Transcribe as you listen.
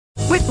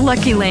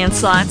Lucky Land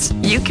Slots,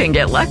 you can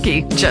get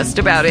lucky just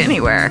about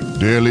anywhere.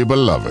 Dearly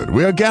beloved,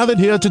 we are gathered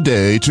here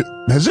today to...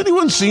 Has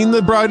anyone seen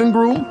the bride and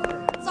groom?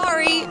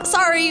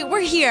 Sorry, we're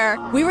here.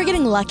 We were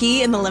getting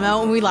lucky in the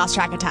limo and we lost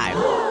track of time.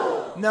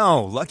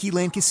 No, Lucky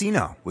Land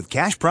Casino, with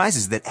cash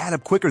prizes that add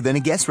up quicker than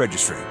a guest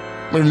registry.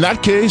 In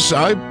that case,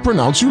 I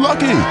pronounce you lucky.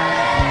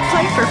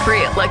 Play for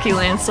free at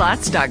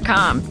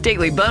LuckyLandSlots.com.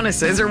 Daily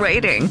bonuses are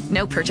waiting.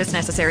 No purchase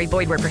necessary.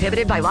 Void where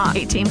prohibited by law.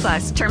 18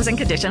 plus. Terms and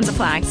conditions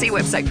apply. See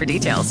website for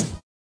details.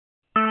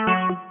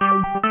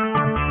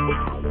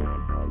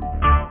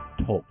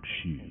 Talk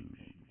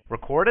shoes.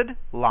 Recorded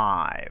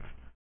live.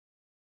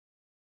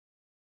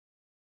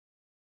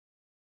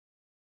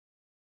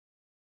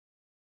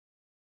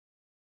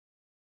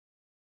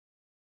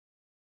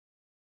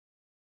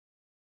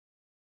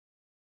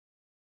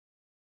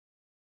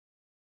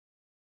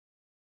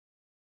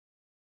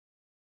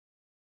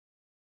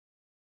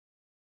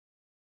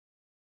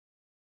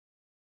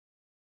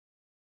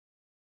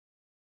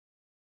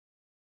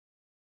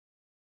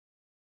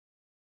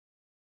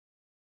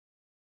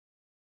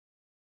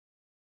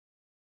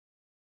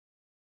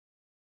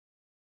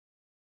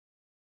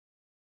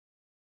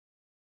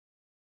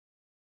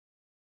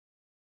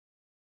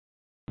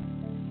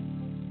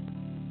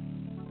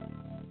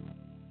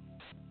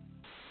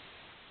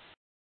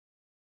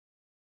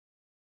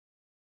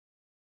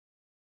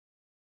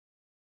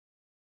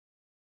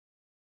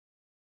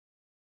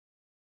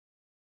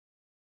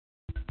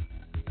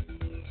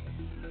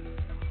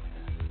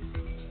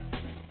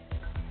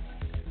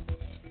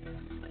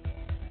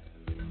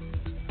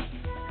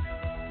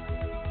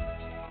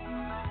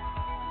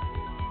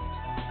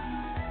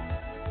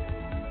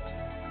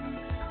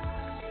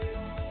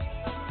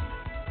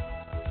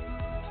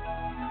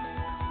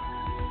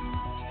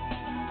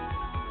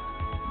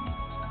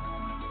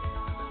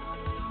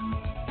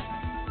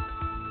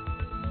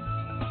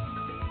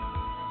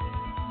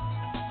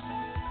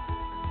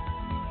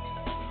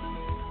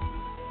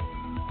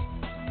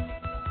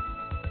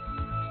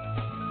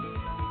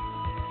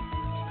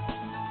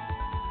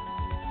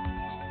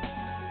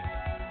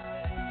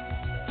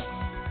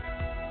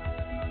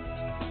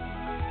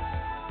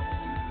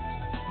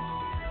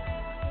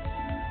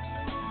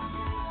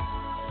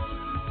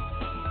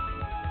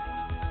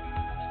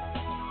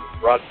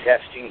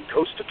 Broadcasting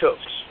coast to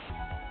coast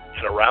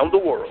and around the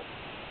world.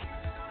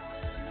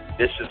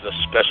 This is a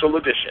special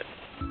edition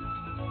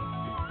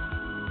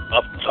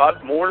of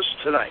Todd Moore's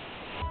Tonight,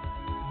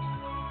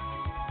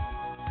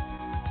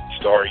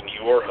 starring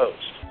your host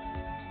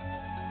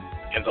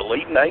and the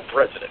late night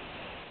president,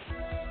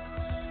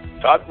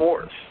 Todd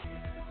Moore's.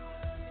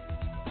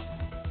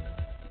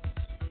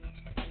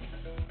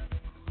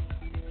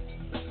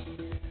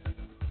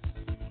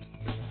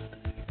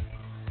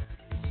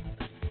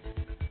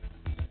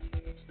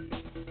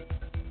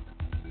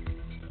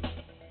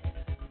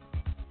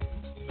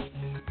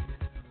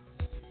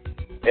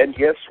 And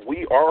yes,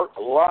 we are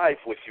live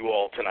with you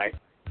all tonight.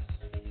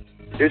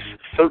 This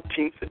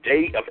 13th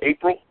day of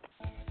April,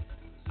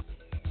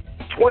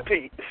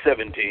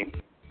 2017,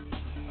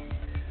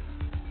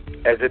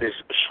 as it is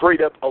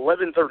straight up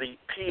 11:30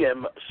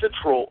 p.m.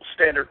 Central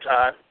Standard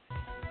Time.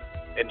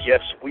 And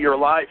yes, we are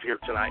live here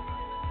tonight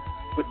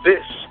with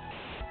this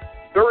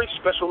very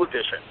special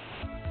edition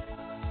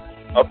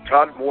of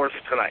Todd Moore's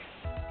Tonight.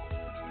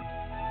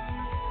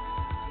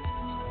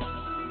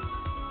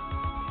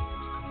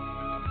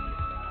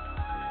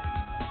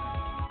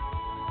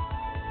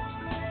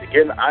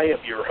 Again, I am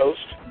your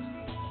host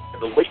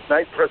and the late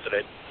night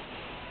president,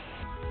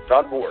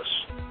 Todd Morris.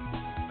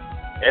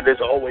 And as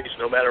always,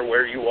 no matter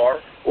where you are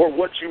or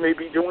what you may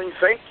be doing,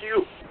 thank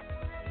you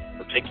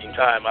for taking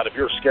time out of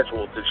your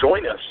schedule to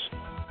join us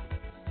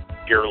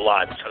here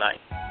live tonight.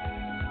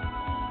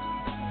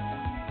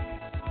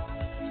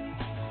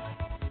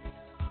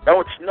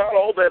 Now, it's not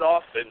all that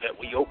often that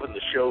we open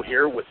the show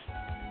here with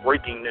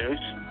breaking news.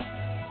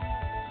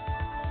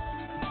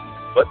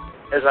 But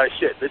as I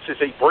said, this is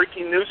a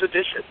breaking news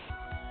edition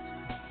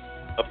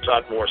of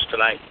Todd Moore's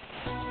Tonight.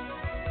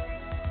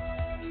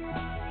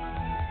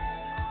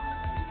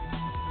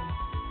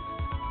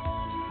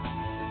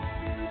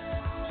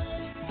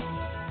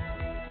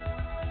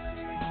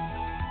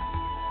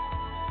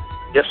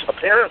 Yes,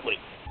 apparently,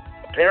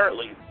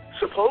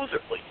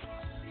 supposedly,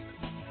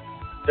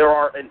 there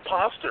are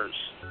imposters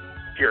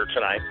here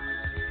tonight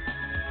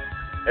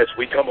as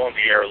we come on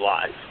the air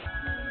live.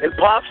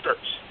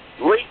 Imposters.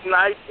 Late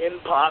night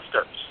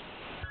imposters.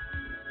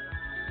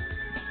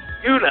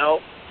 You know,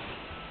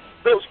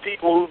 those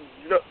people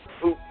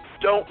who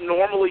don't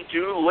normally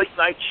do late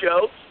night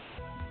shows,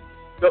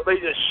 but they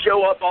just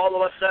show up all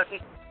of a sudden.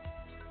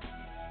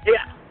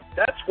 Yeah,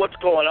 that's what's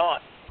going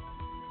on.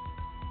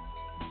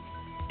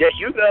 Yeah,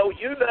 you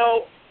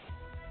know.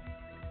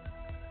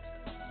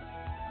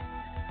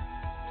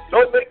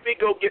 Don't make me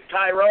go get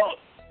Tyrone.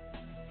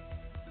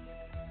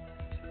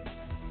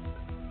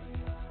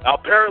 Now,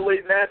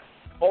 apparently that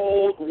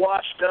old,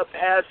 washed-up,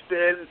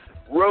 has-been,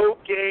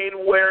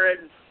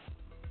 Rogaine-wearing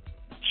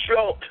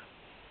joke.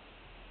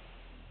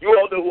 You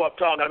all know who I'm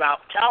talking about.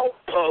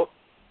 Cowpoke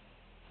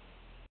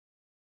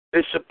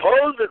is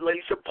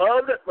supposedly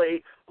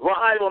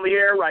live on the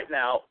air right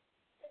now.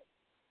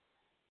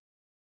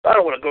 I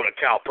don't want to go to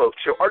Cowpoke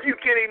Show. Are you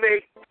kidding me?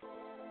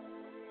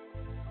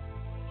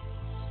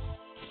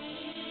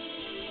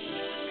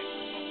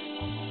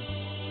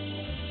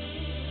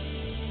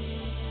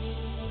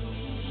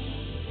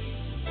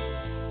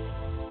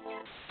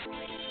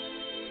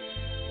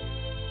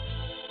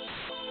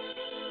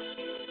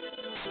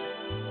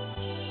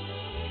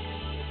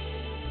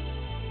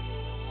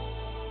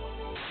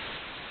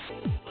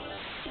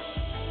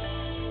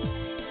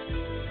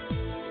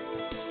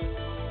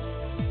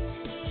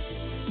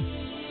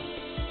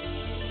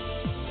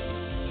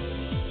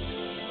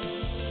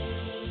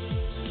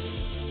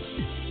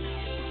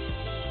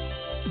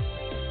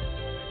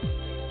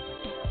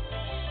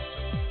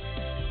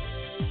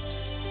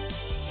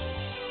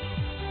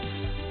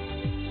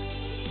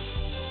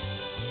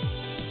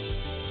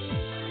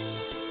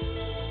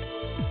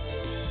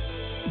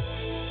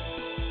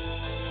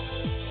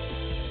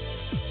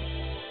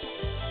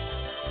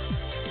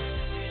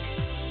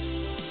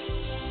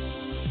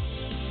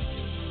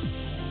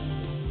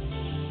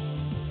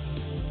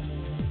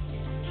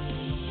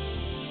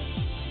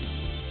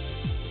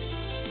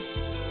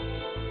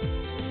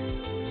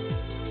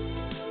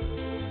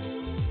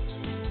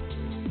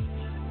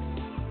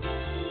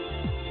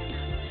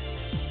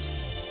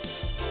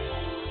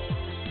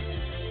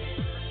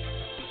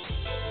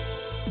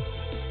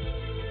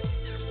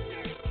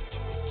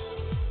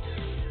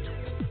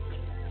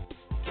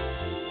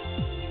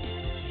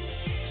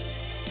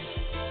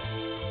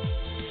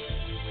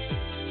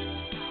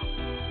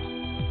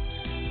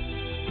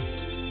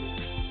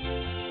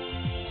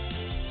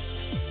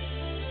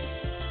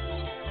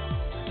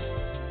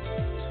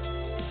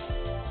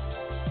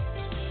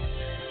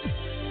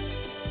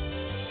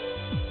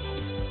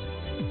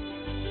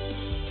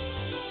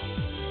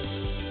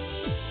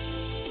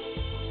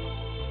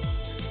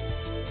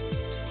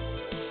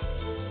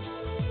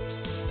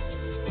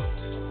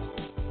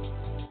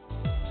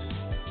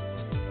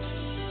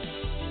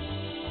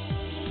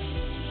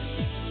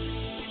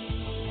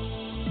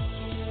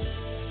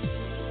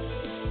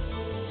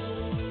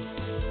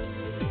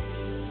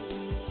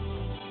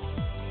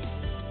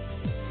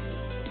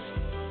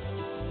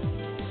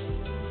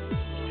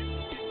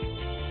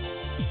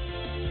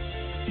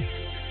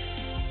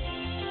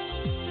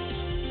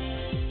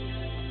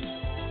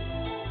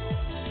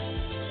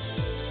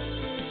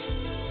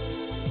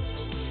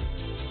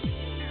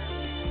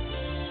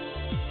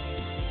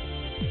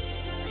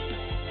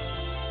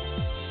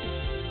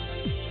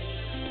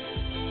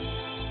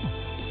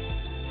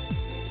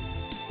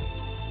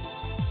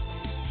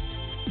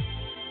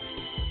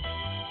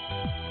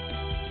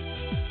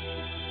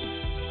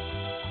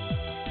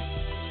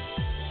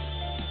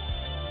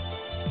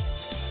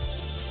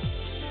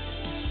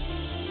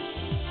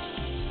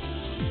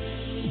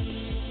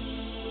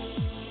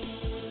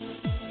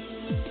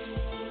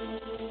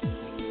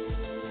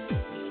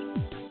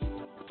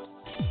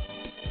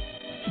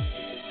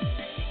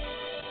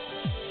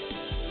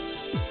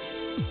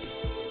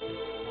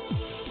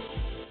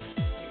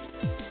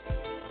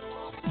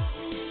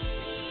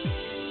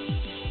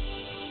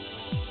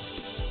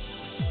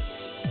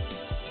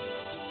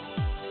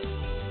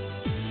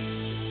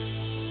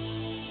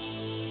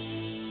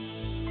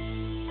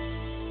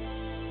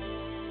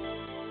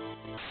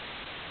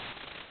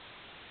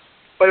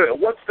 Wait a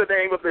minute, what's the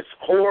name of this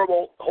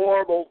horrible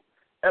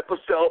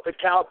episode that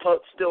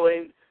Cowpoke's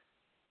doing?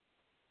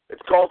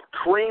 It's called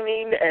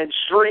Creaming and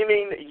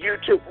Streaming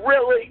YouTube.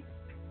 Really?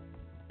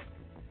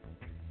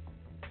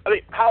 I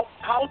mean, how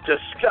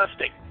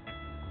disgusting.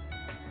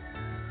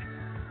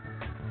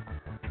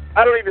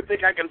 I don't even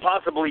think I can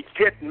possibly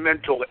get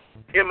mental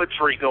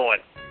imagery going.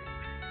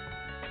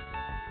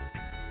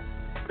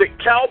 The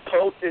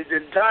Cowpoke is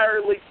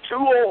entirely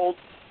too old.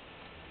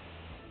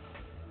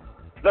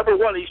 Number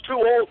one, he's too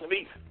old to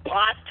be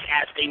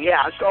podcasting.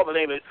 Yeah, I saw the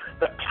name of it,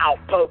 the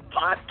Cowpoke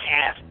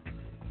Podcast.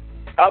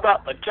 How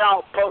about the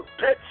Cowpoke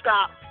Pit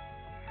Stop?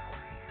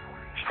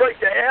 Straight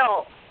to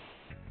hell.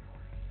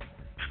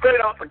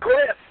 Straight off the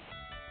cliff.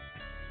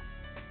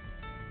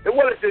 And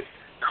what is this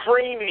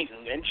creaming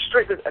and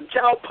straight? A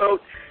Cowpoke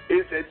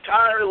is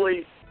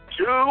entirely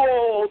too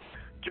old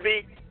to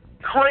be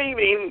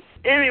creaming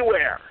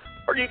anywhere.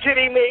 Are you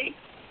kidding me?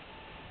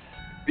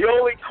 The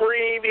only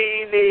cream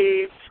he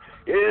needs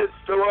is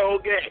the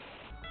Rogaine.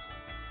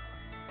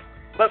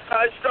 Must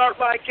I start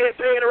my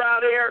campaign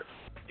around here?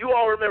 You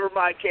all remember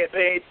my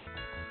campaign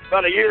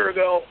about a year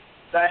ago.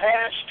 The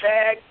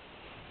hashtag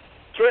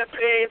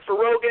campaign for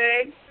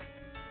Rogaine.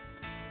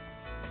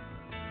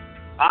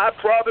 I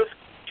promised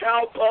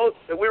Cowpoke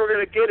that we were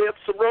going to get him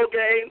some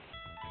Rogaine,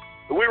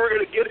 that we were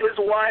going to get his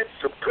wife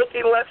some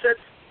cooking lessons.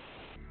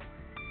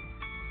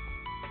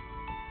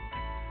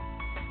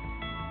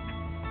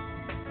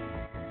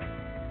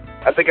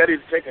 I think I need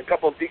to take a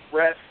couple of deep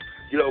breaths.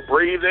 You know,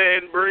 breathe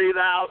in, breathe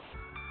out.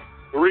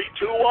 3,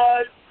 2,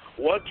 1.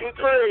 1, 2,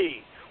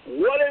 3.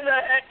 What in the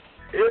heck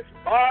is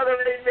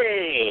bothering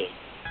me?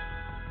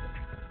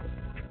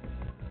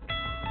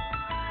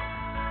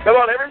 Come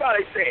on,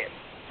 everybody say it.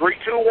 3,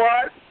 2, 1.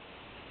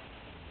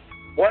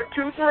 1,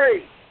 2,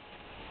 3.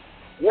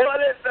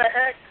 What in the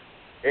heck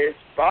is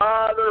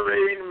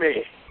bothering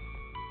me?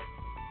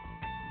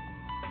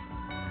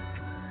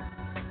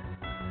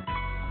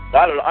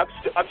 I don't know.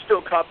 I'm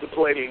still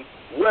contemplating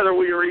whether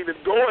we are even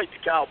going to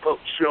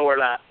Cowpoke's show or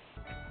not.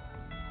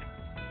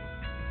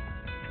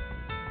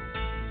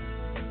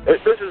 This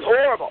is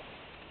horrible.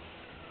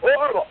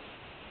 Horrible.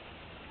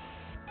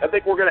 I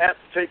think we're going to have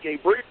to take a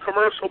brief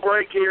commercial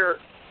break here.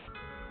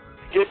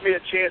 Give me a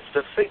chance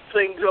to think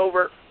things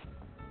over.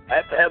 I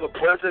have to have a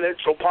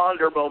presidential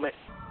ponder moment.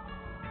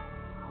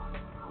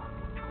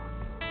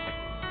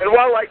 And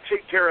while I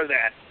take care of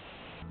that,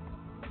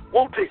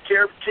 we'll take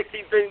care of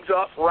kicking things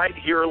off right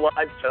here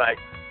live tonight.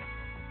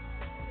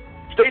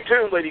 Stay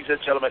tuned, ladies and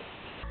gentlemen,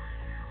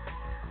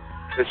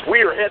 as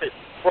we are headed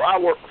for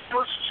our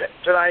first set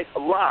tonight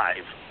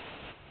live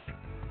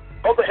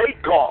on the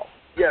hate call.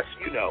 Yes,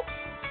 you know.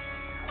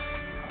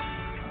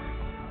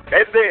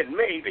 And then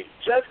maybe,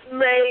 just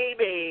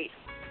maybe,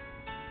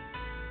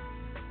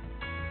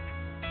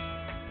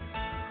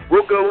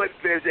 we'll go and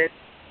visit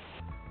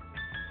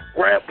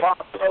Grandpa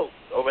Pope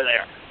over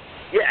there.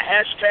 Yeah,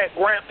 hashtag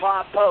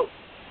Grandpa Pope.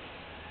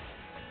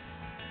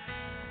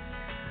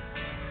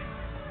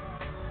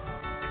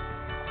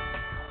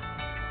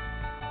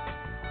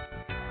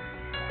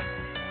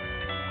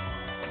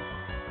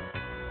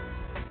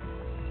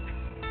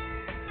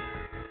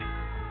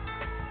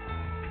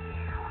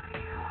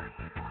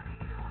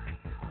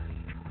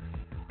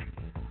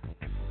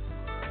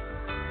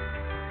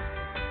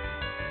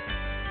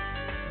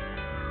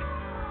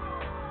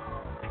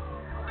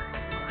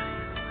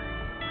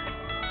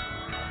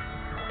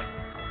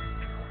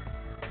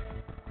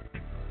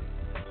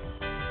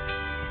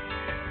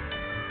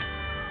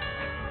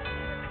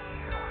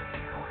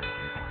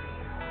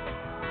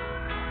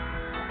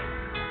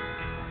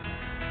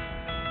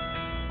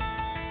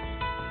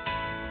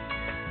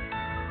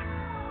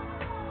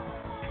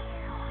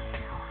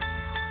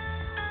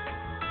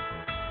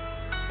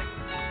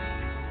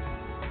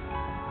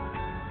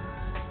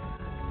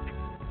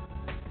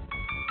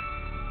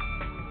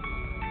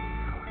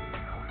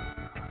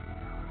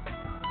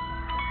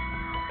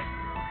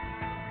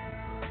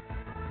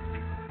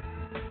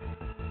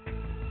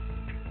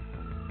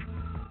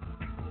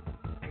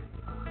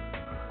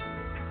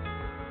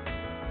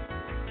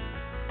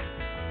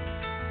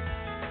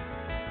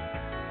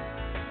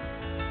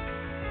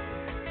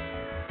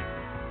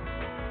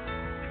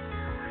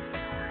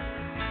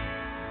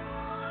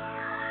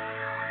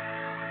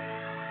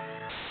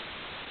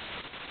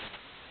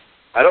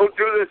 I don't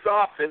do this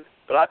often,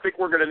 but I think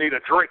we're going to need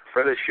a drink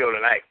for this show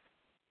tonight.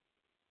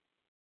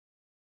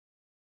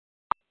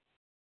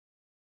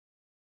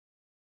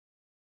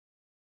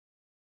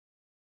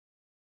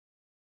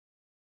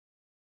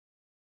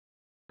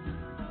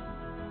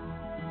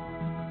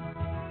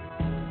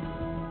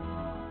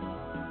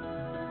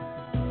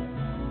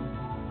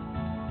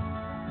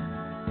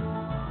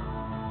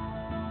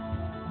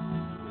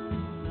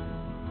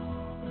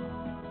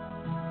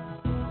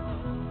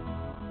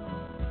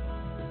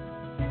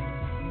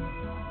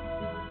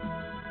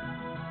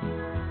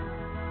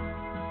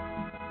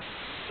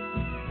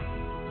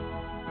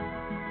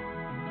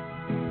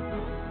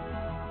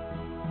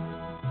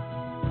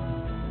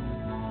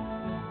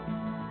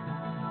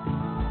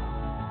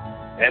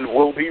 And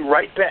we'll be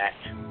right back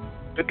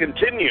to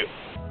continue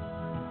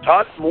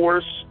Todd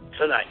Morris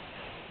Tonight,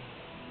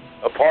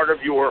 a part of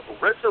your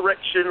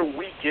Resurrection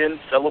Weekend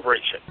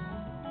celebration.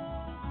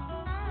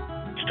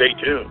 Stay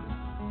tuned.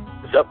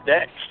 It's up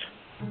next.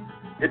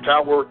 It's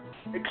our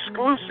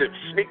exclusive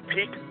sneak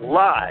peek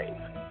live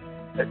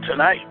at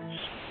tonight's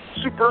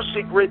super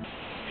secret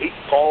Hate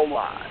Call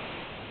Live.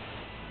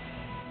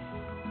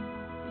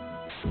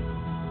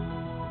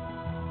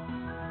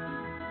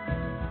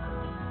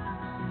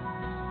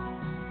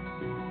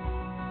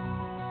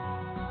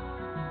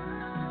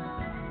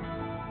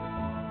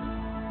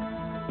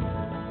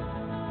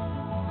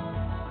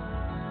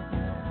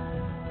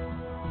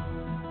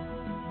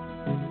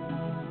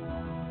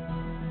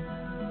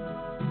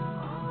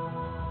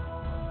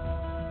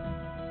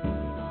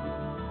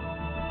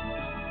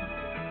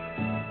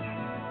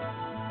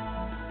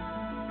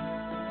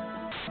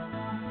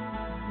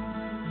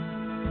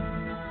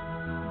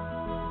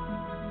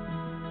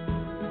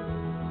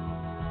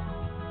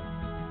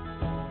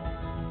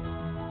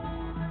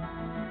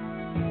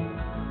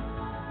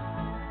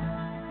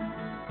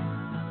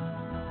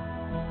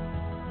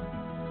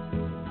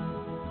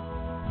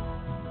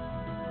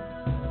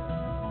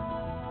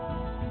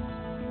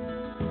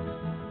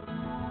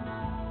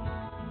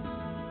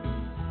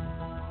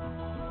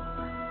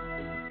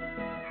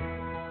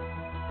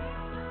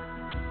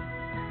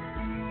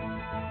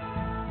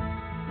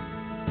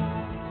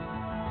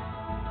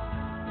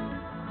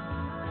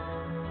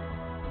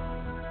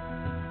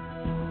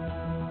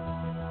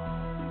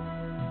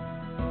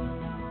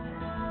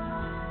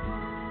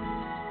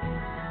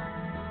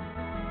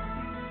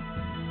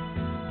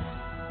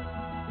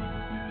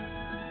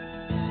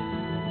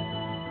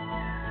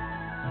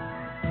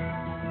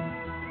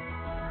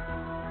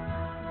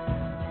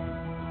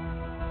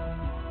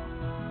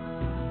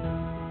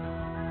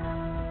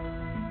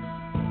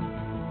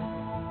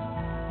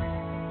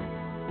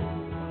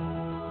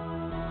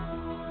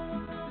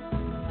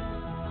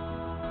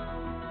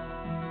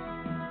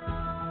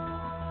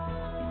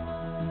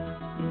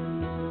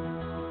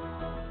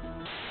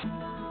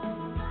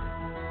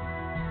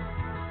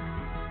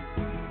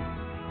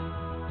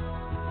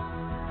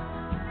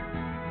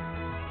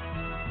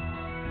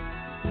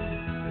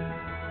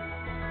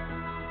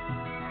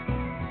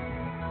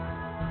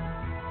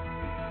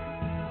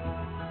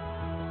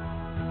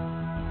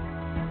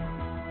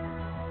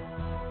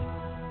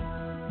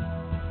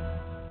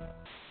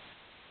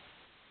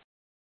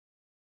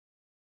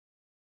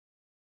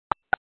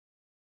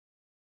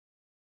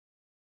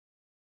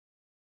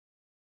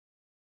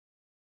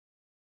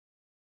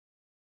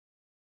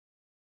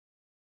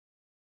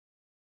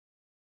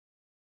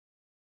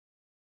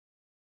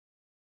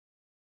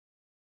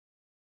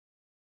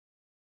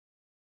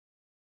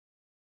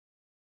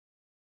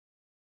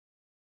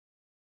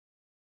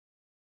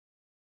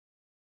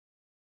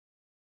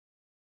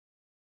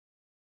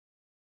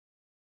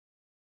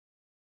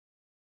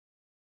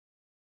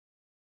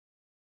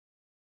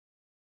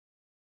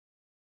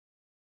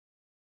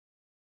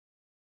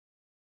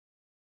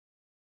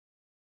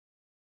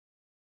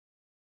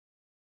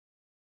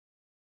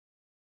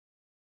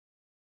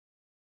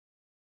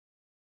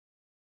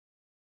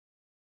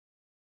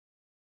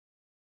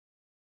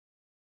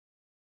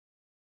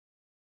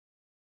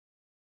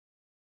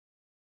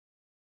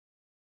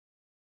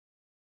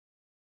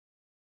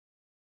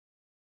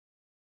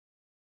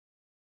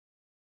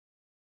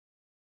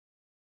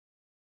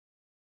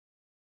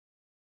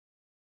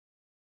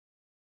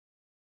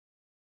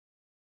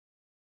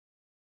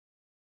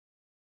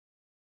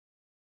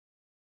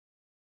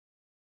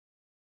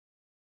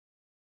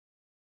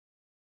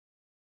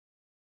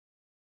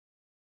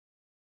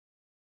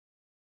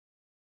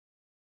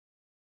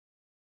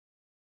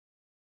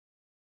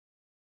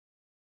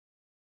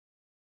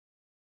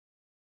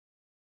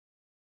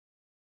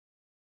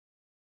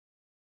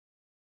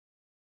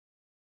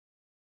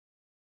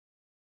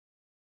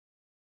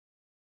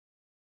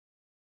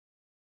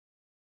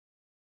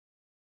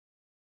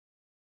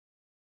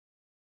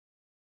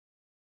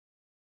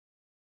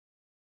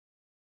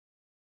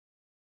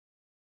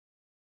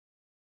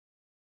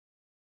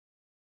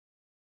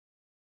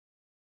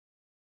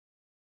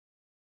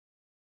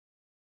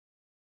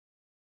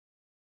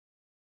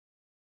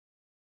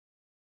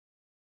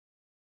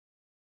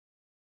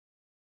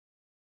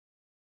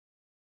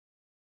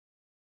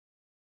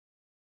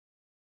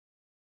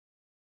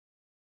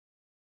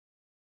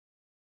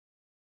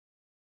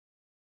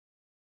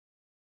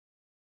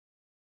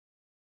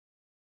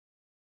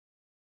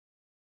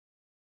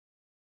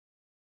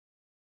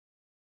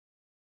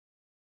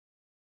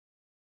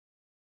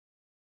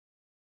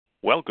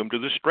 welcome to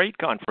the straight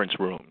conference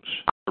rooms.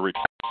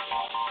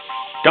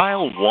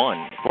 Dial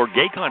 1 for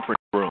gay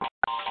conference room.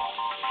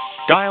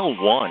 Dial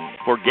 1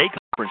 for gay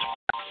conference.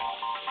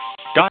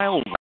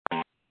 Dial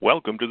 1,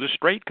 welcome to the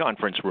straight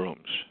conference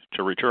rooms.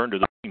 To return to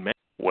the main menu,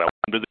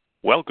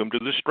 welcome to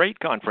the straight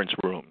conference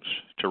rooms.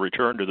 To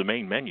return to the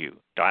main menu,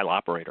 dial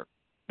operator.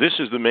 This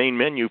is the main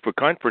menu for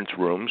conference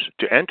rooms.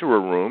 To enter a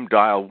room,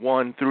 dial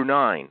 1 through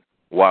 9.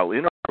 While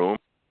in a room,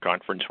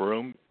 conference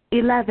room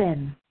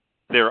 11.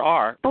 There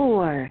are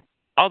 4.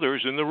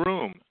 others in the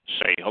room.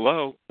 Say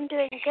hello. I'm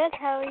doing good.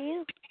 How are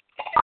you?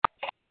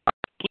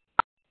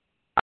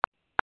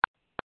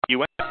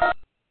 You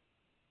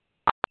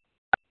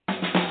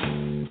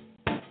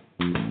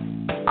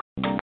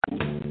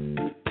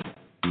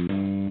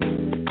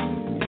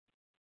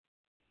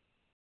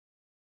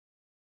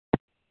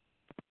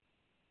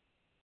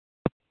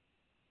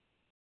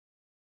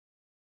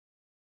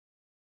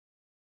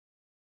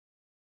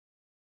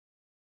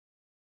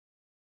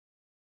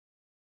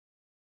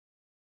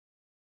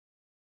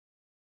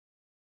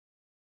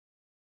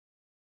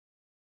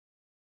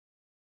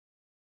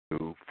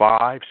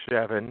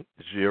 5700.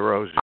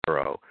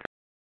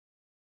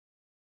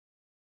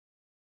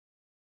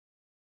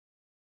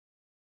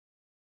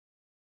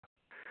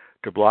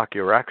 To block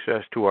your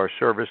access to our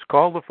service,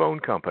 call the phone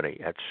company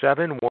at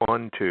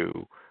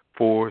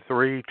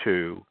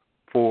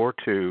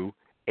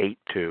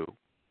 712-432-4282.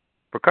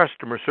 For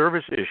customer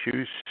service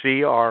issues,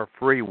 see our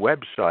free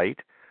website,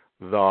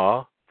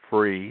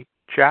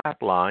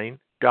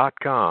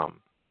 thefreechatline.com.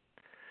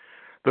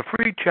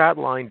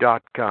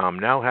 Thefreechatline.com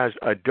now has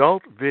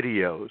adult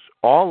videos,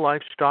 all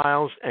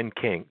lifestyles and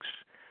kinks.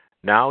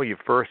 Now your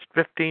first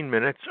 15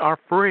 minutes are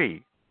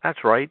free.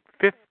 That's right,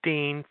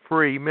 15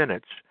 free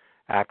minutes.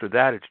 After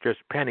that, it's just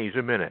pennies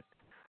a minute.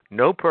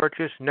 No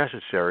purchase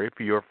necessary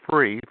for your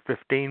free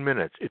 15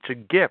 minutes. It's a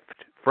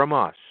gift from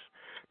us.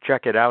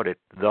 Check it out at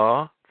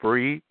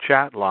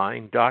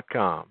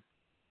thefreechatline.com.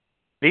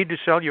 Need to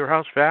sell your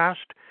house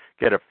fast?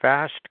 Get a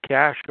fast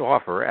cash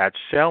offer at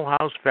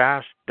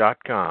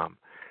sellhousefast.com.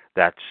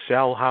 That's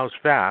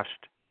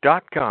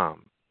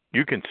sellhousefast.com.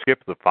 You can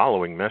skip the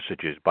following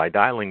messages by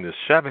dialing the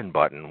 7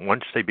 button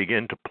once they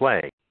begin to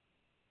play.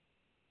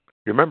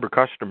 Remember,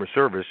 customer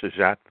service is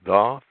at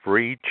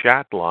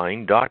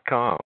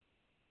thefreechatline.com.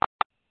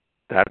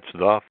 That's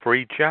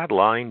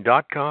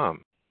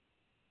thefreechatline.com.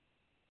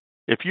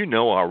 If you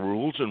know our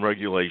rules and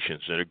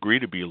regulations and agree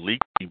to be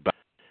legally bound,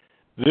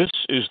 this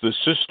is the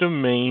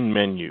system main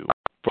menu.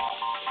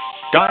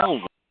 Dial.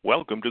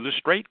 Welcome to the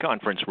straight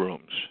conference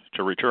rooms.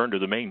 To return to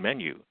the main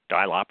menu,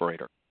 dial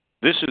operator.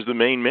 This is the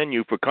main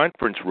menu for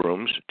conference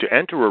rooms. To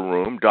enter a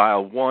room,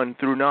 dial 1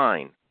 through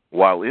 9.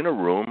 While in a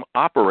room,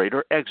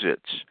 operator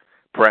exits.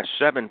 Press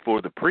 7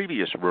 for the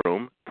previous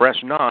room.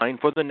 Press 9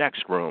 for the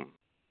next room.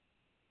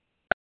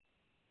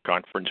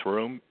 Conference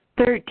room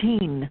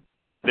 13.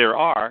 There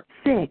are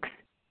 6.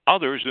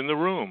 others in the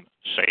room.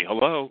 Say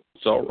hello.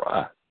 It's all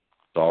right.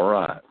 It's all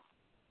right.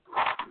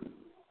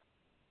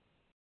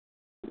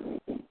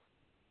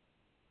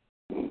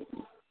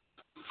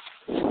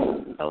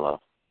 Hello.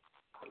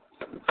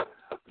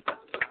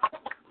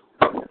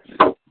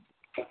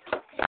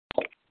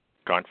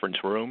 Conference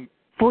room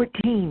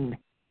 14.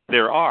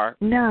 There are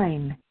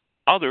 9.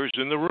 others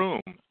in the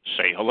room.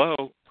 Say hello.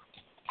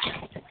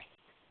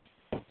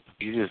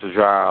 You just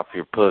dry off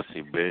your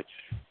pussy, bitch.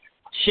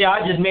 Shit,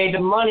 I just made the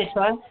money,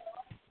 son.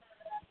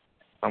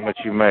 How much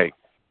you make?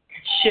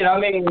 Shit, I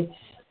made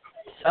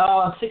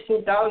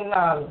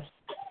 $16,000.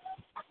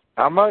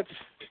 How much?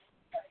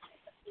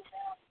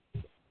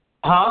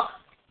 Huh?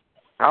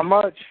 How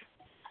much?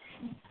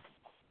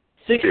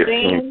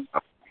 16.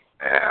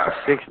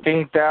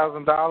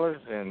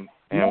 $16,000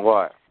 and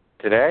what?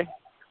 Today?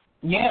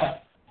 Yeah.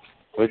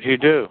 What'd you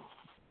do?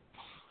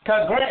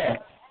 Cut grass.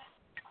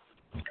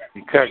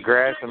 You cut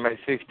grass and made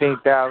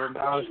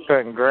 $16,000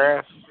 cutting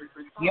grass?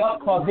 Yup,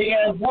 for big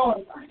ass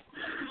woman.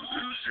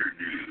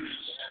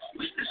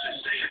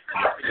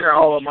 You're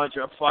all a bunch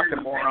of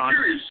fucking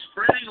morons.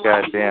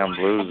 Goddamn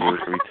losers,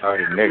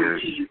 retarded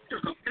niggers.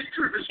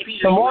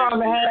 Tomorrow I'm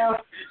gonna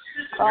have.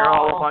 You're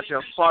all a bunch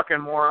of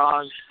fucking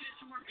morons.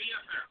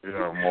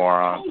 You're a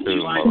moron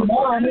too,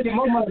 Tomorrow I need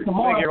more money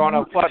tomorrow. Think you're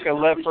gonna fucking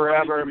live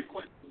forever.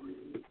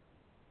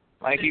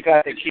 Like you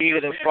got the key to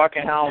the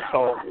fucking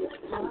household.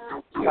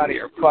 You out of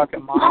your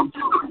fucking mind.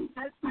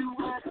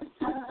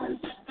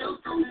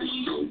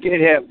 Get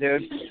hip,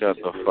 dude. Shut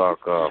the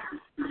fuck up.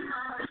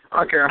 I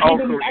don't care how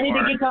cool you I need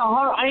to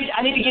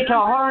get to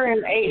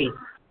 180.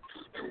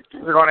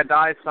 You're gonna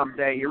die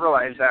someday. You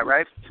realize that,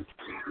 right?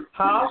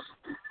 Huh?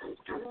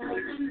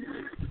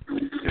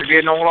 You're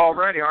getting old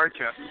already, aren't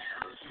you? I'm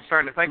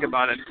starting to think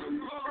about it.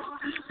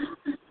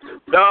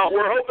 No,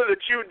 we're hoping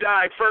that you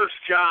die first,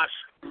 Josh.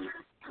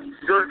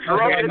 You're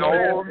getting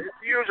old.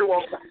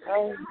 Usual.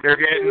 You're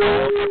getting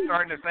old. I'm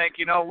starting to think,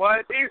 you know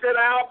what? He's an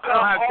alcoholic. I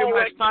don't have too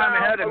much time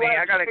ahead of me.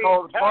 I gotta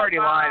go to the party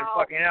line and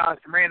fucking out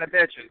some random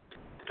bitches.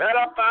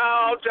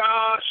 Pedophile,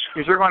 Josh.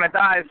 Because you're gonna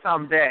die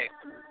someday.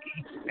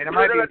 And it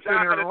might be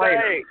sooner than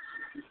later.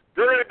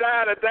 You're gonna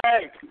die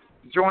today.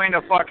 Join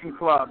the fucking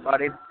club,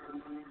 buddy.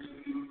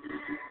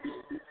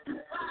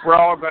 We're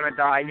all going to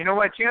die. You know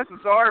what?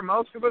 Chances are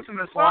most of us in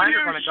this line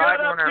are going to die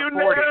when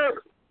we're 40.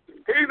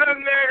 He's a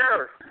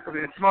nigger. Because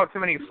we smoke too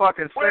many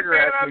fucking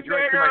cigarettes and we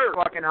drink too much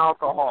fucking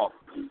alcohol.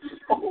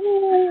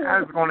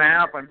 That's going to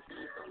happen.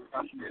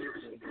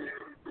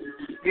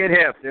 Get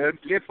hip, dude.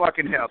 Get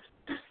fucking hip.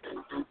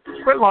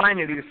 Quit lying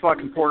to these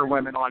fucking poor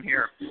women on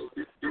here.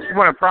 You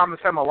want to promise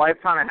them a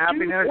lifetime of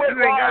happiness?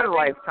 You ain't got a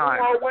lifetime.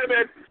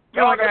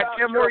 You only got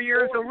 10 more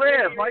years to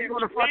live. Why you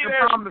want to fucking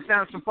promise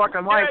them some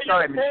fucking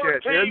lifetime and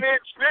shit, dude?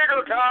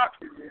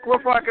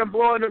 Quit fucking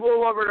blowing the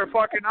wool over their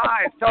fucking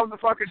eyes. Tell them the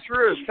fucking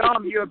truth. Tell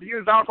them you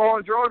abused alcohol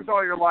and drugs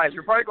all your life.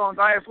 You're probably going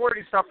to die at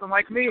 40 something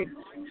like me.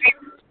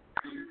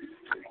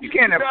 You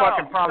can't have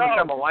fucking promise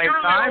them a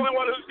lifetime. You're the only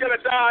one who's going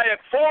to die at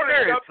 40.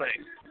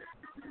 Seriously.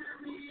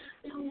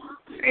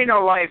 Ain't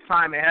no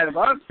lifetime ahead of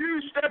us.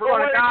 We're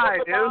going to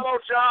die, dude.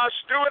 Josh.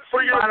 Do it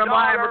for your Bottom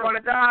line, we're going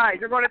to die.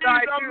 You're going to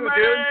die too,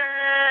 dude.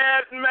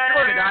 You're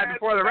going to die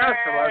before the rest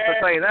of us, I'll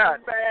tell you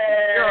that.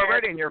 You're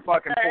already in your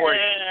fucking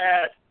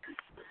 40s.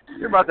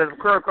 You're about to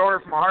croak over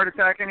from a heart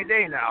attack any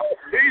day now.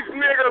 He's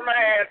nigger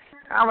mad.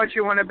 How much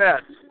you want to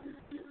bet?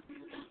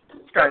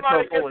 This guy's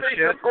so full of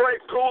shit.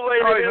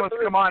 Always wants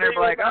to come on here and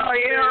be like, oh,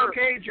 yeah,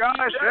 okay,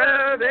 Josh.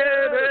 You're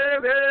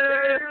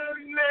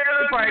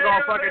probably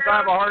going to fucking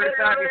die of a heart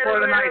attack before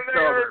the night's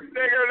over.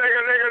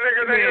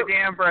 Give me a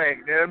damn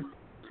break, dude.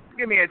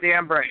 Give me a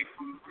damn break.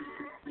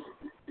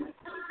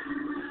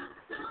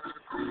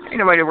 Ain't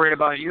nobody worried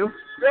about you.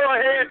 Go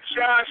ahead,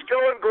 Josh.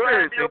 Go and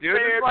grab your dude.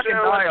 Just fucking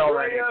die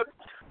already.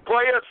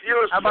 Play us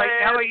your How about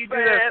you do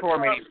this for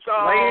me?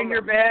 Lay in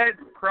your bed,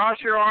 cross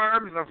your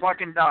arms, and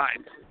fucking die.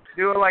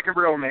 Do it like a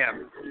real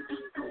man.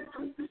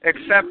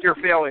 Accept your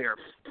failure.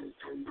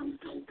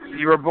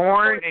 You were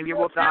born and you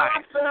will die.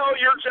 You're a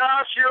failure,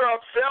 Josh. You're a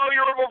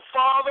failure of a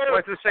father.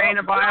 What's it say in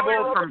the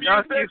Bible? From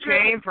dust you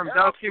came, from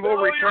dust you will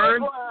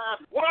return.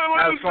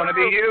 That's going to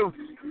be you.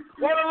 It's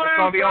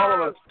going to be all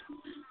of us.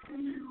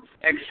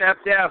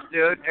 Accept death,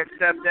 dude.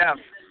 Accept death.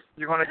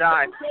 You're going to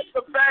die.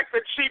 The fact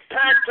that she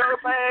packed her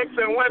bags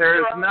and went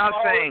There is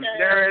nothing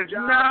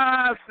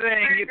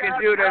you can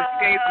do to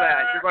escape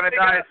that. You're going to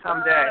die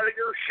someday.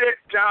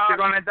 You're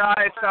going to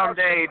die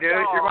someday, dude.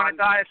 You're going to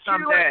die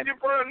someday.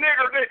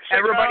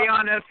 Everybody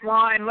on this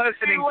line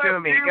listening to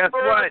me, guess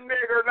what?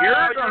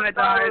 You're going to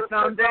die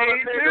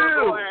someday,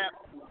 too.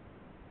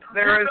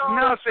 There is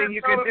nothing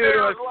you can do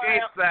to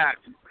escape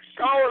that.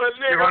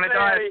 You're going to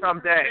die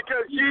someday.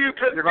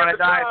 You're going to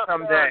die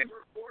someday.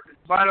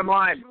 Bottom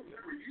line.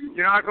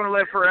 You're not going to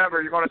live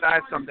forever. You're going to die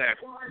someday.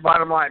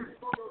 Bottom line.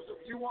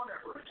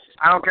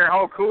 I don't care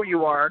how cool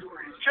you are,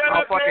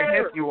 how fucking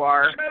hip you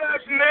are.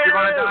 You're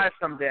going to die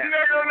someday.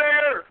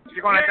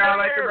 You're going to die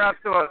like the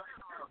rest of us.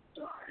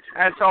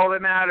 That's all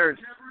that matters.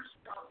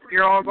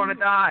 You're all going to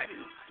die.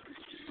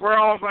 We're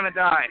all going to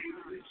die.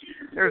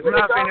 There's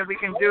nothing that we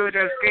can do to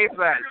escape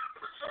that.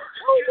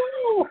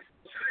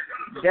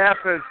 Death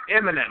is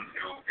imminent.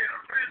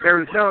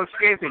 There is no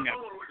escaping it.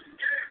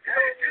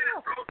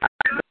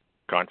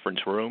 Conference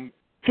room.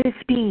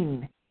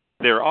 15.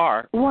 There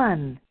are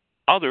 1.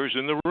 Others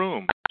in the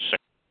room.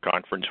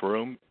 Conference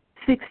room.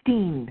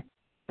 16.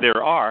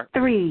 There are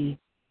 3.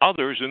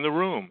 Others in the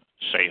room.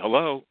 Say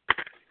hello.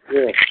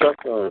 Yeah,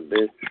 suck on,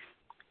 bitch.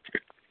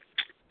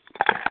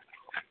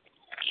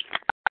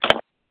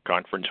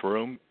 Conference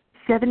room.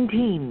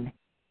 17.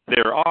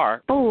 There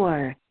are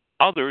 4.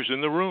 Others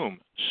in the room.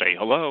 Say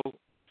hello.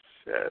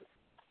 Shit.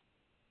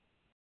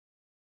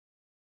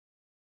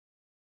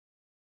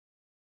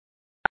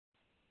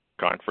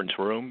 Conference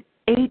room.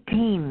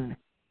 18.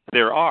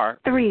 There are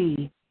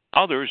 3.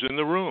 Others in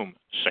the room.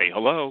 Say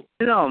hello.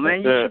 No,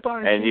 man, you keep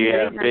on. And you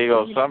have big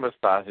old summer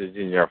sausage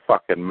in your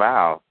fucking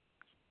mouth.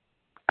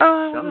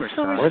 Oh, summer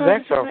sausage. Where'd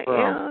that come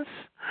from?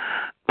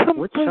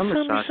 What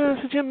summer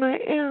sausage? In my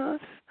ass.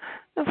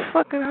 That's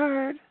fucking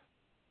hard.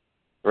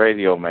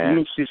 Radio Man. You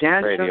mean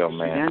Suzanne? Radio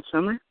Man. Suzanne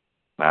Summer?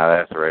 Nah,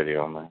 that's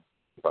Radio Man.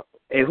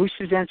 Hey, who's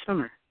Suzanne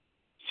Summer?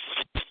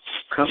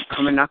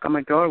 Come and knock on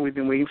my door. We've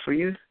been waiting for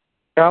you.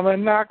 Come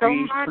and knock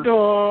on my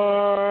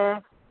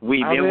door.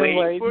 We've been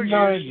waiting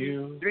for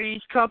you.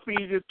 Three's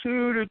company to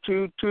two.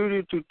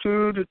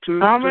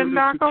 Come and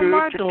knock on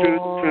my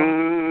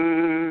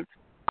door.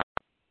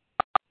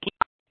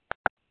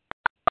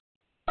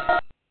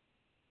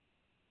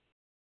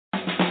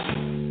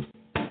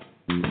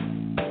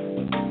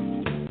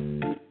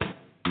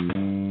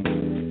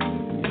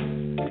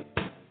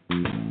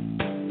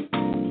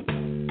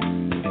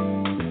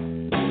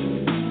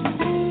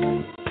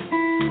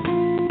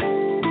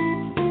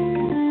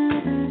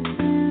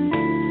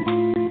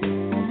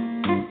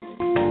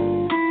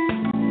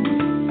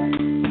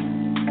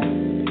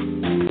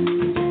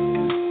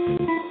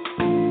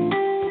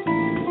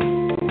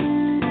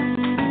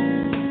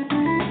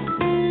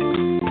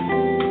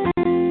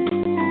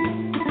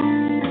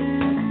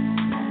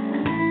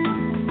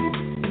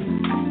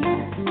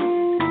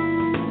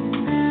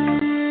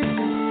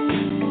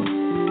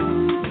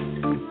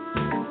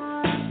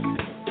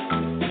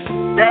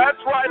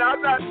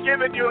 not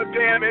giving you a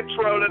damn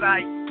intro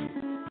tonight.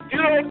 You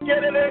don't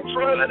get an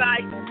intro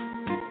tonight.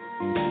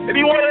 If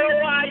you want to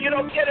know why you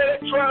don't get an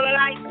intro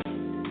tonight,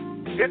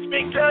 it's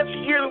because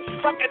you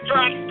fucking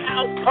dropped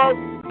out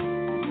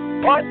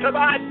onto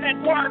my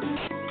network.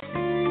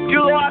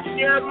 You lost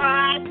your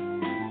mind.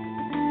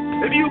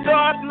 If you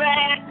got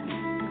mad,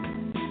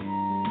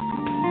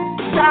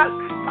 God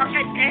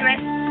fucking damn it.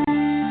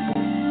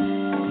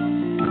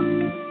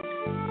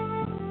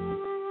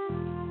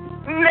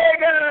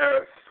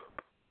 Niggers!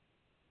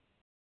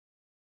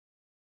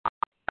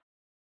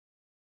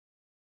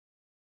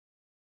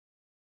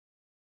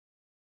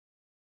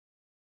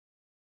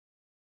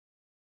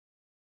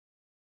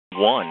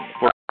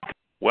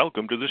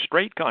 Welcome to the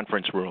straight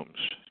conference rooms.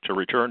 To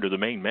return to the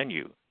main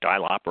menu,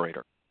 dial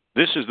operator.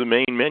 This is the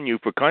main menu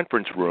for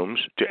conference rooms.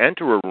 To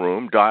enter a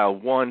room, dial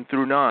 1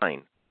 through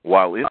 9.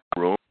 While in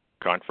the room,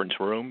 conference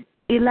room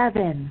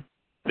 11.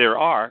 There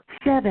are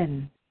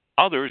 7.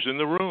 others in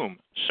the room.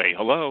 Say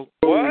hello.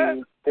 What?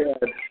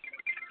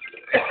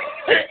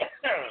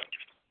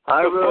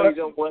 I really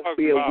don't want to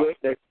be a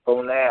witness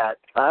on that.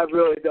 I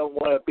really don't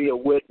want to be a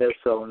witness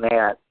on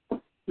that.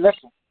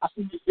 Listen, I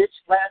seen this bitch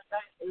last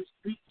night in the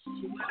street.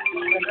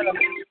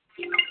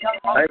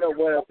 I don't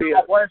want to be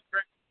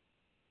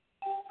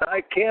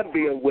I can't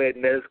be a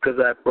witness because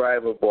I'm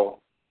bribable.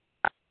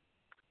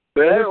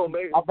 But I don't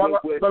make a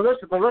witness.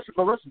 But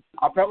listen.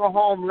 I brought her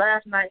home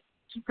last night.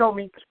 She told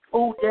me,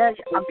 "Oh, Dad,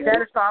 I'm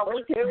satisfied with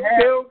what you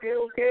have."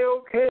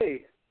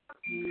 Okay.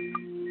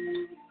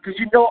 Because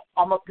you know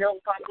I'm a pill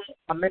pocket.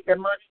 I make that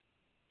money.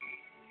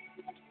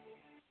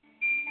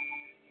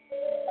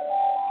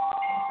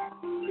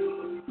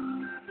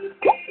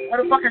 What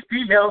the fucking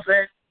female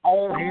said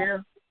on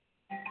here?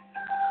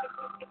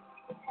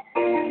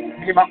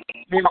 Me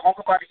and my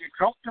uncle about to get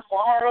drunk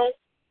tomorrow.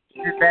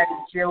 Sit back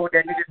and chill with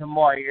that nigga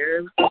tomorrow,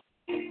 yeah?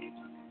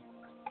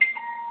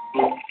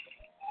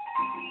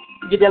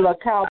 Get that little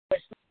cowboy.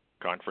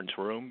 Conference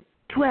room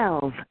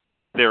 12.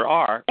 There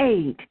are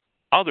 8.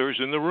 others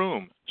in the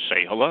room.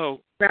 Say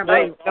hello.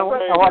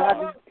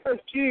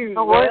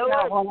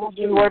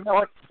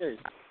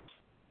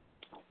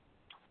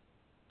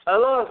 I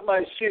lost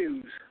my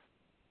shoes.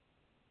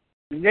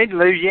 You need to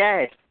lose your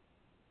ass.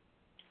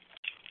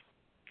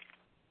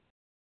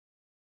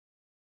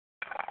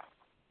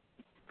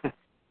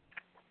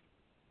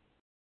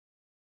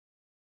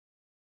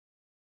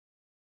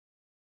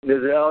 Is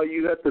that all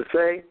you got to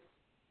say?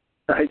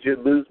 I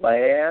should lose my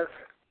ass?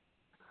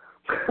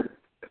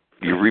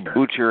 You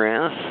reboot your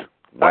ass?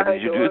 Why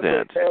did you do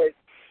that?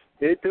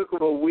 It took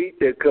them a week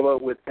to come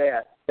up with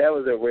that. That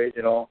was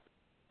original.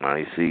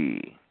 I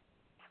see.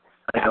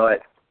 I know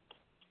it.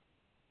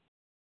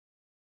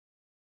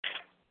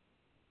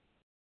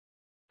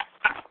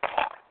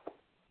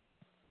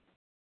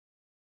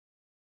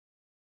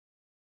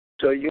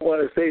 So you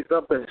want to say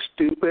something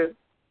stupid,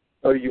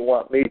 or you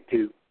want me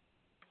to?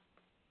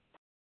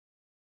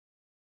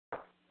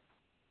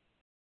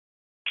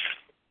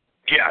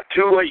 Yeah,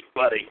 too late,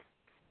 buddy.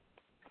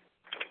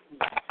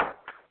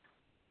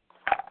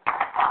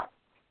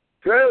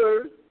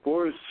 Trailer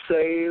for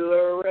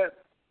Sailorette.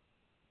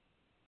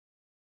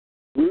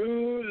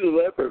 Rouge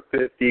leopard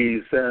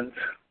 50 cents.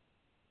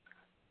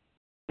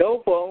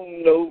 No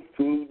phone, no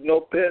food,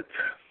 no pets.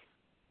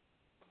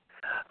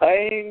 I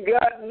ain't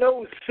got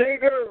no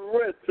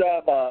cigarettes.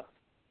 I'm a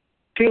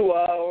 2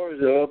 hours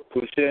of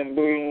pushing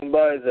boom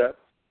by the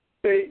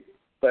 8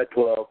 by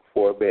 12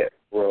 4-bit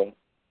room.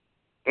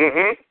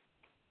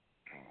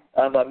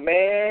 I'm a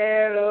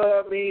man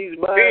of means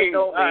by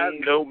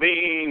no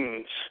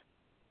means.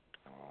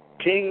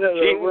 King of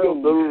the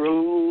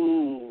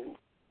road.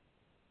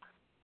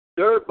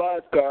 Dirt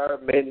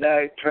boxcar,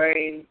 midnight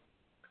train.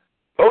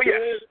 Oh,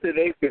 yes.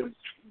 Destination,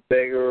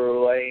 beggar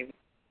lane.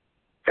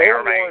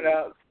 Fair worn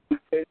out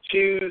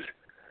shoes.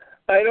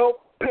 I don't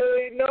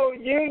pay no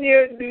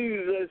union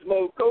dues. I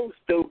smoke old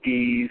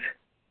stokies.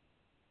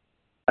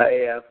 I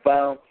have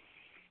found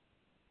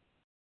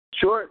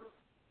short,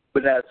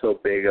 but not so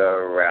big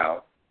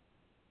around.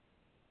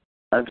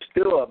 I'm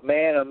still a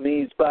man of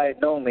means by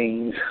no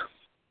means.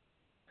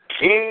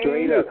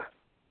 Straight up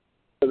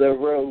to the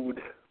road.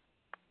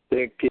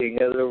 The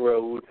king of the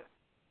road.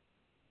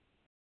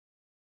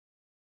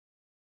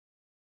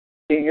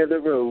 King of the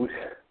road.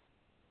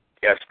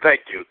 Yes,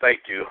 thank you.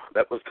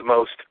 That was the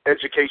most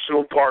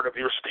educational part of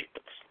your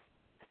statements.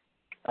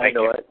 I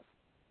know it.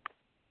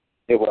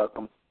 You're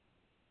welcome.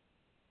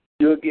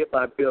 You'll get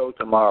my bill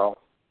tomorrow.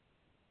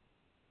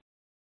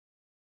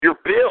 Your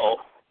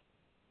bill?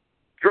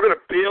 You're going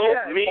to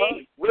bill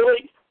me?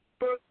 Really?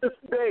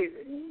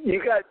 You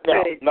got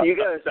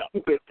a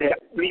stupid tech.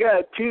 You got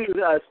to choose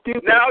a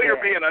stupid Now tech.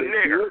 you're being a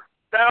nigger.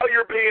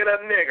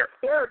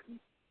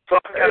 So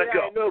I got to go.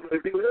 I know, but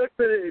if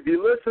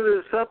you listen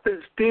to something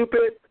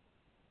stupid,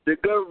 the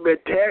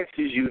government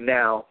taxes you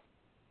now.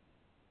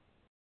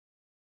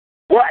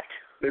 What?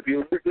 If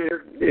you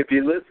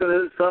listen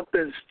to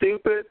something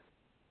stupid,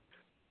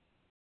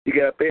 you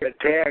got to pay a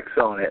tax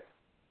on it.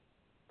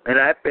 And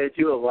I bet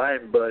you a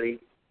line, buddy.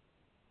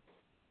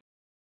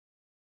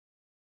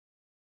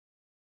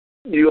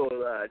 You owe a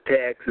lot of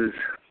taxes.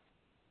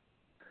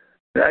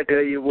 I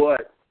tell you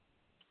what,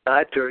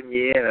 I turn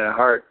you in a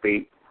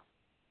heartbeat.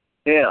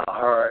 In a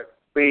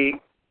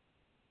heartbeat.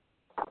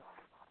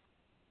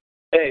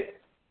 Hey.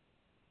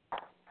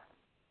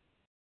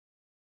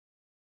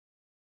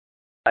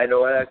 I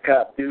know how to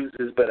cop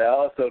deuces, but I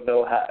also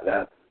know how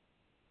to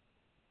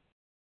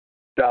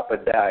drop a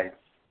dime.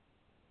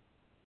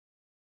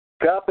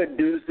 Dropping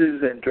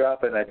deuces and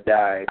dropping a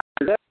dime.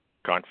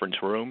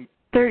 Conference room.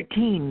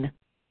 13.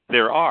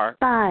 There are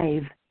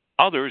 5.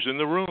 others in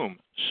the room.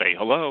 Say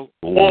hello.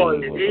 Boy,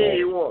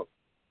 hey, what?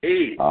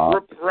 Hey,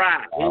 rip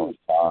right. Hey,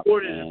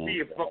 what is it?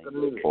 Be a fucking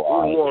minute.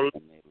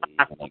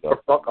 A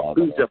fucking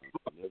piece of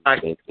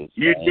like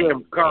you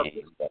damn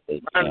cocky.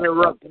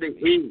 Uninterrupted the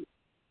heat.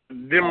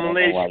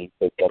 Demolition.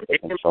 Put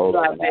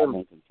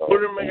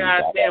him in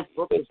goddamn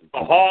fucking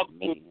hog.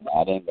 I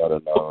didn't go to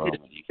no room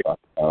and you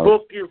fucking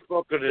book your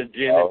fucking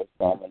agenda.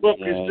 Book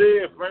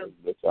yourself, man.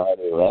 But I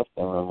already left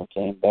the room and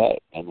came back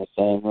in the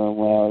same room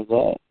where I was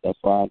at. That's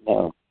why I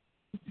know.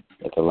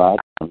 It's a lot.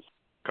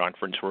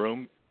 Conference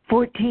room.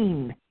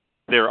 14.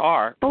 There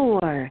are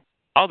 4.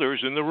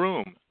 others in the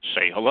room.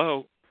 Say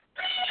hello.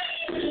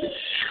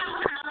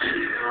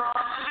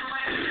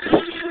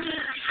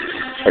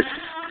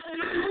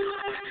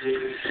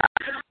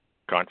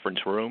 Conference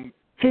room.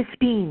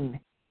 15.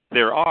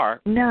 There are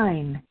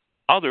 9.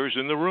 others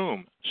in the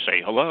room.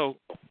 Say hello.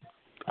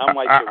 I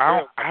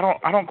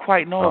don't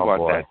quite know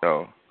about that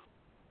though.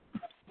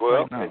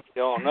 Well, if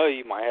you don't know,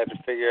 you might have to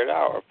figure it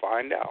out or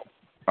find out.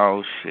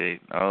 Oh shit!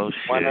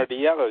 One or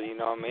the other, you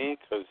know what I mean?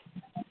 Because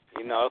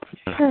you know,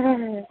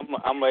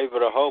 I'm able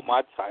to hold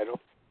my title.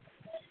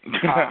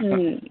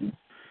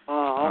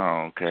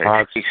 Oh, okay.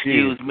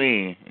 Excuse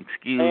me.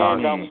 And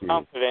I'm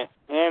confident,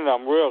 and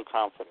I'm real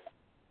confident.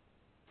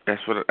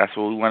 That's what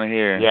we want to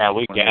hear. Yeah,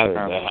 we gathered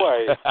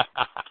that.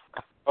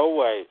 Oh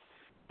wait.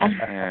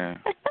 Yeah.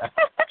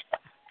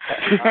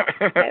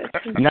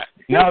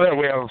 Now that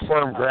we have a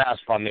firm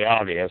grasp on the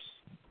obvious.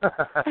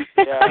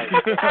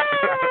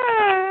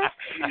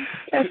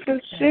 That's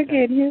some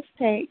sugar in his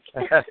take.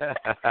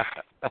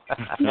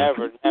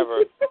 Never.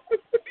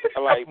 I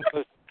like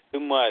pussy too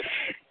much.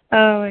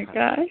 Oh my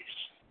gosh.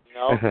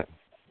 No.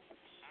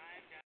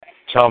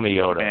 Tell me,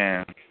 Yoda.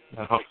 Man.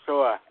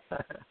 Sure.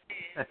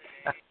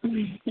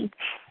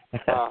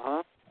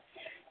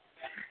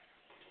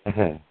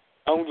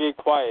 Don't get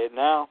quiet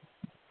now.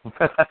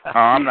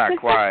 I'm not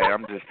quiet.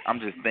 I'm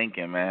just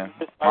thinking, man.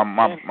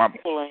 My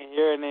people in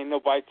here and ain't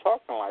nobody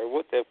talking. Like,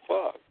 what the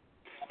fuck?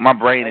 My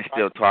brain is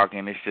still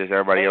talking. It's just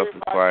everybody else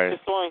is quiet.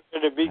 Just want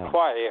you to be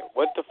quiet.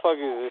 What the fuck is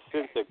the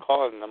sense of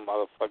calling them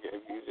motherfucker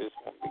if you just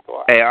want to be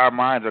quiet? Hey, our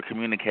minds are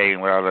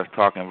communicating without us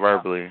talking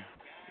verbally.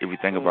 If you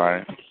think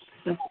about it.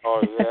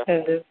 Oh yeah.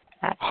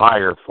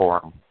 Higher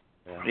form.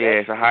 Yeah,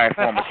 it's a higher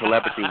form of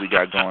telepathy we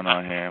got going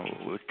on here.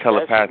 With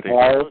telepathic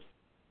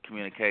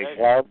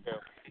communication.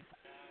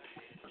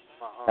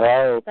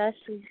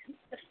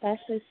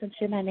 Especially since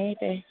you're my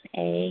neighbor.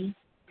 Hey.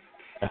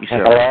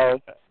 Hello.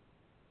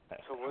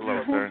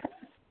 Hello, sir.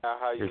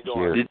 How you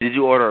doing? Did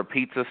you order a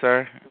pizza,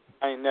 sir?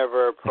 I ain't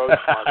never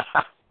approached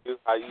you.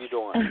 How you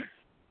doing?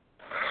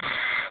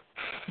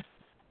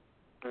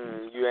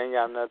 You ain't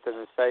got nothing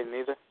to say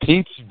neither?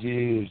 Pizza,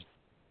 dude.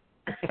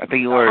 I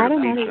think you ordered a pizza. I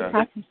don't know who you're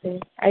talking to.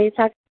 Are you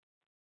talking?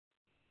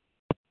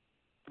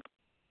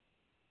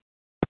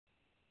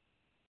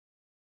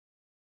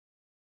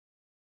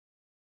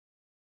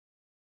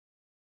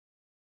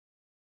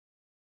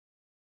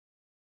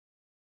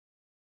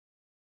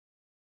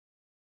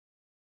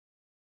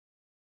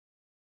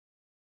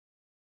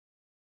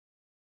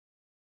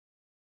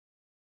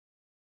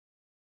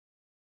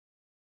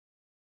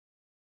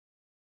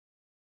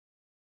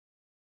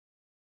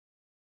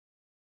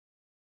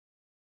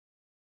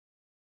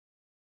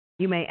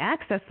 You may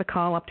access the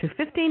call up to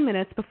 15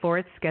 minutes before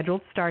its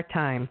scheduled start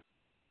time.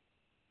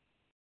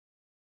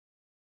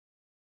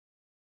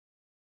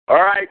 All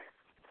right.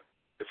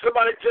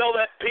 Somebody tell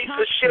that piece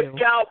of shit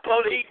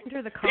cowpoke he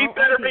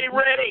better be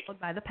ready.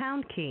 Followed by the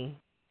pound key.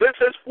 This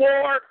is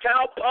war,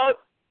 cowpoke.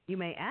 You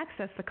may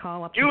access the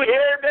call up to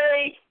hear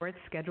me? For its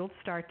scheduled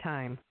start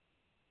time.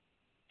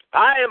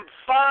 I am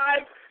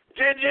 5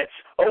 digits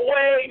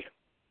away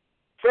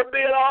from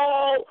being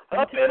all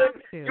up in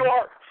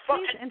your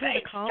Please enter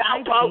the call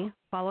ID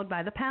followed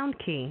by the pound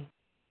key.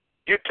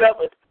 You tell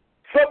me.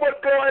 Someone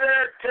go in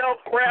there and tell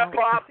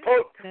Grandpa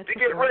Poke to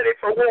get ready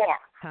for war.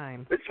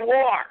 Time. It's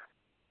war.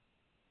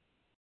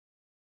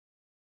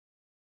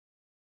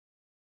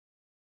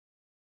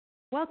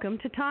 Welcome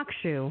to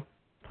TalkShoe.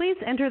 Please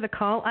enter the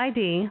call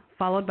ID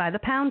followed by the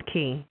pound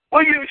key.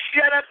 Will you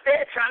shut up,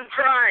 bitch? I'm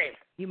trying.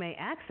 You may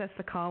access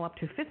the call up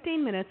to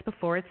 15 minutes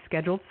before its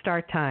scheduled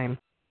start time.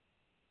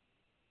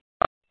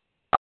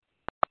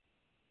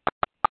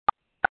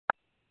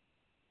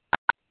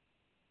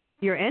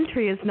 Your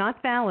entry is not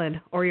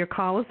valid or your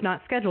call is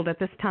not scheduled at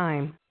this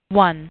time.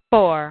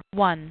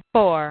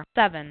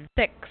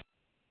 141476.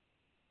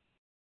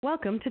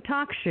 Welcome to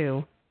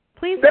TalkShoe.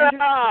 Please enter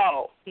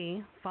the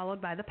key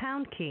followed by the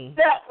pound key.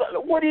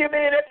 No, what do you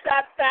mean it's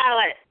not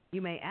valid?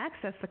 You may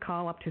access the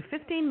call up to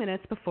 15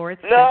 minutes before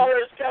it's No, scheduled.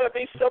 there's got to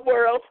be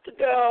somewhere else to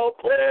go.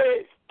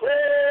 Please,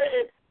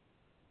 please.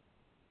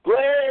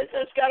 Please,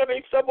 there's got to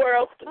be somewhere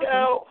else to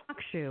go.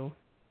 TalkShoe.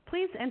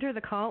 Please enter the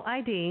call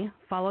ID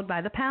followed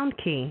by the pound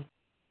key.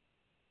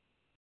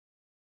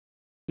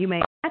 You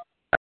may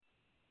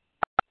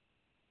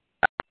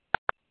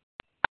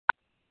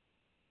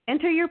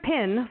enter your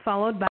PIN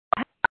followed by.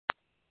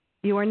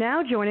 You are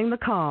now joining the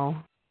call.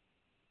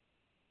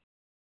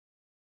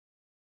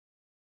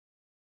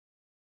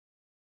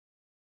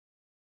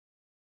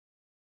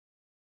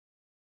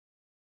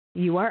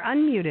 You are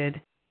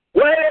unmuted.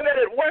 Wait a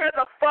minute. Where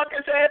the fuck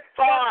is Ed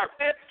Farm?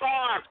 Ed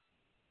Farm.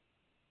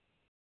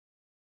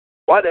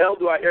 Why the hell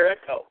do I hear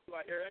echo?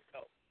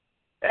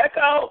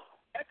 Echo.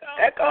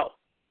 Echo.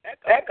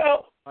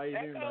 Echo. How you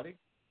doing, buddy?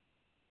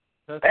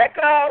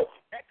 Echo.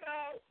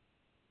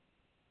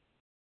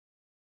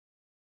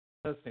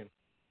 Testing.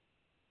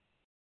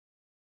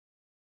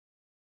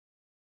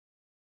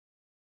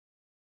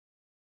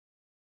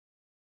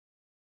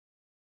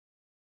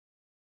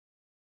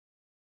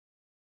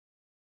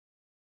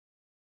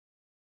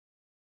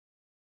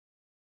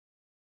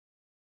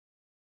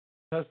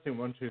 Testing,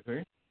 1, 2,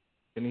 3.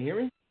 Can you hear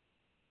me?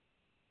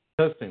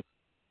 Testing.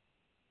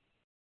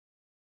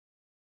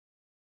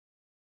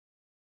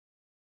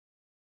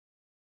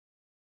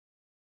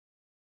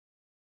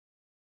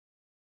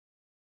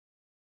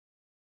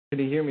 Can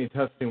you hear me?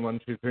 Testing, 1,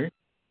 2, 3.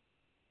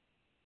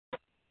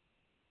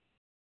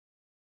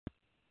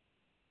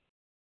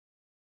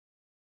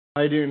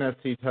 How you doing,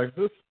 FC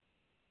Texas?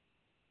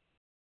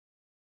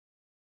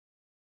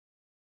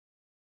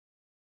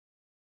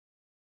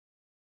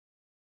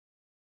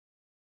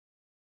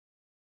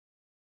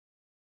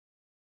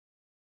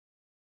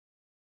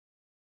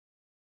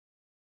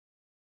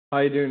 How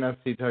you doing,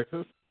 FC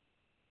Texas?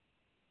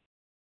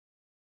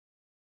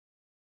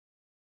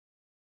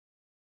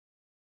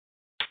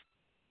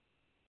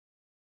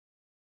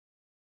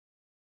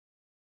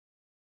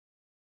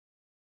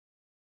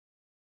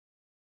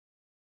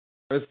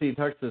 FC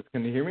Texas,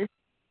 can you hear me?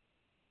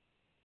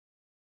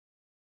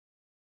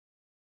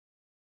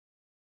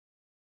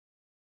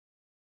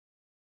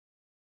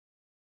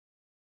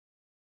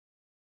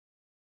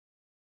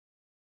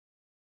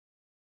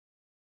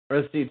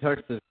 SD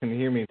Texas, can you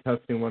hear me?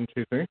 Testing, 1,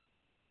 2, 3.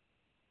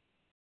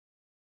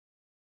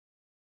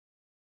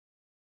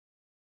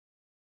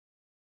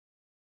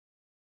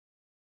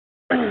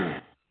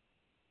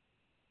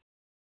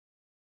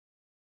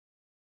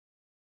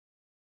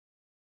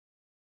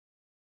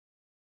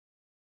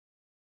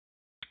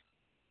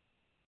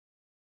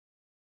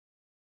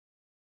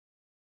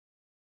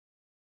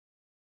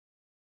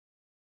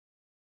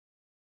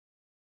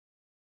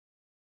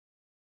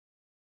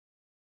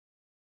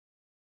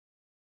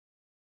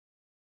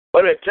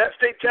 Wait a minute.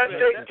 Testing.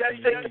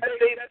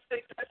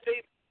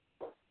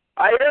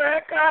 I hear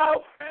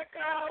echo.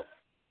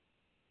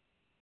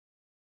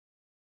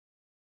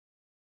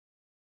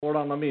 Hold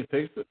on, let me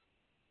fix it.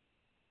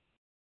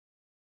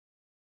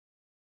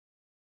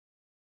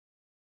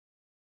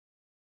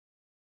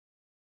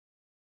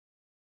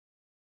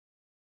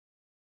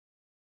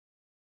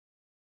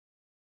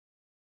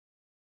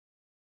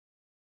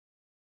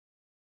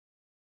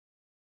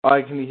 All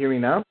right, can you hear me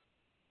now?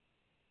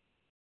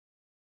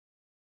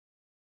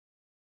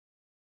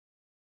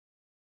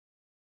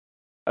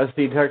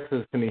 SD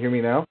Texas, can you hear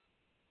me now?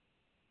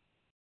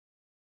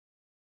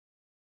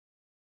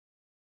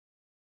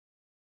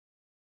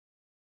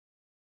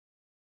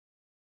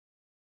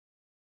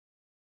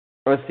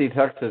 SD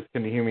Texas,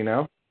 can you hear me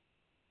now?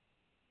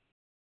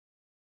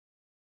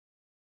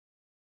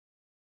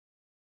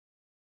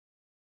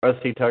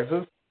 SD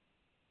Texas?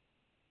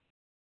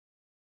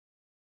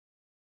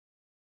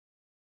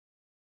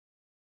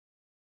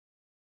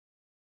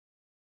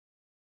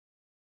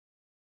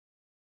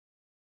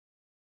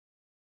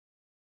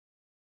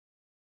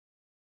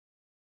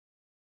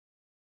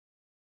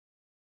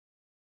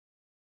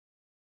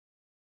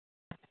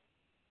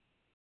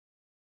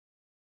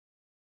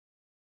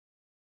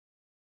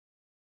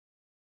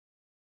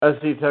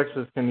 SD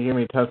Texas, can you hear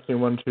me? Testing,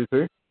 1, 2,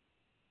 3.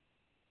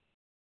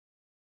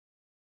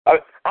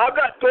 I'm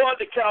not going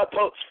to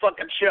Cowpoke's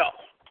fucking show.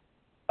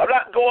 I'm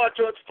not going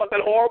to its fucking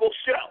horrible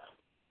show.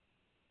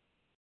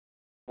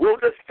 We'll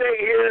just stay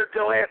here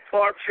until Ant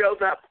Farm shows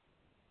up.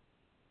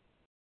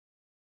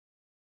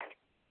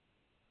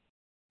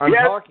 I'm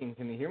Yes? talking.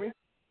 Can you hear me?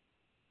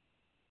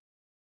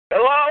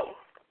 Hello?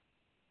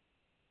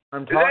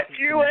 I'm Is talking. that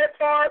you, Ant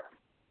Farm?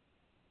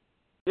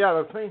 Yeah,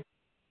 that's me.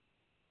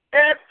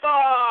 Ant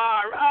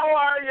Farm, how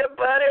are you,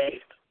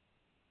 buddy?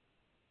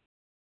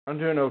 I'm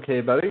doing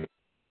okay, buddy.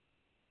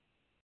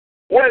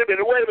 Wait a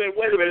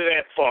minute,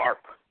 Ant Farm.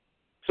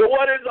 So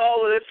what is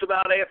all of this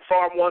about Ant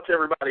Farm wants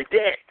everybody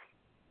dead?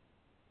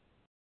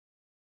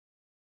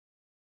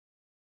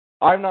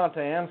 I'm not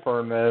the Ant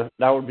Farm.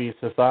 That would be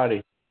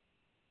society.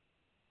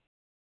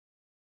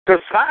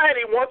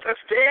 Society wants us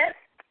dead?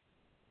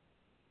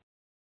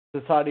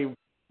 Society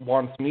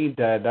wants me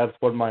dead. That's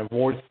what my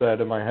voice said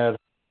in my head.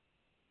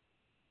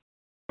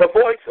 The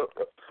voice of...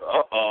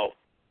 Uh-oh.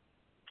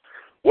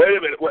 Wait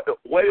a minute,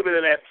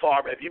 Aunt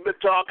Farm. Have you been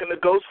talking to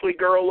Ghostly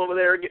Girl over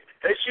there again?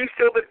 Has she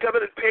still been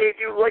coming and paying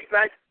you late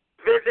night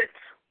visits?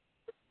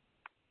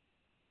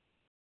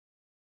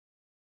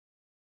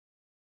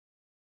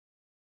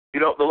 You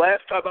know, the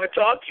last time I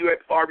talked to you,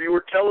 Aunt Farm, you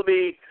were telling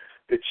me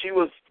that she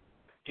was,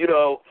 you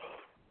know.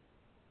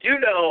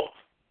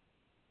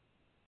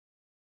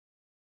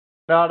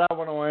 No, that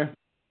went away.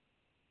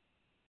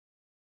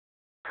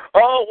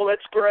 Oh, well,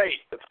 that's great.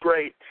 That's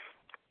great.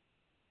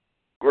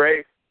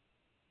 Great.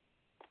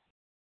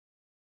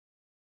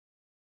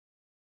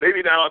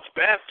 Maybe now it's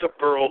Bathtub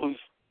Girl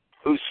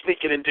who's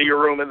sneaking into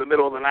your room in the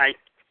middle of the night.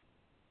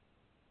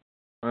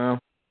 Well.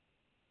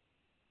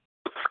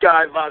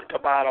 Sky vodka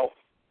bottle.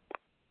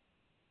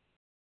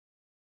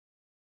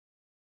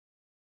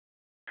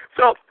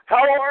 So, how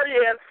are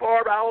you, Aunt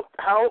Farm?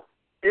 How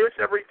is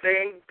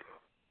everything?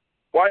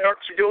 Why aren't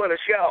you doing a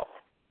show?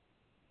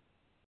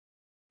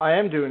 I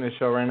am doing a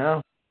show right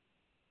now.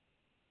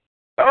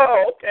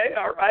 Oh, okay,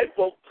 all right.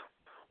 Well,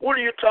 what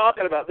are you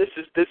talking about? This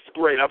is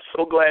great. I'm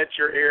so glad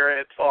you're here,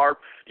 Aunt Farm.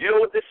 You know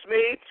what this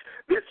means?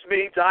 This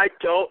means I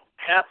don't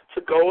have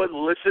to go and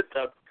listen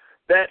to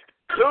that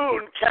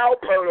coon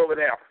cowpoke over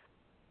there.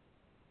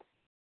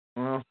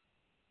 Well.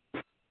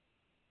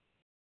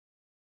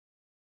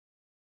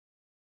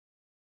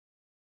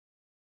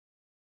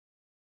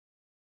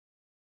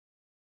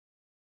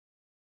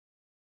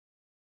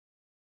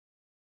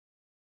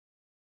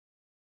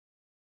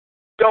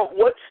 So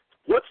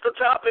what's the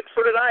topic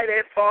for tonight,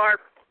 Aunt Farm?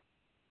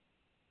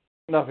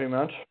 Nothing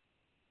much.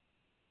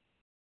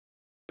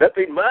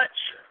 Nothing much.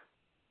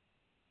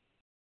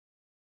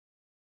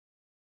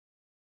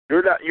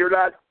 You're not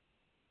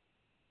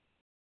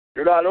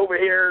over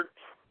here.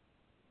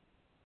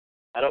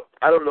 I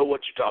don't know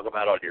what you talk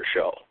about on your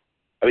show.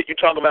 I mean, you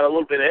talk about a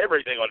little bit of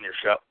everything on your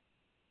show.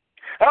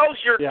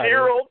 How's your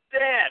dear old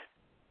dad?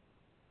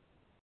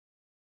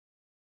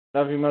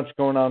 Nothing much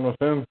going on with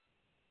him.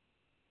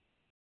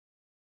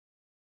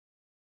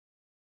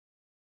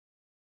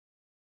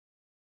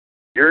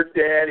 Your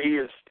dad, he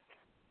is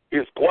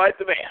quite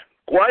the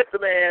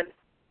man,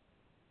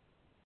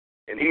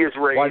 and he is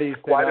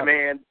raised quite a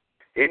man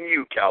in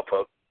you,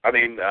 cowpoke. I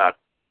mean,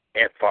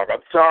 Aunt Farm.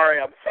 I'm sorry,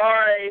 Aunt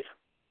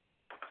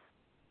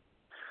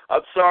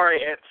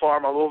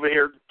Farm. I'm over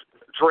here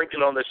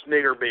drinking on this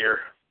nigger beer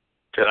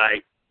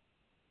tonight.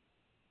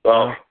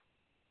 So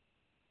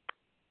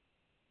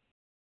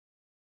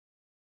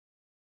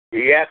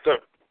you have to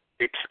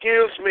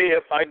excuse me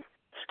if I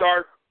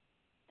start,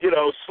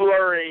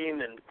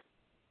 slurring and.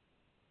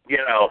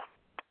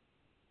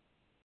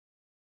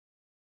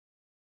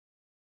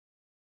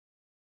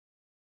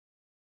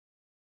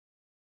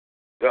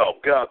 Oh,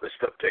 God, this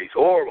stuff tastes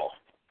horrible.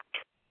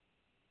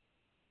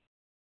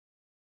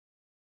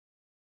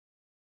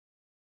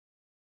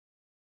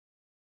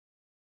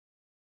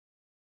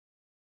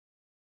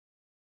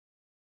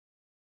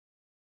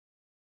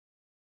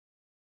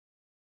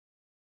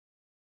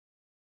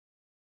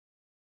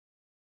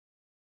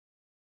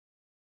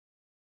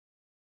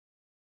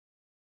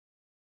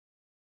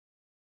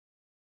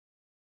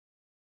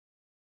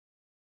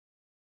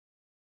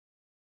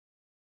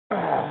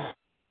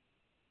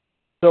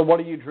 So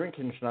what are you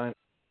drinking tonight?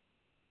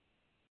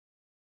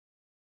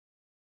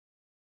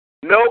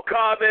 No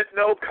comment.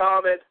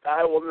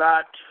 I will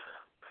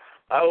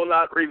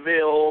not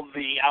reveal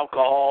the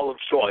alcohol of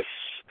choice.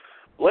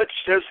 Let's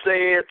just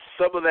say it's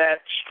some of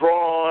that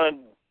strong,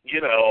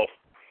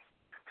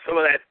 some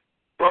of that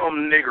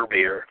bum nigger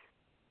beer.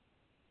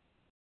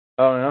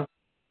 Oh, yeah?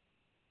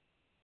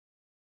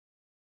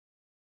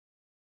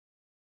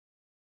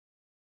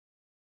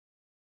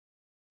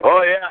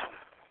 Oh, yeah.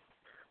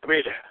 I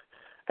mean,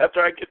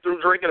 after I get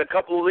through drinking a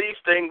couple of these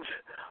things,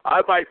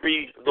 I might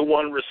be the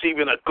one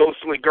receiving a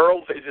ghostly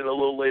girl visit a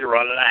little later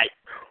on tonight.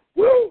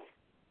 Woo!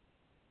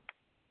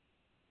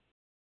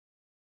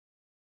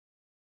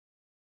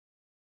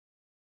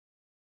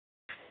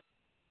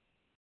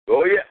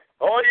 Oh,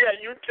 yeah,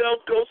 you tell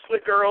ghostly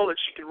girl that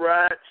she can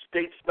ride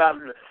States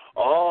Mountain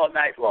all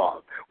night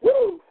long.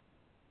 Woo!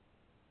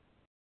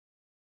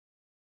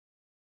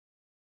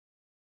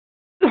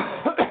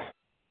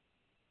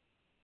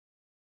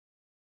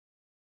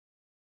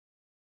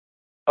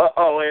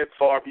 Uh-oh, Aunt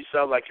Farm, you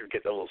sound like you're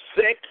getting a little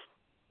sick.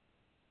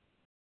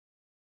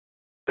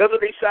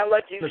 Doesn't he sound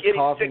like he's getting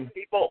coughing. sick,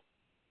 people?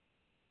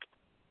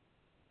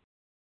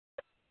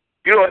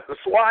 You don't have the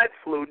swine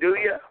flu, do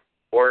you?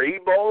 Or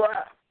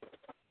Ebola?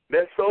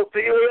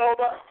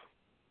 Mesothelioma?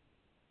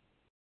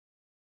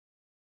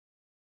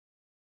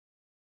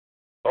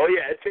 Oh,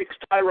 yeah, it takes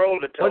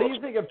Tyrone to tell us. What do you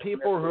think of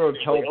people who are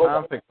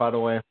telepathic, by the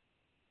way?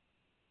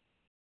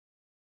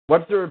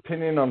 What's their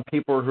opinion on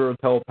people who are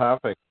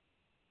telepathic?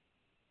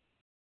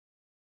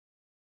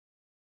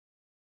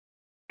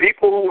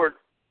 People who are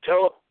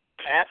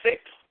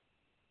telepathic?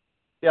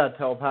 Yeah,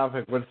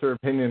 telepathic. What's their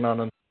opinion on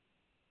them?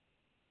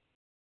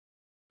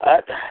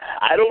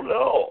 I don't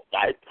know.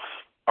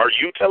 Are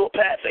you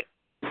telepathic?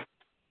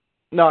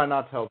 No, I'm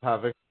not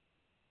telepathic.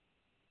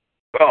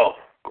 Oh,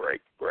 great.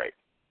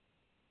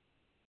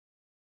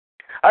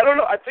 I don't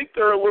know. I think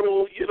they're a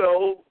little,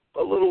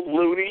 a little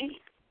loony,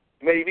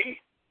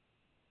 maybe.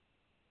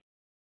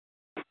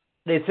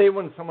 They say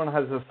when someone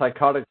has a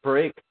psychotic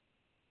break,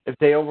 if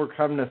they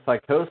overcome the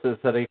psychosis,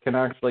 that it can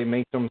actually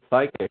make them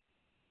psychic.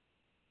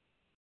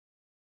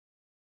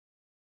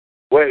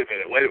 Wait a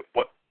minute.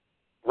 What?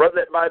 Run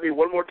that by me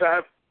one more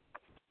time.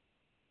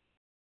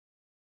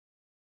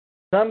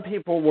 Some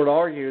people would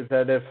argue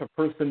that if a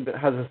person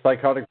has a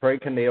psychotic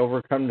break and they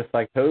overcome the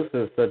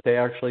psychosis, that they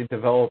actually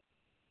develop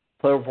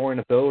clairvoyant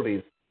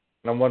abilities.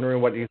 And I'm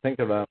wondering what you think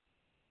of that.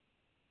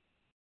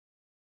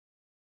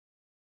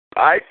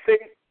 I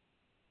think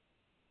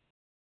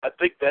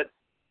that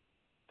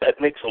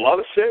makes a lot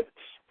of sense.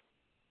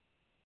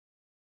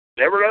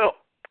 Never know.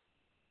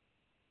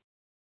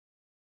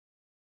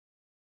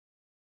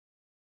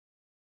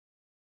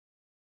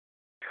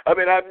 I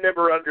mean, I've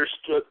never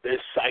understood this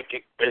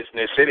psychic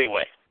business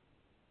anyway.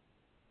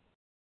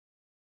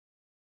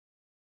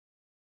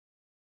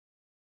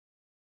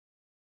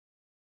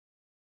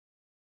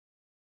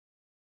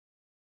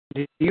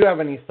 Do you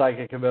have any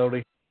psychic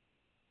ability?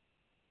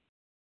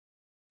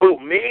 Who,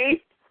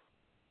 me?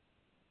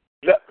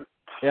 No,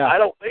 yeah. I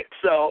don't think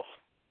so.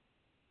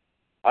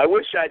 I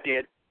wish I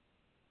did.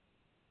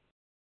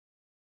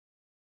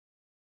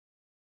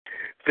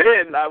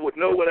 Then I would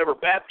know whenever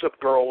bathtub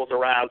girl was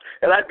around,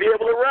 and I'd be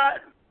able to run.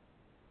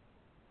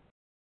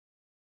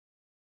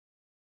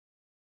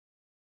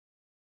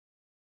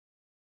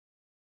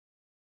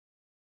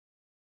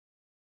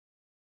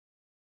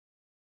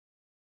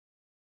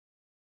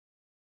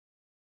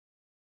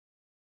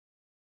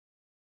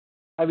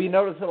 Have you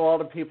noticed that a lot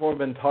of people have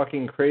been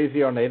talking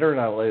crazy on the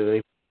internet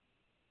lately?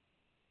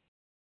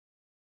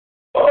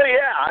 Oh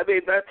yeah, I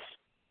mean that's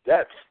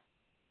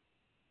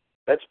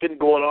been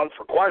going on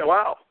for quite a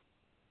while.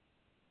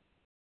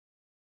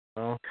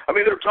 Oh. I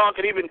mean, they're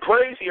talking even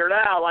crazier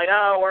now, like,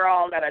 oh, we're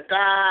all going to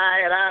die,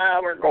 and oh,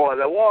 we're going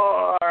to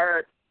war.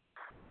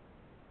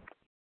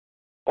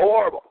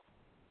 Horrible.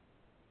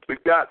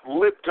 We've got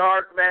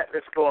libtard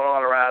madness going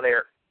on around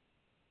here.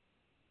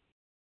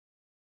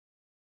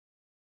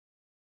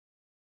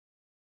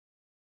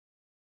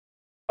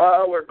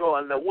 Oh, we're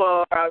going to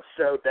war, I'm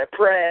so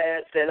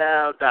depressed, and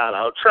oh,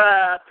 Donald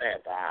Trump,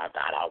 and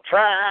Donald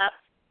Trump.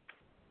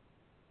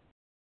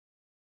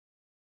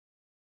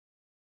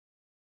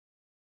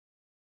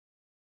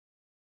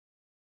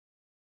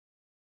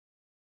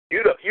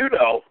 You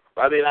know.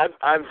 I mean,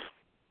 I'm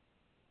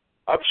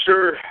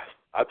sure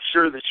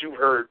that you've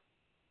heard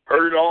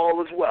it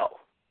all as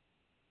well.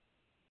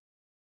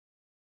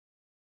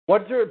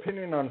 What's your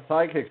opinion on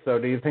psychics, though?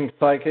 Do you think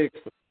psychics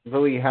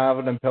really have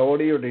an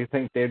ability, or do you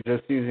think they're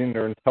just using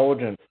their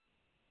intelligence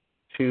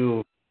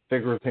to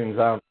figure things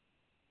out?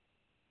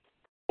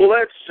 Well,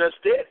 that's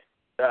just it,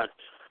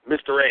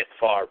 Mr. Ant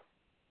Farm,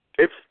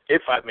 if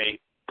I may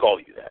call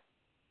you that.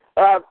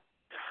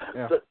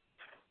 Yeah. The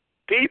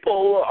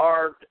people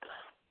are,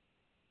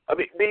 I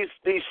mean, these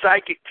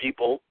psychic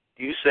people,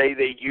 you say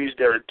they use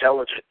their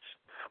intelligence,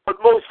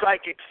 but most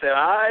psychics that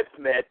I've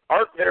met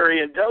aren't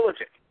very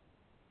intelligent.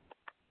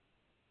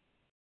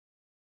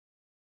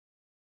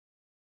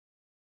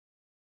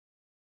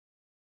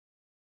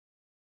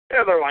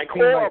 Yeah, they're like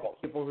horrible.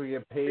 Like people who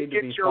get paid they to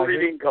get be your psychic.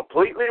 reading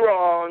completely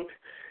wrong,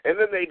 and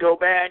then they go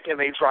back and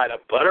they try to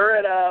butter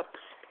it up.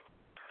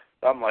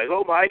 I'm like,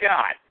 oh my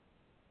God.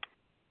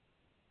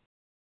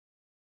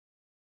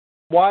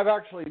 Well, I've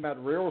actually met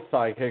real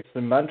psychics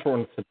in mental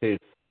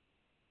institutes.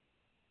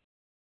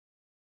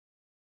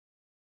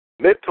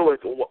 Mental,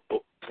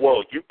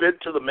 whoa, you've been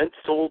to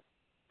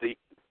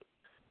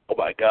oh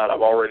my God,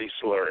 I'm already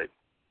slurring.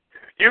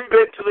 You've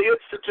been to the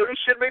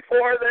institution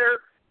before there,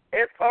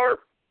 Ant Farm?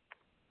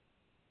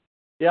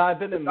 Yeah, I've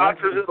been in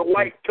doctors in the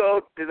white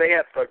coat. Do they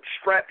have to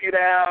strap you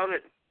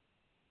down?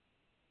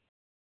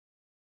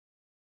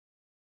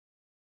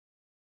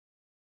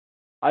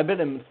 I've been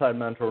inside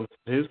mental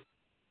institutes.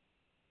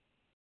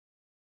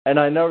 And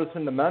I noticed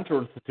in the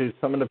mental institute,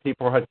 some of the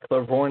people had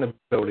clairvoyant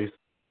abilities.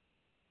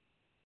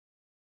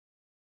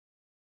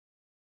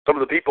 Some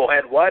of the people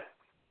had what?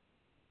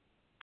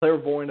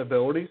 Clairvoyant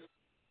abilities.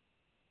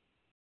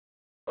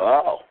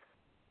 Oh.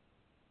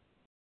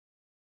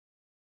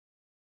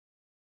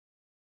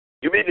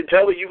 You mean to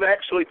tell me you've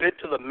actually been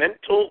to the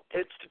mental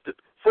institute?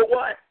 For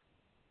what?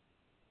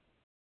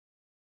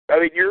 I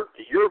mean, you're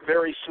a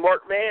very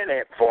smart man,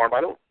 Ant Farm. I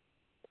don't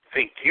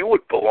think you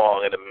would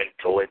belong in a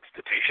mental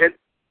institution.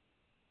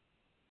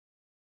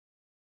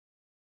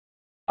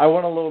 I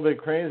went a little bit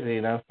crazy,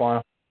 and that's why.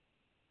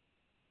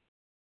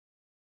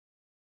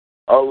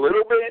 A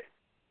little bit?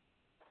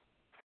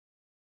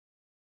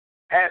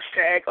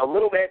 Hashtag a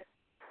little bit.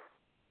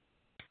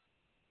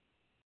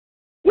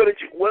 What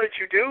did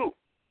you do?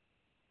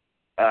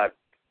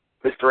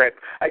 Mr. Ed,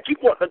 I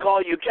keep wanting to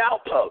call you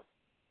Cowpoke.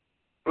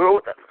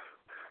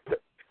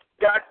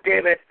 God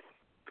damn it.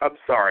 I'm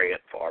sorry,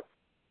 Ed Farm.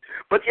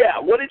 But yeah,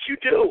 what did you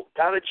do?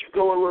 How did you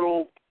go a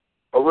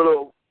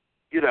little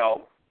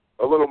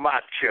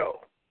macho?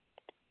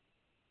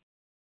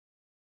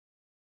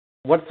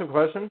 What's the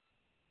question?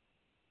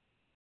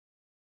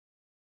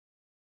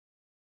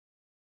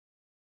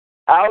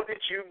 How did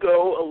you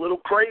go a little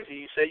crazy?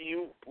 You say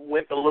you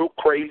went a little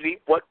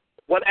crazy. What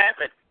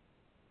happened?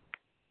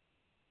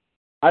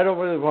 I don't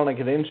really want to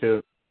get into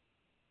it.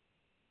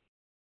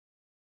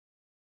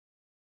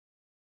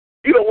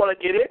 You don't want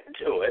to get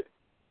into it.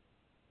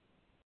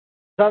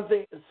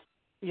 Something,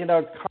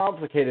 it's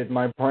complicated.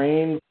 My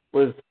brain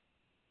was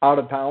out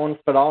of balance,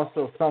 but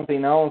also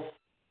something else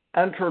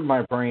entered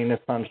my brain,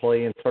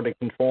 essentially, and started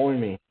controlling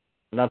me.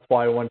 And that's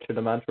why I went to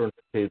the mental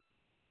institute.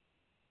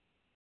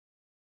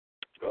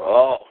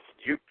 Oh,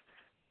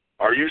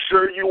 are you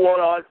sure you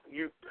weren't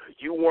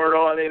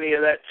on any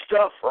of that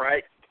stuff,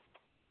 right?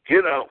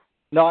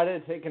 No, I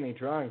didn't take any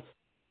drugs.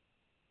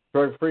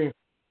 Drug-free.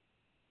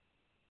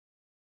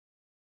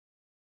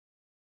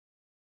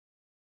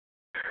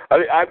 I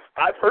mean,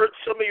 I've heard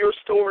some of your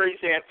stories,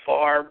 Aunt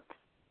Farm.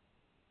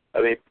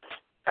 I mean,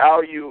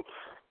 how you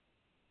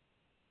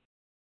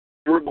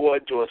were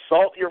going to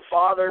assault your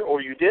father,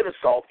 or you did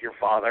assault your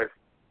father.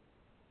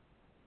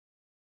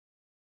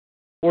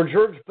 Well,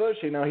 George Bush,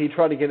 he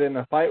tried to get in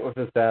a fight with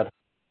his dad.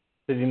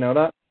 Did you know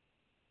that?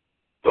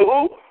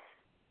 Who?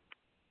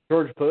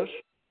 George Bush.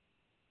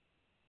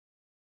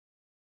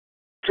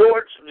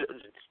 George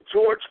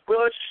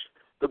Bush,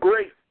 the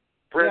great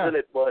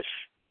President Bush,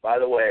 by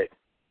the way.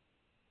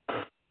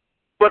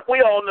 But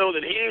we all know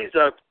that he's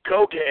a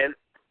cokehead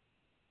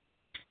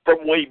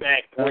from way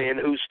back when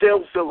who's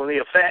still feeling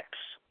the effects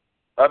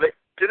of it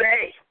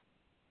today.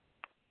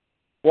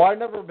 Well, I've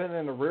never been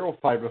in a real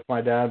fight with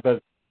my dad,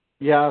 but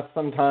yeah,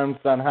 sometimes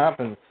that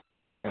happens,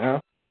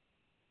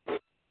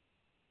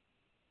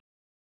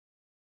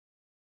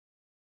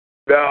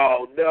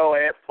 No,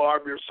 Aunt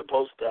Barb, you're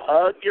supposed to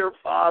hug your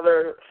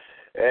father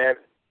and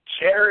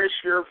cherish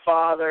your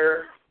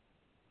father.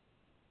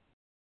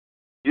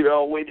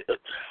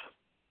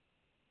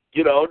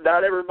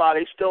 Not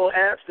everybody still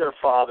has their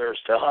fathers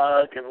to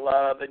hug and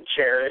love and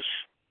cherish.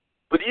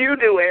 But you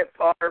do, Aunt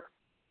Barb.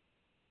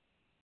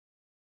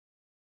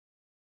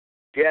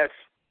 Yes.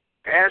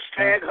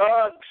 Hashtag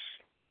hugs.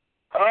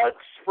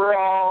 Hugs for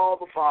all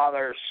the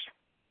fathers.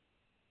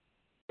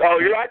 Oh,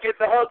 you're not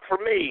getting a hug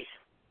from me.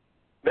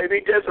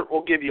 Maybe Desert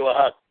will give you a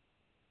hug.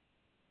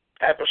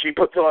 After she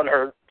puts on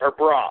her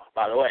bra,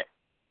 by the way.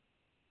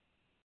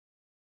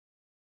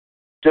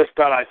 Just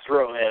thought I'd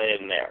throw that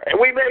in there. And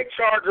we may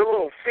charge a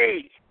little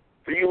fee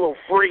for you little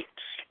freaks.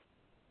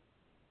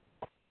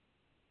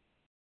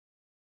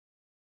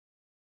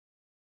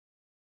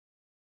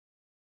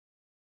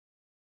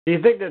 Do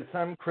you think that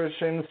some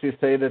Christians who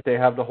say that they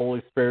have the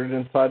Holy Spirit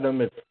inside them,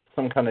 it's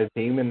some kind of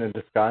demon in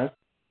disguise?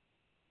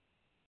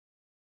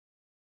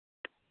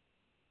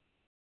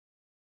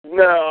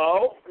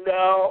 No.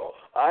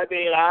 I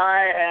mean,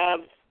 I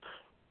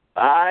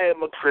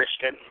am a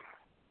Christian.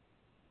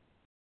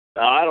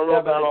 Now, I don't know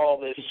about all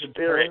this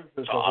spirit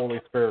talk. The Holy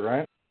Spirit,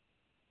 right?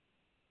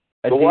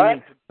 The what?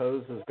 Demon could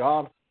pose as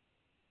God.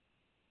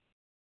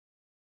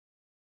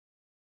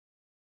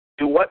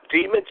 Do what?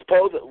 Demons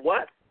pose as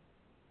what?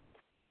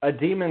 A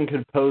demon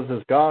could pose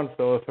as God,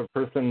 so if a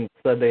person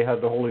said they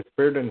had the Holy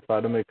Spirit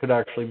inside them, it could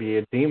actually be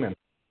a demon,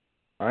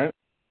 right?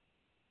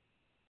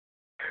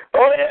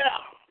 Oh, yeah.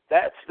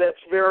 That's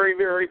very,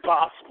 very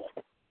possible.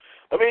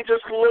 I mean,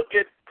 just look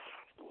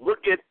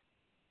at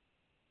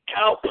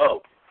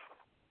Cowpoke.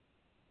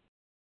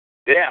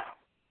 Yeah,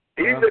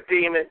 he's a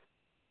demon.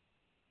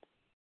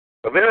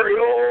 A very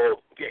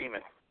old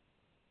demon.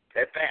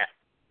 At that.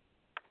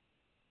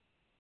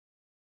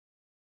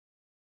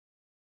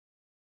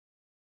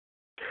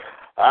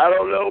 I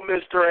don't know,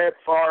 Mr.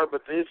 Antfar,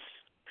 but this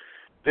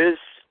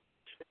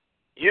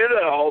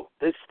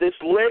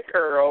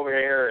liquor over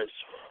here is,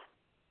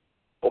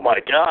 oh my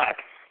God.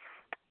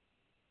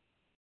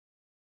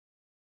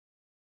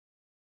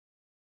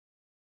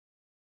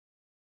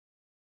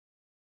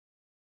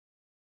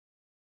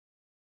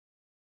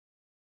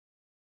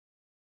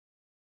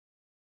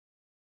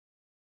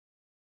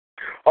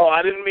 Oh,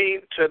 I didn't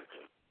mean to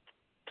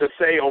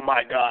say, oh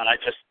my God. I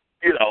just,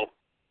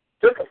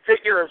 took a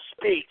figure of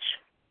speech.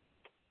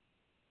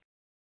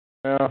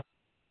 Yeah.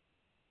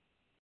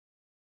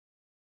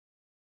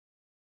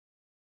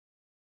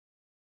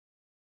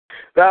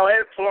 Now,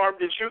 Ed Farm,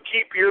 did you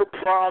keep your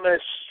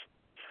promise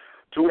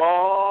to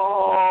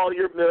all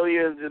your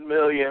millions and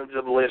millions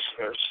of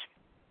listeners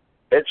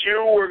that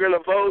you were going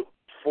to vote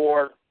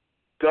for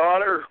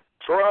Donald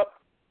Trump?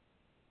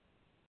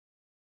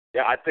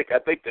 Yeah, I think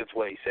that's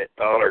what he said,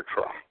 Donald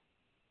Trump.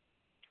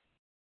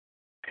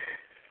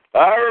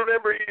 I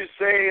remember you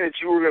saying that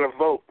you were going to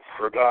vote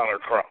for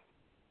Donald Trump.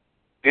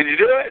 Did you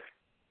do it?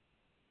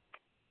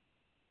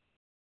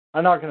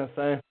 I'm not going to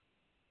say.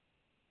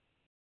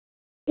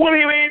 What do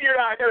you mean you're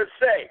not going to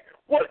say?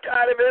 What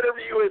kind of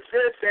interview is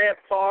this, Aunt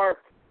Farm?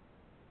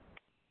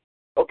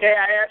 Okay,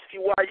 I asked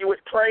you why you were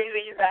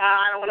crazy. You said,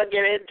 I don't want to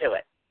get into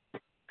it.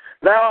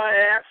 Now I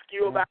ask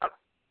you about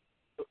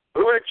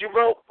who did you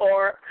vote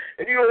for,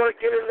 and you don't want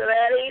to get into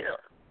that either.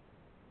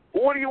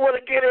 What do you want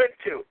to get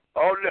into?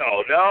 Oh,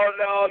 no,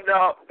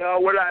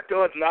 we're not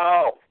doing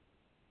no.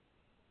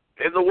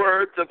 In the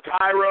words of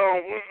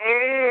Tyrone,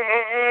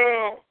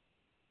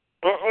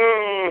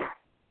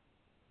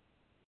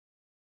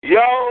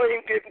 Y'all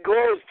ain't getting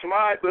close to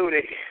my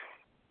booty.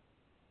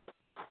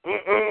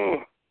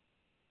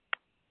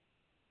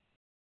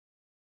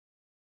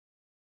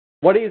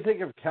 What do you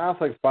think of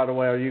Catholics, by the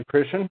way? Are you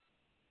Christian?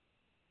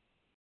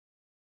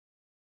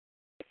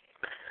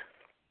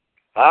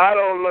 I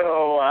don't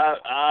know.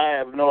 I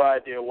have no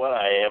idea what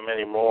I am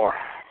anymore.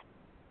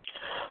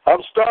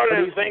 I'm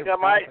starting to think I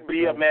might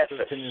be a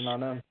Methodist. Opinion on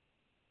them?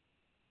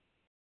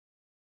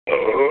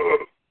 Oh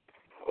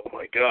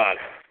my God.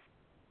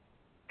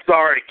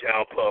 Sorry,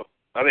 Cowpoke.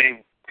 I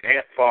mean,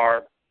 Ant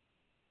Farm.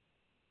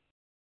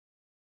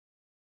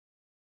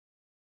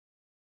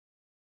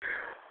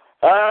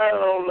 I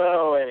don't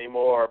know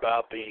anymore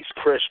about these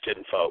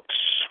Christian folks.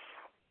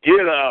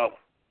 You know,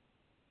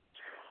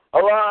 a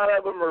lot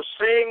of them are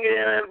singing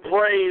and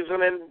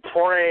praising and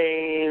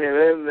praying,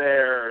 and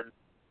then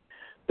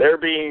they're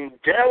being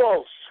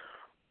devils.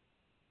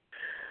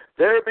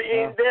 They're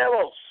being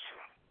devils.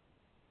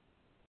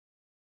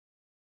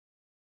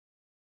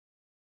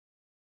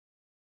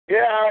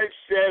 Yeah, I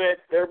said it.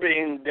 They're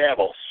being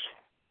devils.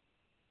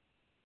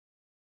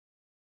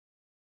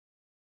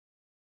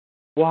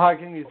 Well, how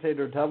can you say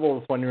they're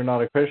devils when you're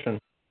not a Christian?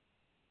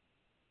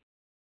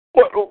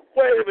 Wait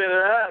a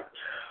minute.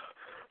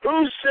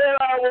 Who said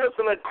I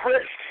wasn't a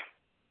Christian?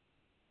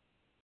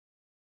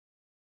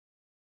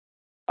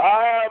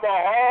 I'm a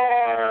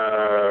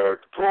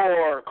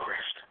hardcore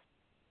Christian.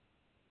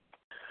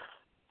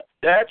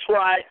 That's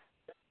right.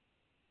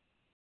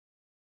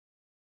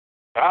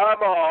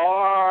 I'm a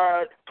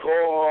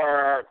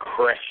hardcore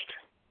Christian.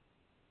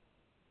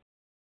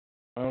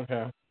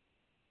 Okay.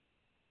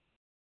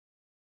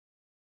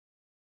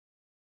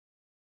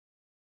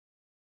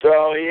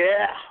 So,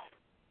 yeah,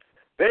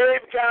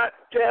 they've got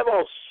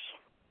devils.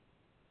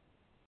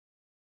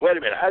 Wait a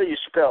minute, how do you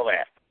spell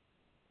that?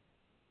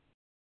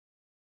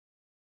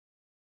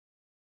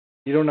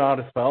 You don't know how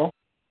to spell?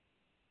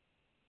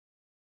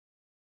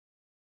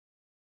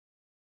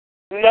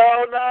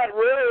 No, not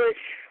really.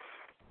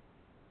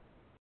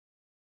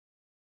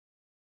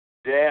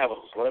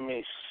 Devils, let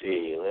me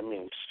see.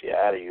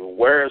 How do you,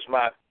 where's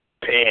my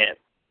pen?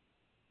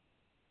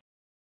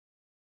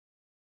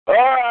 All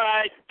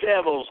right,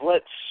 devils,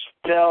 let's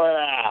spell it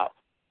out.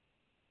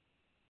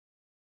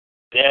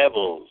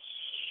 Devils.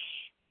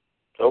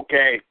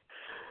 Okay.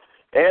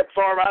 Ant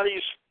Farm, how do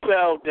you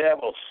spell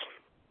devils?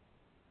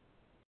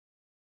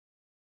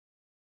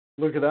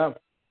 Look it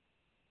up.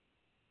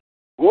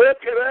 Look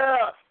it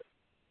up.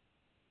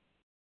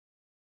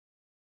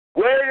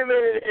 Wait a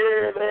minute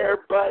here there,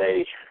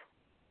 buddy.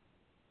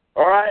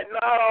 All right,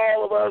 not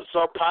all of us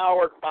are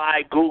powered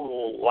by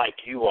Google like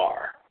you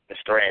are,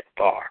 Mr. Ant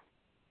Farm.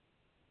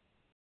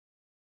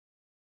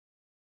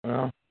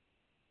 Well.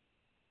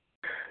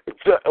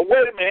 Wait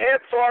a minute,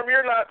 Ant Farm,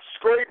 you're not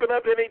scraping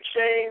up any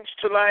change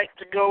tonight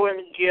to go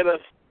and get a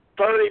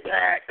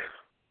 30-pack.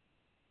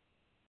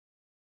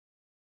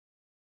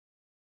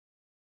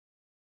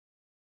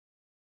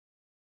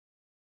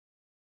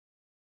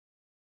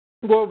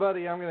 Well,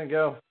 buddy, I'm going to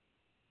go.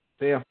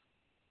 See ya.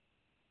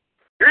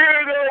 You're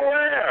going to go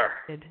where?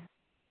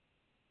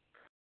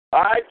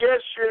 I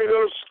guess you're going to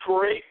go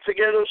scrape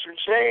together some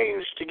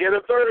change to get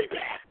a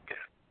 30-pack.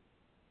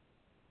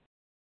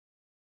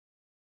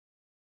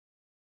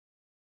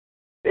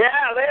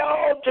 Yeah, they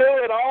all do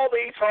it. All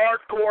these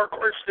hardcore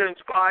Christians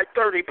buy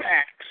 30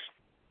 packs.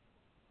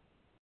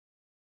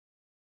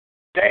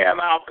 Damn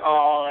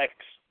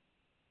alcoholics.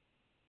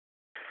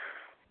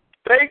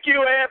 Thank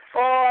you, Ant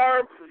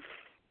Farm.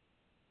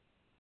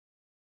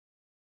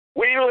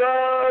 We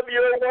love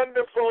your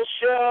wonderful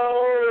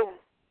show.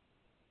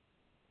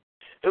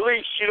 At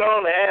least you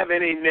don't have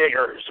any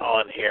niggers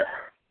on here.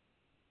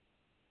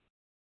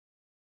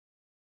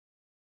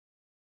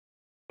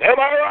 Am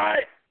I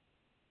right?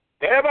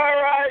 Am I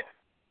right?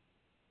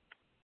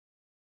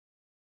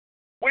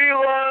 We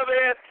love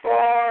Ant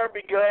Farm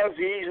because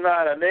he's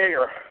not a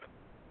nigger.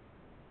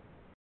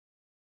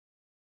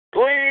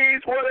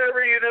 Please,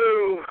 whatever you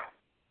do,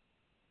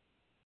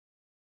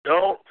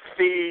 don't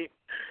feed,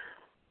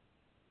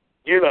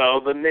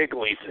 the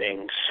niggly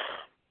things.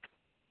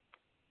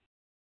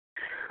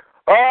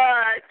 All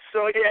right,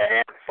 so yeah,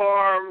 Ant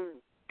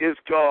Farm is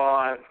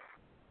gone.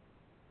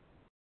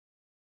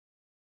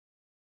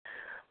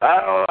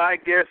 I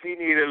guess he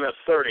needed a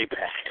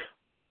 30-pack.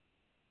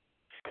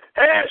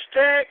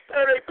 Hashtag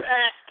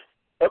 30-pack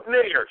of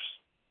niggers.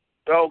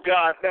 Oh,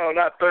 God, no,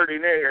 not 30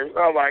 niggers.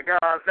 Oh, my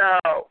God,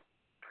 no.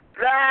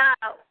 No.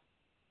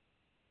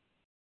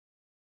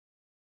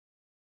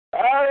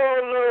 I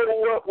don't know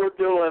what we're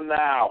doing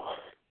now.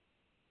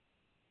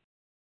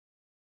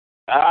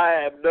 I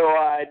have no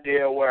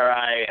idea where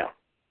I am.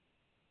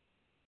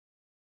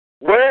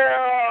 Where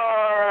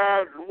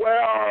are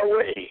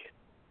we?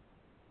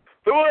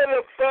 Who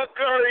the fuck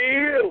are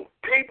you,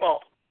 people?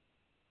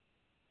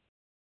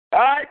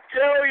 I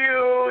tell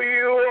you,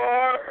 you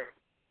are.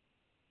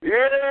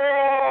 You're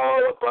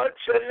all a bunch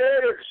of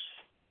niggers.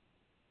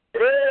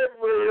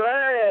 Every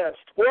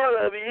last one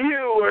of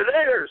you are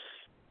niggers.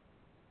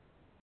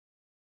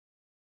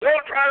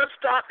 Don't try to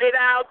stop me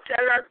now,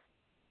 Taylor.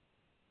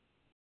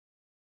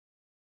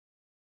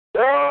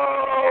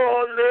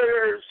 Oh,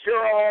 niggers,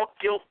 you're all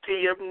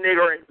guilty of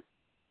niggering.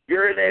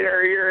 You're a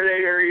nigger, you're a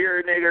nigger, you're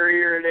a nigger,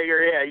 you're a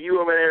nigger. Yeah,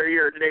 you over there,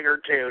 you're a nigger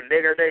too.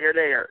 Nigger, nigger,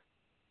 nigger.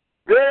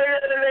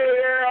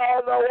 Nigger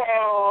on the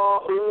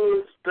wall.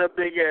 Who's the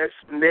biggest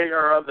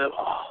nigger of them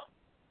all?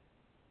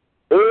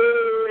 Who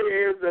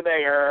is the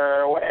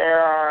nigger? Where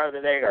are the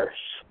niggers?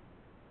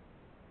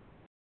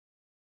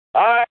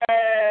 I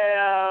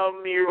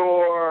am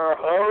your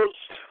host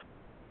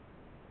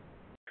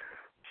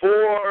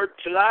for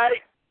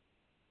tonight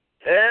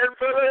and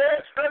for the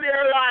rest of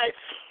your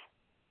life.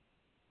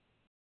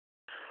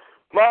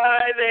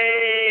 My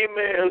name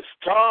is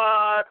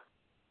Todd,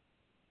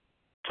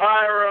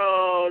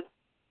 Tyrone,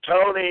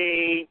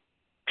 Tony,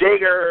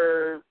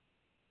 Digger,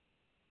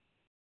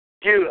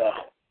 you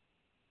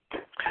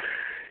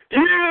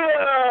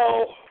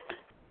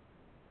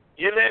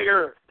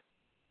nigger,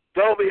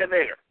 don't be a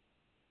nigger.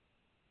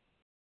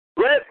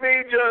 Let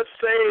me just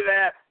say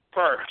that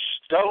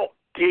first. Don't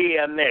be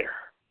a nigger.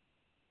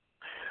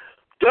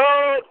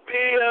 Don't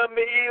be a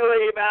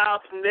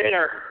mealy-mouthed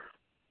nigger.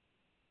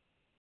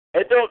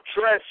 And don't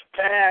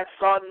trespass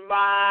on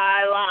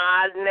my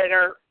line,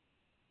 nigger.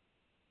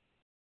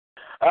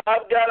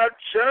 I've got a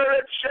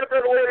German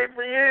Shepherd waiting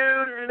for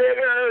you,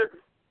 nigger.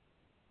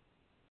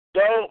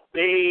 Don't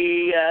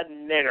be a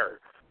nigger.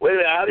 Wait a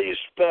minute, how do you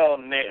spell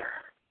nigger?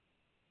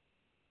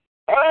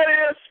 How do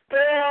you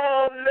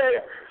spell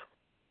nigger?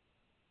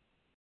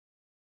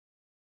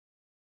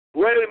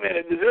 Wait a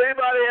minute, does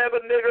anybody have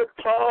a nigger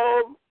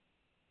poem?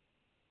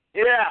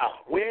 Yeah,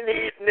 we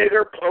need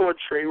nigger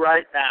poetry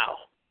right now.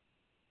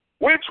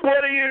 Which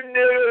one of you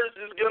niggers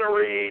is going to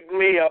read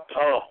me a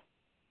poem?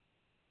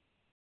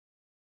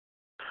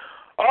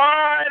 All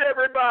right,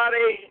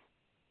 everybody.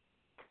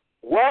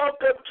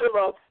 Welcome to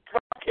the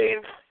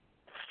fucking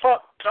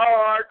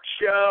fucktard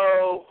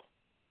show.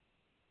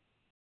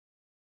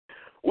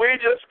 We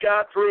just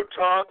got through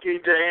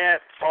talking to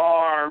Aunt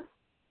Farm,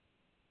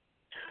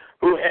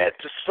 who had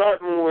to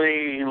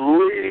suddenly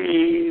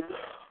leave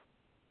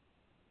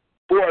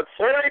for a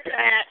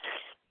 30-pack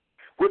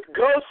with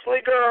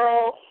Ghostly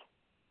Girl.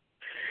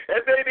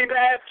 And Baby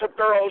Bathtub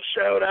Girl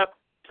showed up,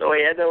 so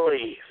he had to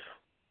leave.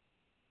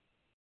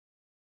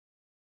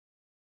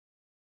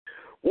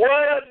 What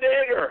a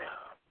nigger.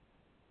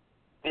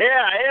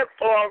 Yeah, Aunt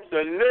Farm's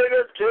a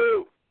nigger,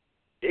 too.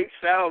 He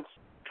sounds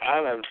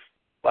kind of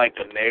like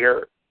a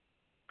nigger.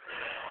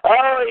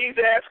 Oh, he's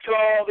asking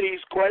all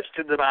these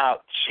questions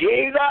about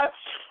Jesus.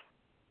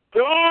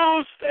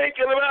 Who's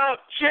thinking about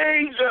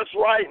Jesus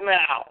right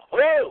now?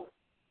 Who?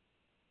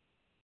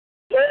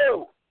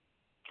 Who?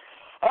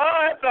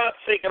 I'm not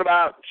thinking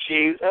about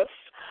Jesus.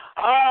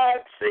 I'm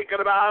thinking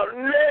about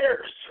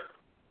niggers.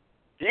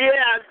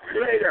 Yeah,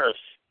 niggers.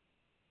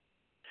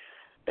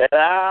 And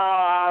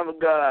now I'm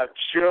going to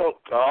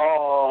choke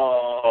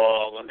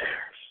all the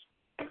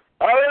niggers.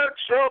 I'm going to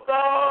choke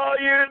all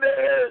you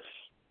niggers.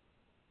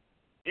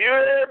 You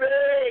hear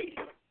me?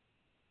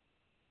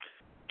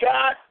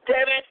 God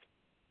damn it.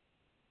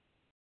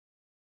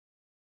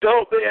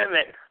 Don't be a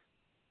nigger.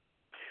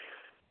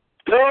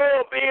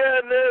 Don't be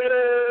a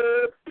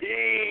nigger.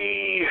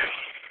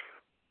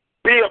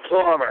 Be a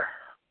plumber.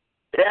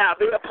 Yeah,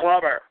 be a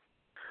plumber.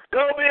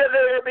 Don't be a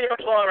nigger, be a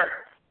plumber.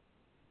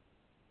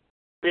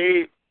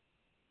 Be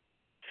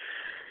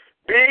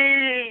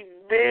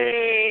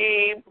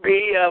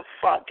a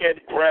fucking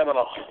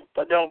criminal,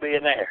 but don't be a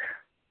nigger.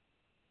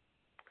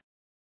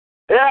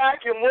 Yeah, I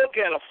can look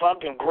at a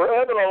fucking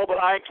criminal, but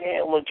I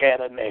can't look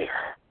at a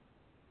nigger.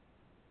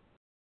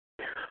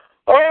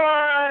 All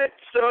right,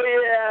 so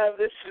yeah,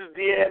 this is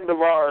the end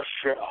of our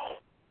show.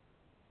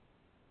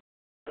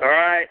 All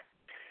right,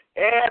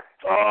 Aunt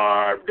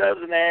Farm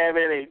doesn't have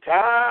any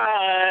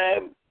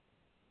time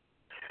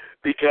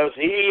because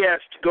he has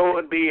to go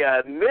and be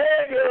a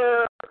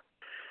nigger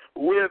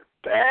with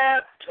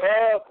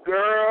Bathtub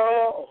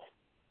Girl.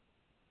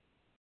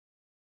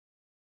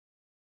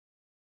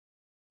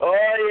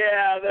 Oh,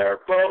 yeah, they're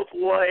both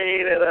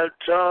laying in a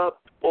tub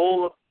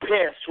full of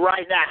piss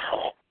right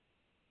now.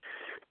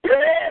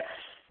 Piss!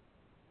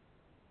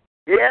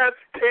 Yes,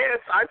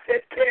 piss. I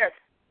said piss.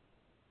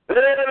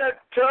 They're in a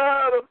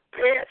tub of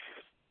piss.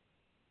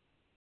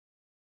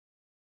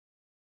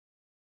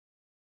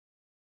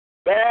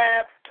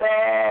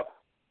 Bathtub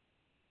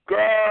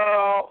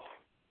Girl.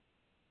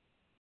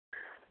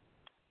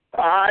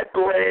 I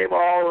blame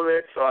all of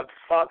this on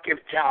fucking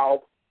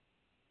Cow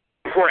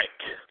Prick.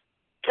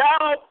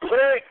 Cow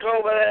Prick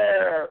over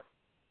there.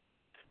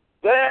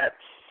 That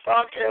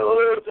fucking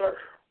loser.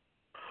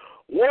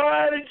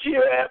 Why did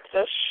you have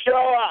to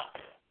show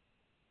up?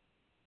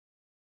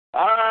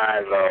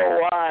 I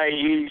know why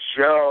he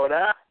showed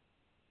up.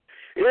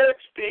 It's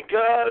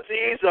because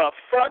he's a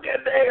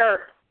fucking nigger.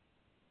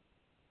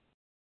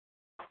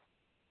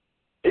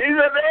 He's a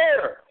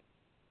nigger.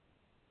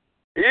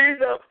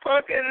 He's a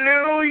fucking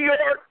New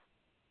York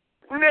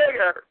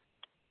nigger.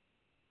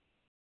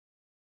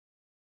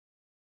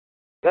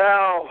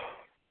 Now,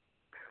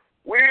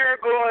 we're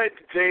going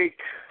to take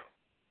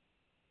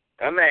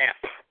a nap.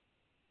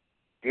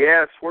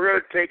 Yes, we're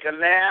going to take a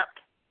nap.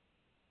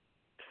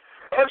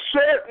 a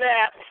shirt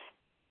nap,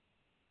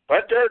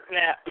 a dirt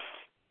nap,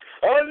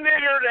 a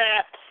nigger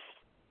nap.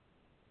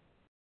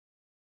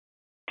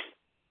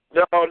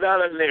 No,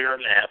 not a nigger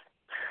nap.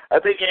 I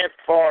think Aunt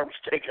Farm's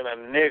taking a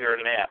nigger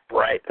nap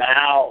right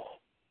now.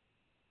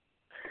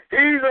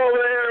 He's over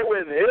there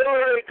with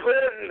Hillary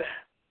Clinton.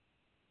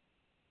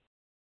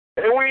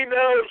 And we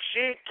know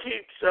she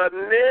keeps a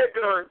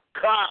nigger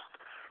cock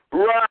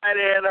right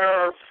in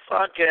her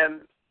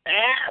fucking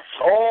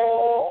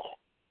asshole.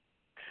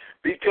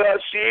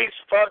 Because she's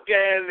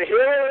fucking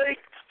Hillary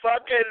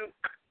fucking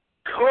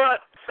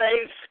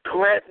cunt-face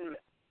Clinton.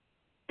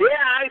 Yeah,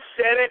 I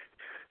said it.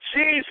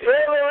 She's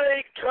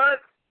Hillary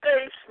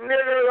cunt-face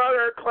nigger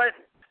runner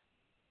Clinton.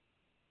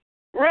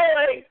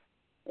 Really?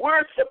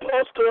 We're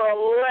supposed to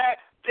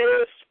elect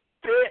this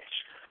bitch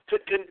to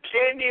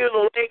continue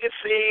the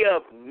legacy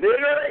of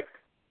niggering?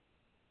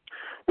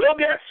 Well,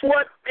 guess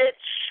what,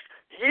 bitch?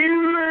 You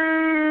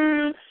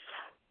lose.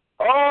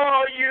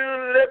 All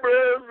you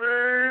liberals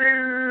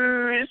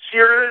lose.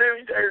 You're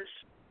losers.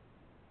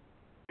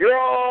 You're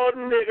all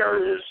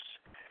niggers.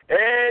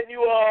 And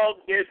you all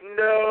get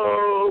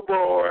no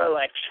more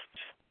elections.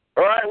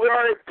 All right, we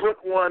already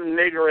put one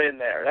nigger in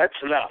there.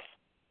 That's enough.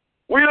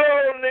 We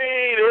don't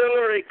need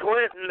Hillary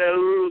Clinton to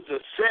lose a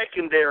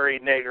secondary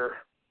nigger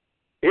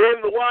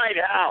in the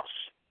White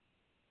House.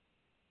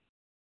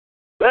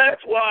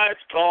 That's why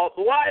it's called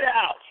the White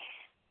House.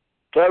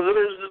 Because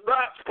there's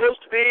not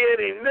supposed to be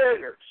any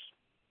niggers.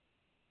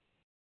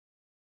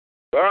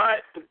 All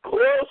right, the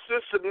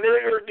closest a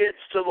nigger gets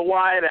to the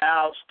White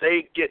House,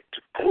 they get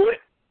to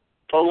clip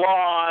the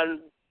lawn,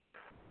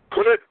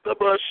 clip the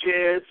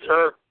bushes,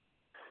 or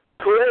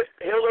clip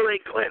Hillary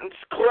Clinton's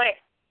clit.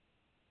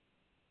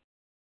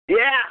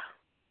 Yeah,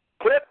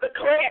 clip the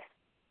clit.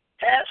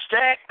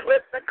 Hashtag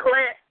clip the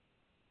clit.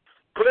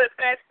 Clip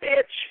that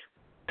bitch.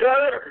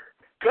 Cut her.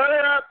 Cut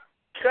her up.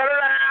 Cut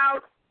her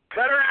out.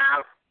 Cut her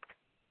out.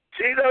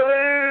 She's a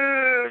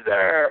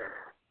loser.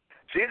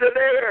 She's a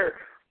nigger.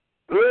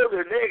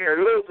 Loser nigger.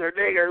 Loser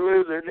nigger.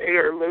 Loser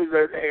nigger.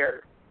 Loser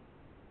nigger.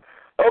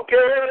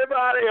 Okay,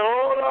 everybody,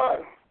 hold on.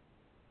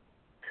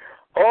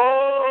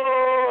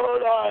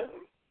 Hold on.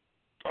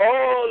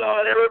 Hold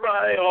on,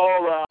 everybody,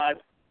 hold on.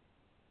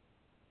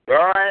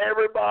 All right,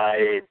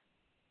 everybody,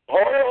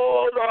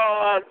 hold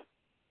on.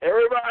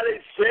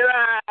 Everybody sit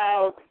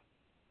down.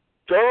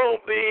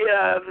 Don't be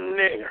a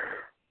nigger.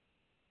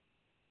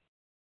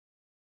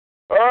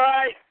 All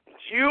right,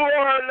 you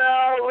are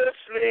now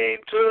listening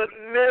to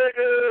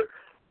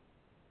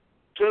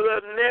the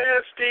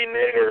Nasty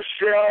Nigger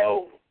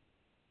Show,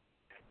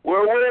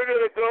 where we're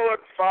going to go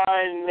and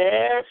find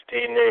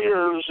nasty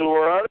niggers who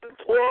are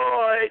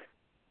unemployed,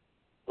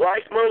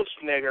 like most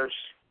niggers.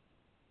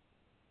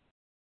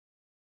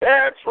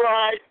 That's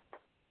right.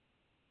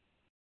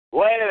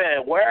 Wait a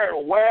minute. Wait a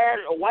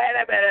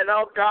minute.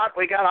 Oh, God,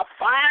 we got a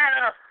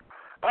fire.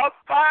 A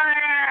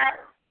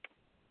fire.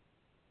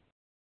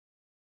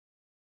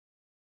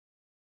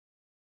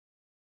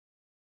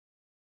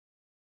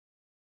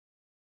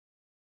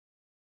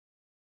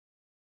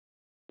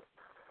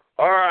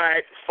 All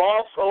right,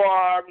 false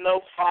alarm,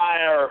 no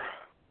fire.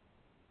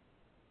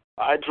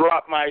 I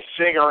dropped my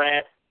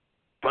cigarette,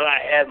 but I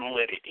hadn't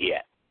lit it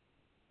yet.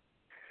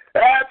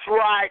 That's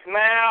right,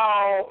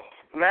 now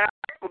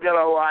I'm going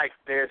to like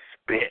this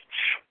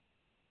bitch.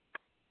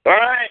 All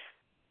right?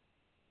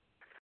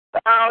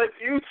 Now, if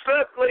you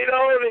simply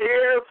don't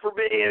hear from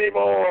me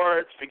anymore,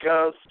 it's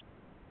because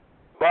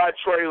my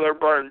trailer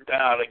burned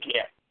down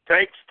again.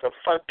 Thanks to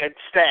fucking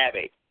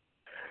Stabby.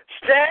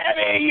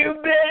 Stabby, you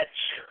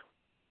bitch!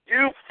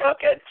 You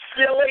fucking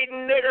silly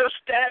nigger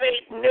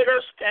Stabby,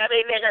 nigger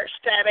Stabby, nigger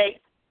Stabby.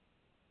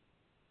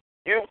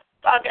 You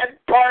fucking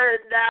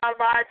burned down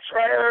my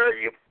trailer,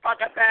 you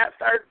fucking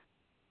bastard.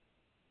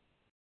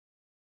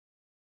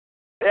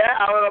 Yeah,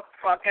 I'm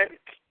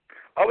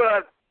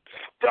gonna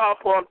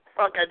stomp on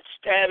fucking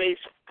Stabby's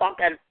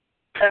fucking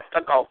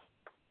testicle.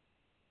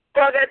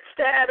 Fucking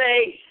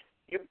Stabby,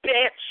 you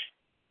bitch.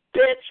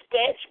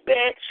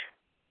 Bitch.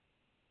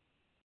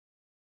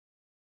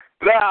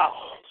 Now,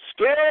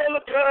 still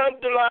to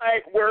come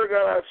tonight, we're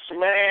gonna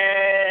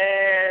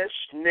smash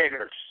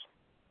niggers.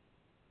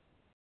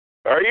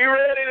 Are you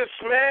ready to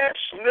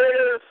smash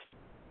niggers?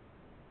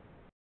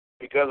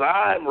 Because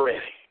I'm ready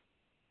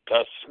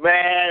to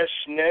smash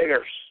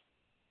niggers.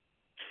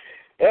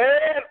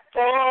 Ant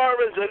Farm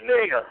is a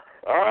nigger.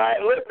 All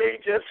right, let me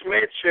just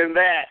mention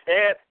that.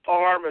 Ant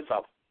Farm is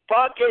a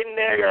fucking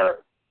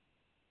nigger.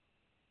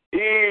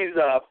 He's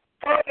a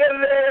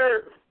fucking nigger.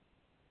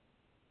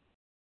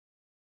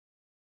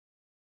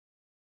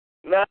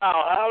 Now,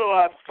 how do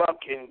I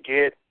fucking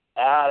get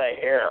out of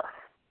here?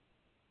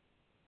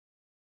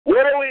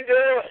 What are we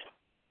doing?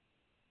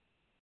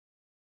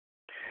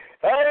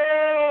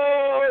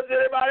 Oh, is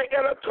anybody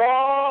gonna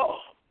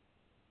call?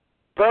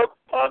 The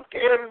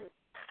fucking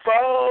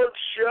phone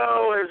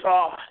show is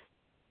on.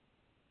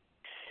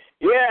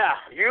 Yeah,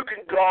 you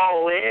can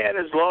call in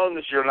as long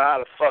as you're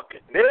not a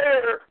fucking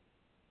nigger.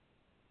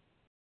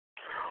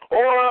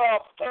 Or a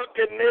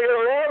fucking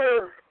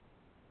nigger.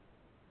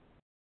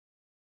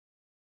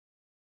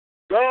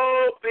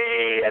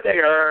 a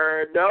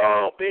nigger.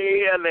 Don't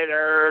be a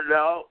nigger.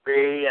 Don't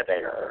be a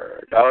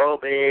nigger.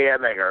 Don't be a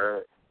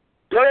nigger.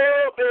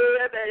 Don't be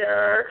a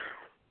nigger.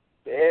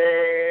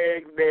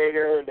 Big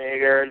nigger,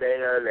 nigger,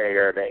 nigger,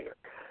 nigger, nigger.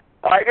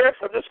 I guess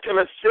I'm just going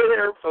to sit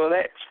here for the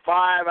next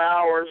 5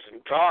 hours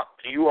and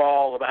talk to you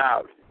all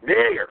about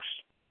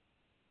niggers.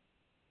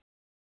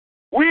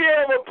 We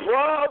have a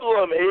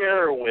problem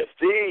here with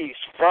these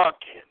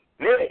fucking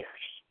niggers.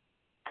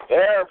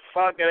 They're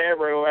fucking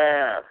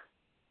everywhere.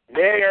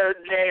 Nigger,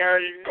 nigger,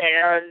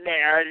 nigger,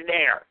 nigger,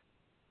 nigger.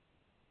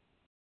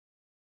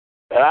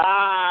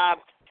 I'm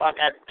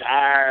fucking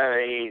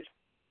tired of these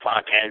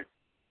fucking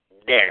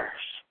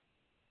niggers.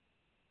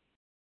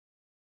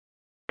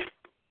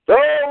 Don't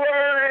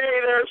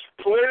worry, there's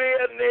plenty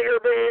of nigger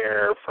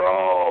beer for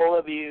all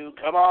of you.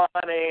 Come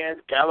on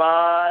in, come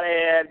on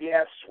in.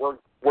 Yes, we're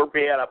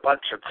being a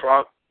bunch of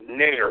drunk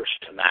niggers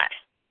tonight.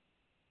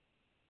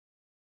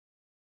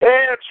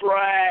 That's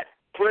right.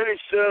 Pretty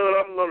soon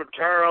I'm going to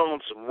turn on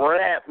some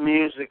rap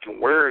music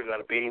and we're going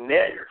to be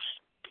niggers.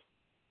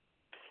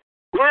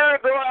 We're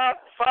going to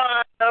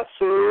find us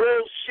a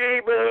little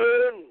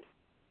she-moon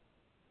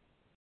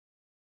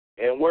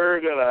and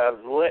we're going to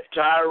let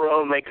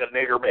Tyrone make a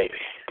nigger baby.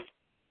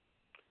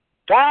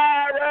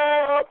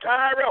 Tyrone,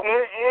 Tyrone.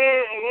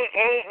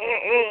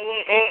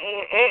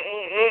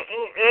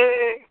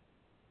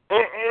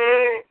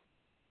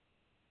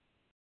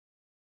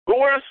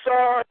 We're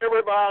sorry,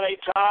 everybody.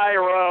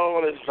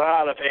 Tyrone is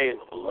not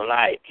available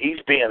tonight.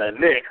 He's being a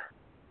nigger.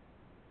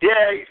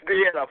 Yeah, he's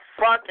being a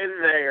fucking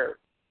nigger.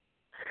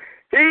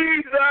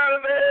 He's not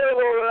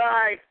available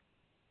tonight.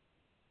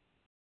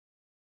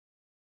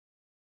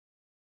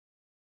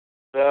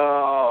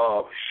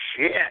 Oh,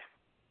 shit.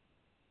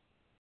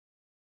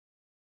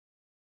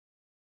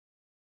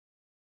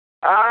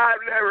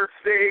 I've never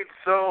seen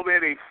so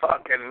many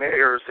fucking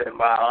niggers in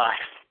my life.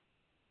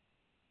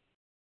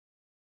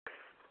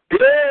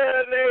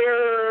 Yeah,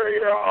 nigger,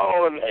 you're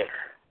all a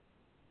nigger.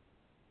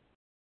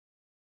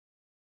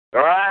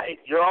 All right,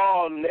 you're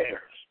all niggers.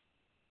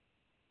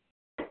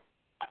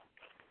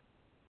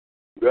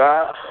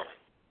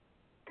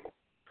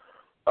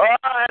 All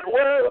right,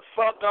 where the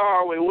fuck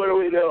are we? What are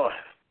we doing?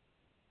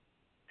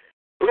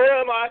 Who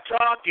am I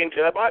talking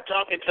to? Am I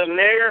talking to a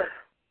nigger?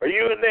 Are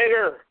you a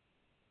nigger?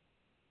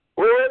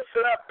 What's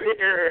up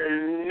here,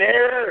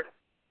 nigger?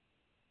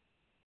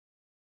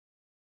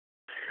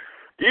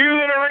 You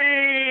gonna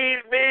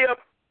read me a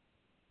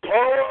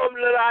poem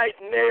tonight,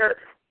 nigger?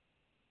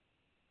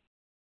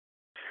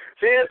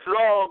 See, it's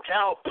all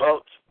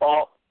Cowpoke's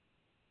fault.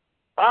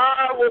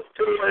 I was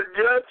doing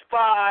just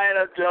fine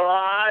until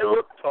I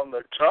looked on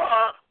the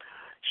top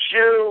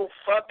shoe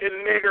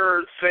fucking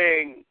nigger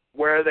thing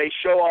where they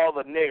show all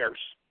the niggers.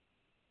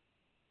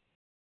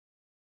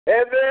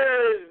 And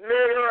there's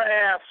nigger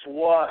ass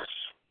was.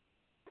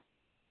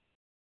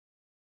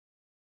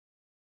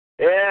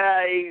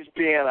 Yeah, he's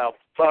being a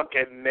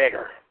fucking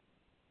nigger.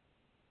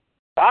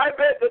 I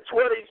bet that's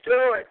what he's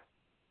doing.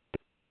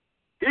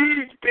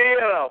 He's being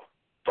a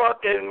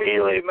fucking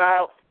mealy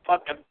mouth,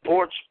 fucking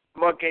porch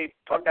monkey,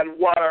 fucking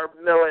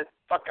watermelon,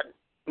 fucking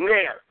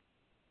nigger.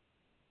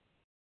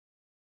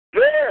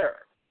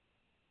 There.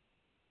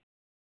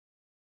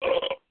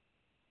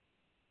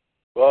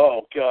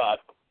 Oh, God.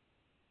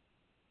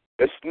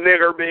 It's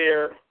nigger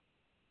beer.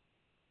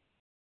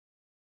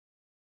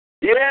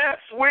 Yes,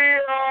 we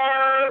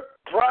are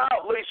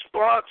proudly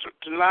sponsored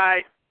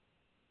tonight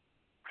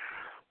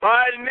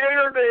by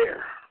Nigger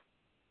Beer.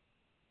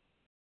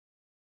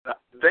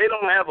 They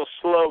don't have a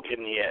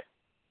slogan yet.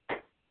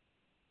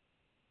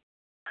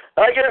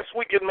 I guess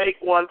we can make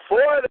one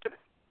for them.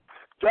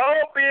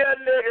 Don't be a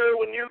nigger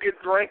when you can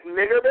drink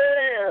nigger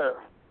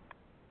beer.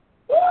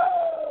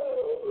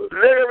 Whoa!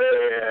 Nigger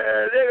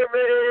beer, nigger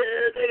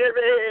beer, nigger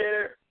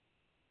beer,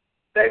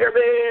 nigger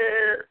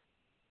beer.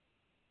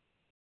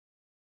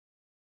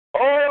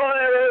 Oh,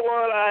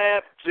 everyone, I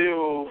have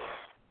to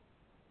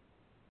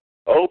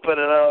open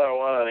another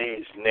one of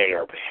these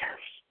nigger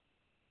beers.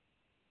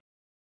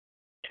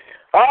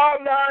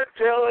 I'm not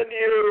telling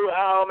you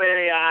how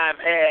many I've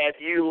had,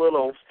 you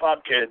little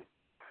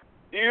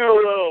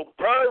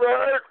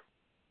pervert.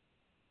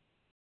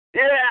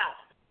 Yeah,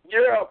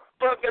 you're a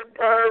fucking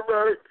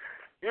pervert.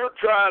 You're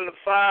trying to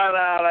find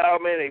out how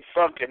many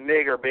fucking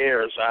nigger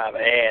beers I've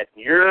had.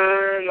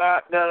 You're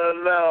not gonna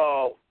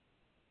know.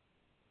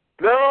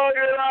 No,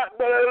 you're not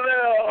gonna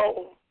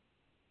know.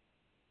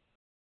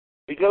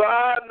 Because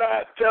I'm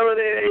not telling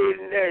any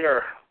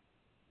nigger.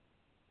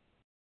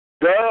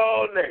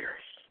 No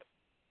niggers.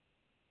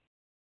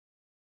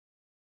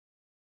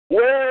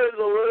 Where's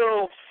the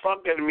little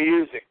fucking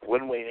music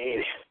when we need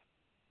it?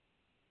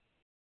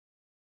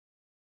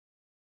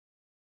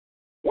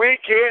 We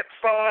can't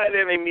find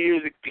any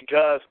music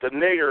because the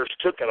niggers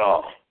took it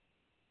all.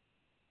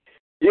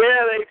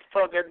 Yeah, they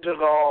fucking took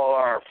all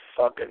our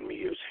fucking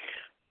music.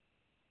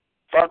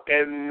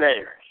 Fucking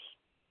niggers.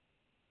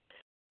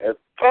 And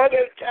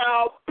fucking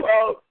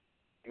cowpoke,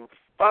 you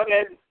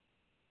fucking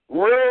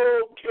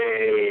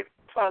rookie,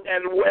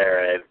 fucking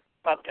wearing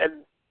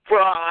fucking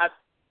fraud.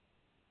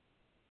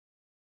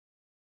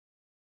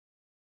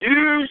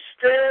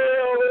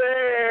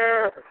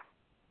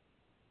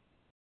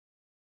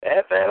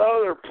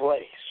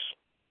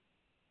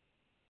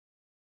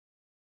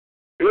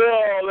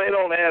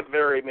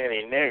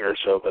 many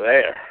niggers over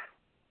there.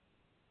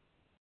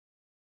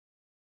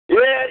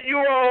 Yeah, you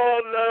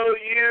all know,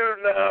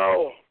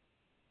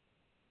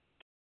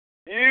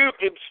 You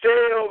can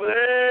stay over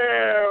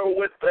there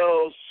with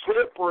those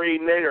slippery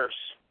niggers.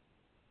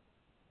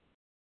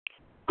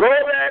 Go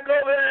back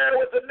over there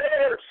with the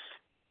niggers.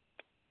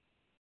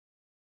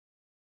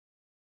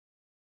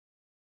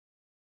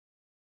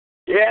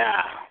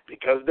 Yeah,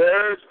 because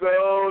there's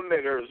no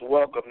niggers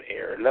welcome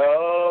here.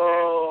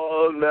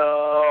 No,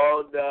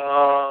 no,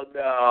 no,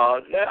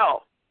 no,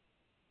 no.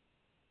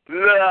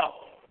 No.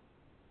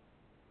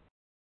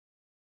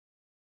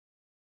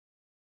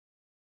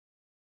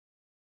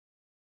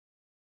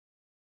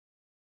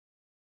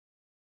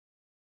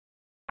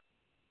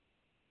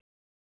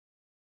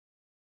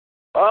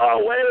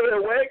 Oh, wait a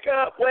minute. Wake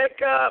up,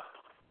 wake up.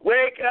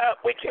 Wake up.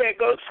 We can't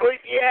go to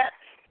sleep yet.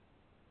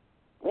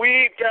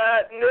 We've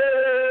got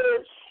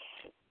news.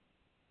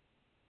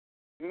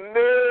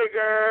 Niggers.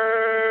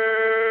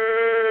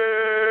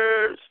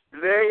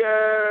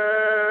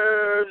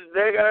 Niggers.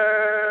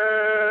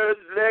 Niggers.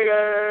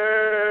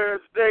 Niggers.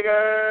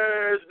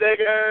 Niggers.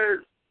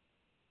 Niggers.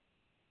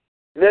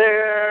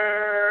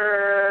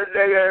 Niggers.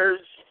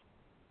 Niggers.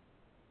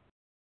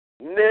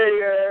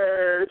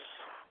 Niggers.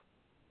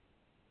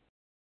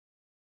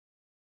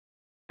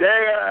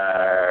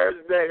 Niggers,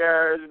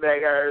 niggers,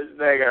 niggers,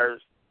 niggers.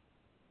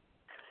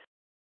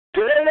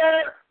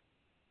 Together,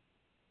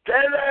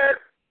 together,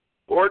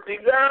 or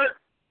together,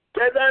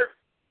 together.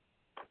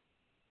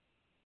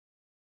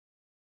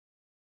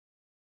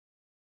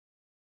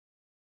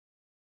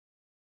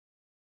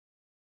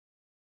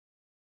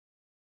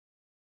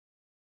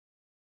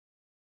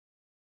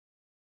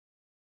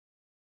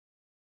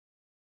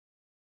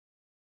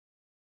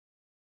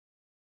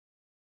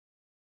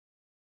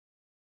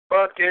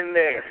 Fucking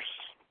niggers.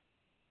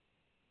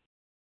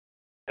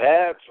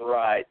 That's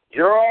right.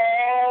 You're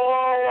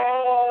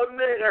all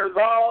niggers,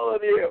 all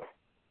of you.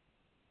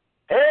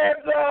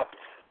 Hands up.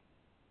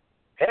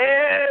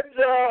 Hands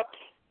up.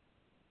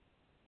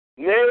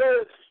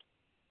 Niggers.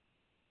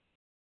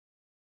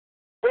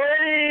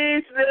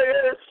 Please,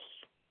 niggers.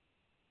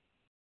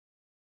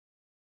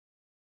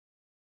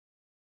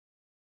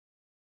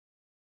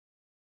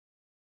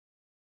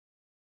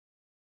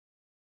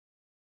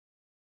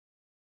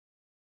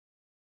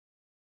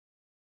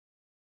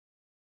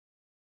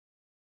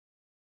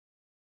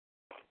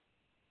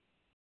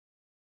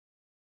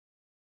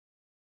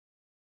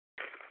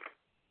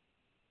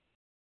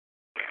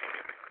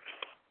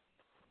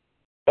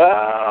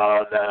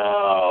 Oh,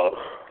 no.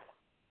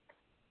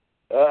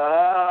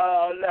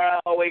 Oh,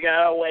 no, we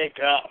gotta wake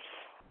up.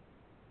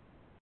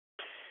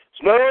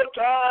 It's no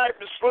time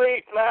to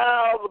sleep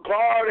now. The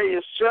party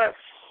is just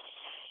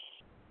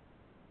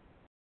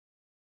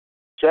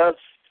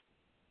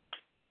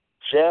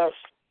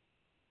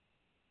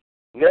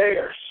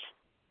niggers.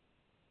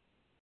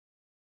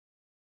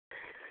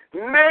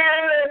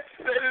 Niggers,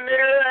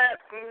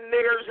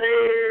 niggers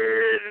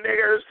here,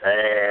 niggers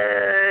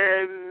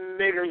there,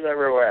 niggers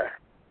everywhere.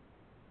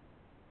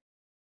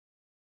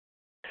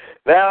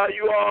 Now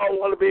you all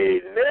want to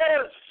be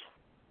niggers.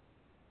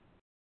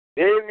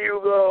 Then you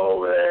go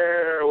over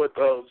there with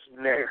those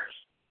niggers.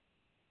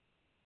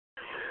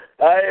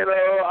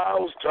 I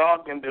was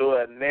talking to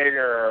a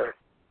nigger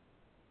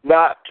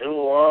not too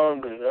long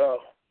ago.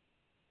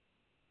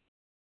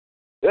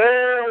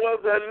 There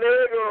was a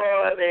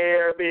nigger on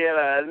here being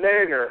a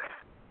nigger.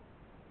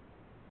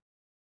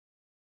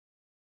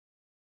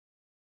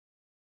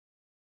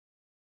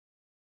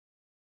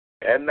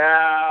 And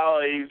now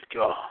he's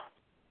gone.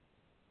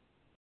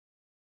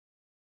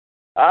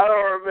 I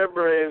don't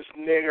remember his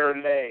nigger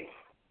name.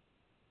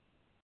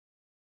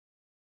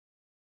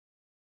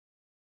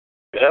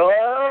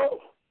 Hello?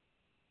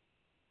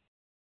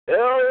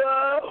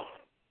 Hello?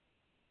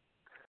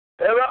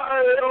 Am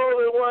I the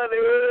only one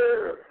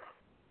here?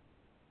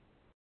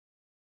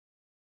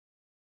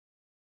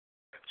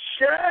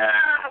 Shut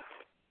up!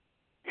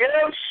 You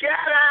shut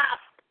up!